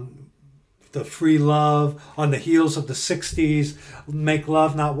the free love on the heels of the 60s, make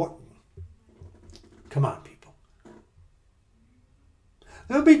love not what. Come on, people.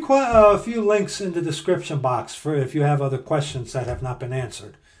 There'll be quite a few links in the description box for if you have other questions that have not been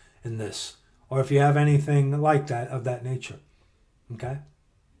answered in this, or if you have anything like that, of that nature. Okay?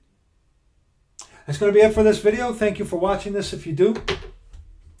 That's going to be it for this video. Thank you for watching this if you do.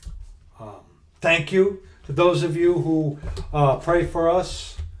 Thank you to those of you who pray for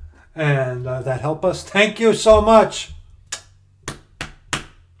us and that help us. Thank you so much.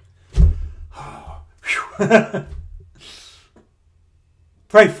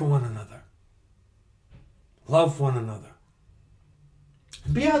 Pray for one another. Love one another.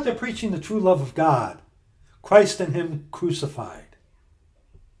 Be out there preaching the true love of God, Christ and him crucified.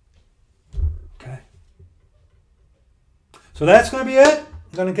 So that's going to be it.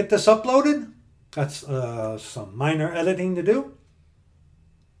 I'm going to get this uploaded. That's some minor editing to do.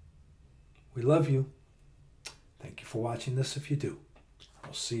 We love you. Thank you for watching this if you do.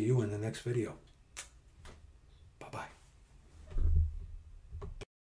 I'll see you in the next video.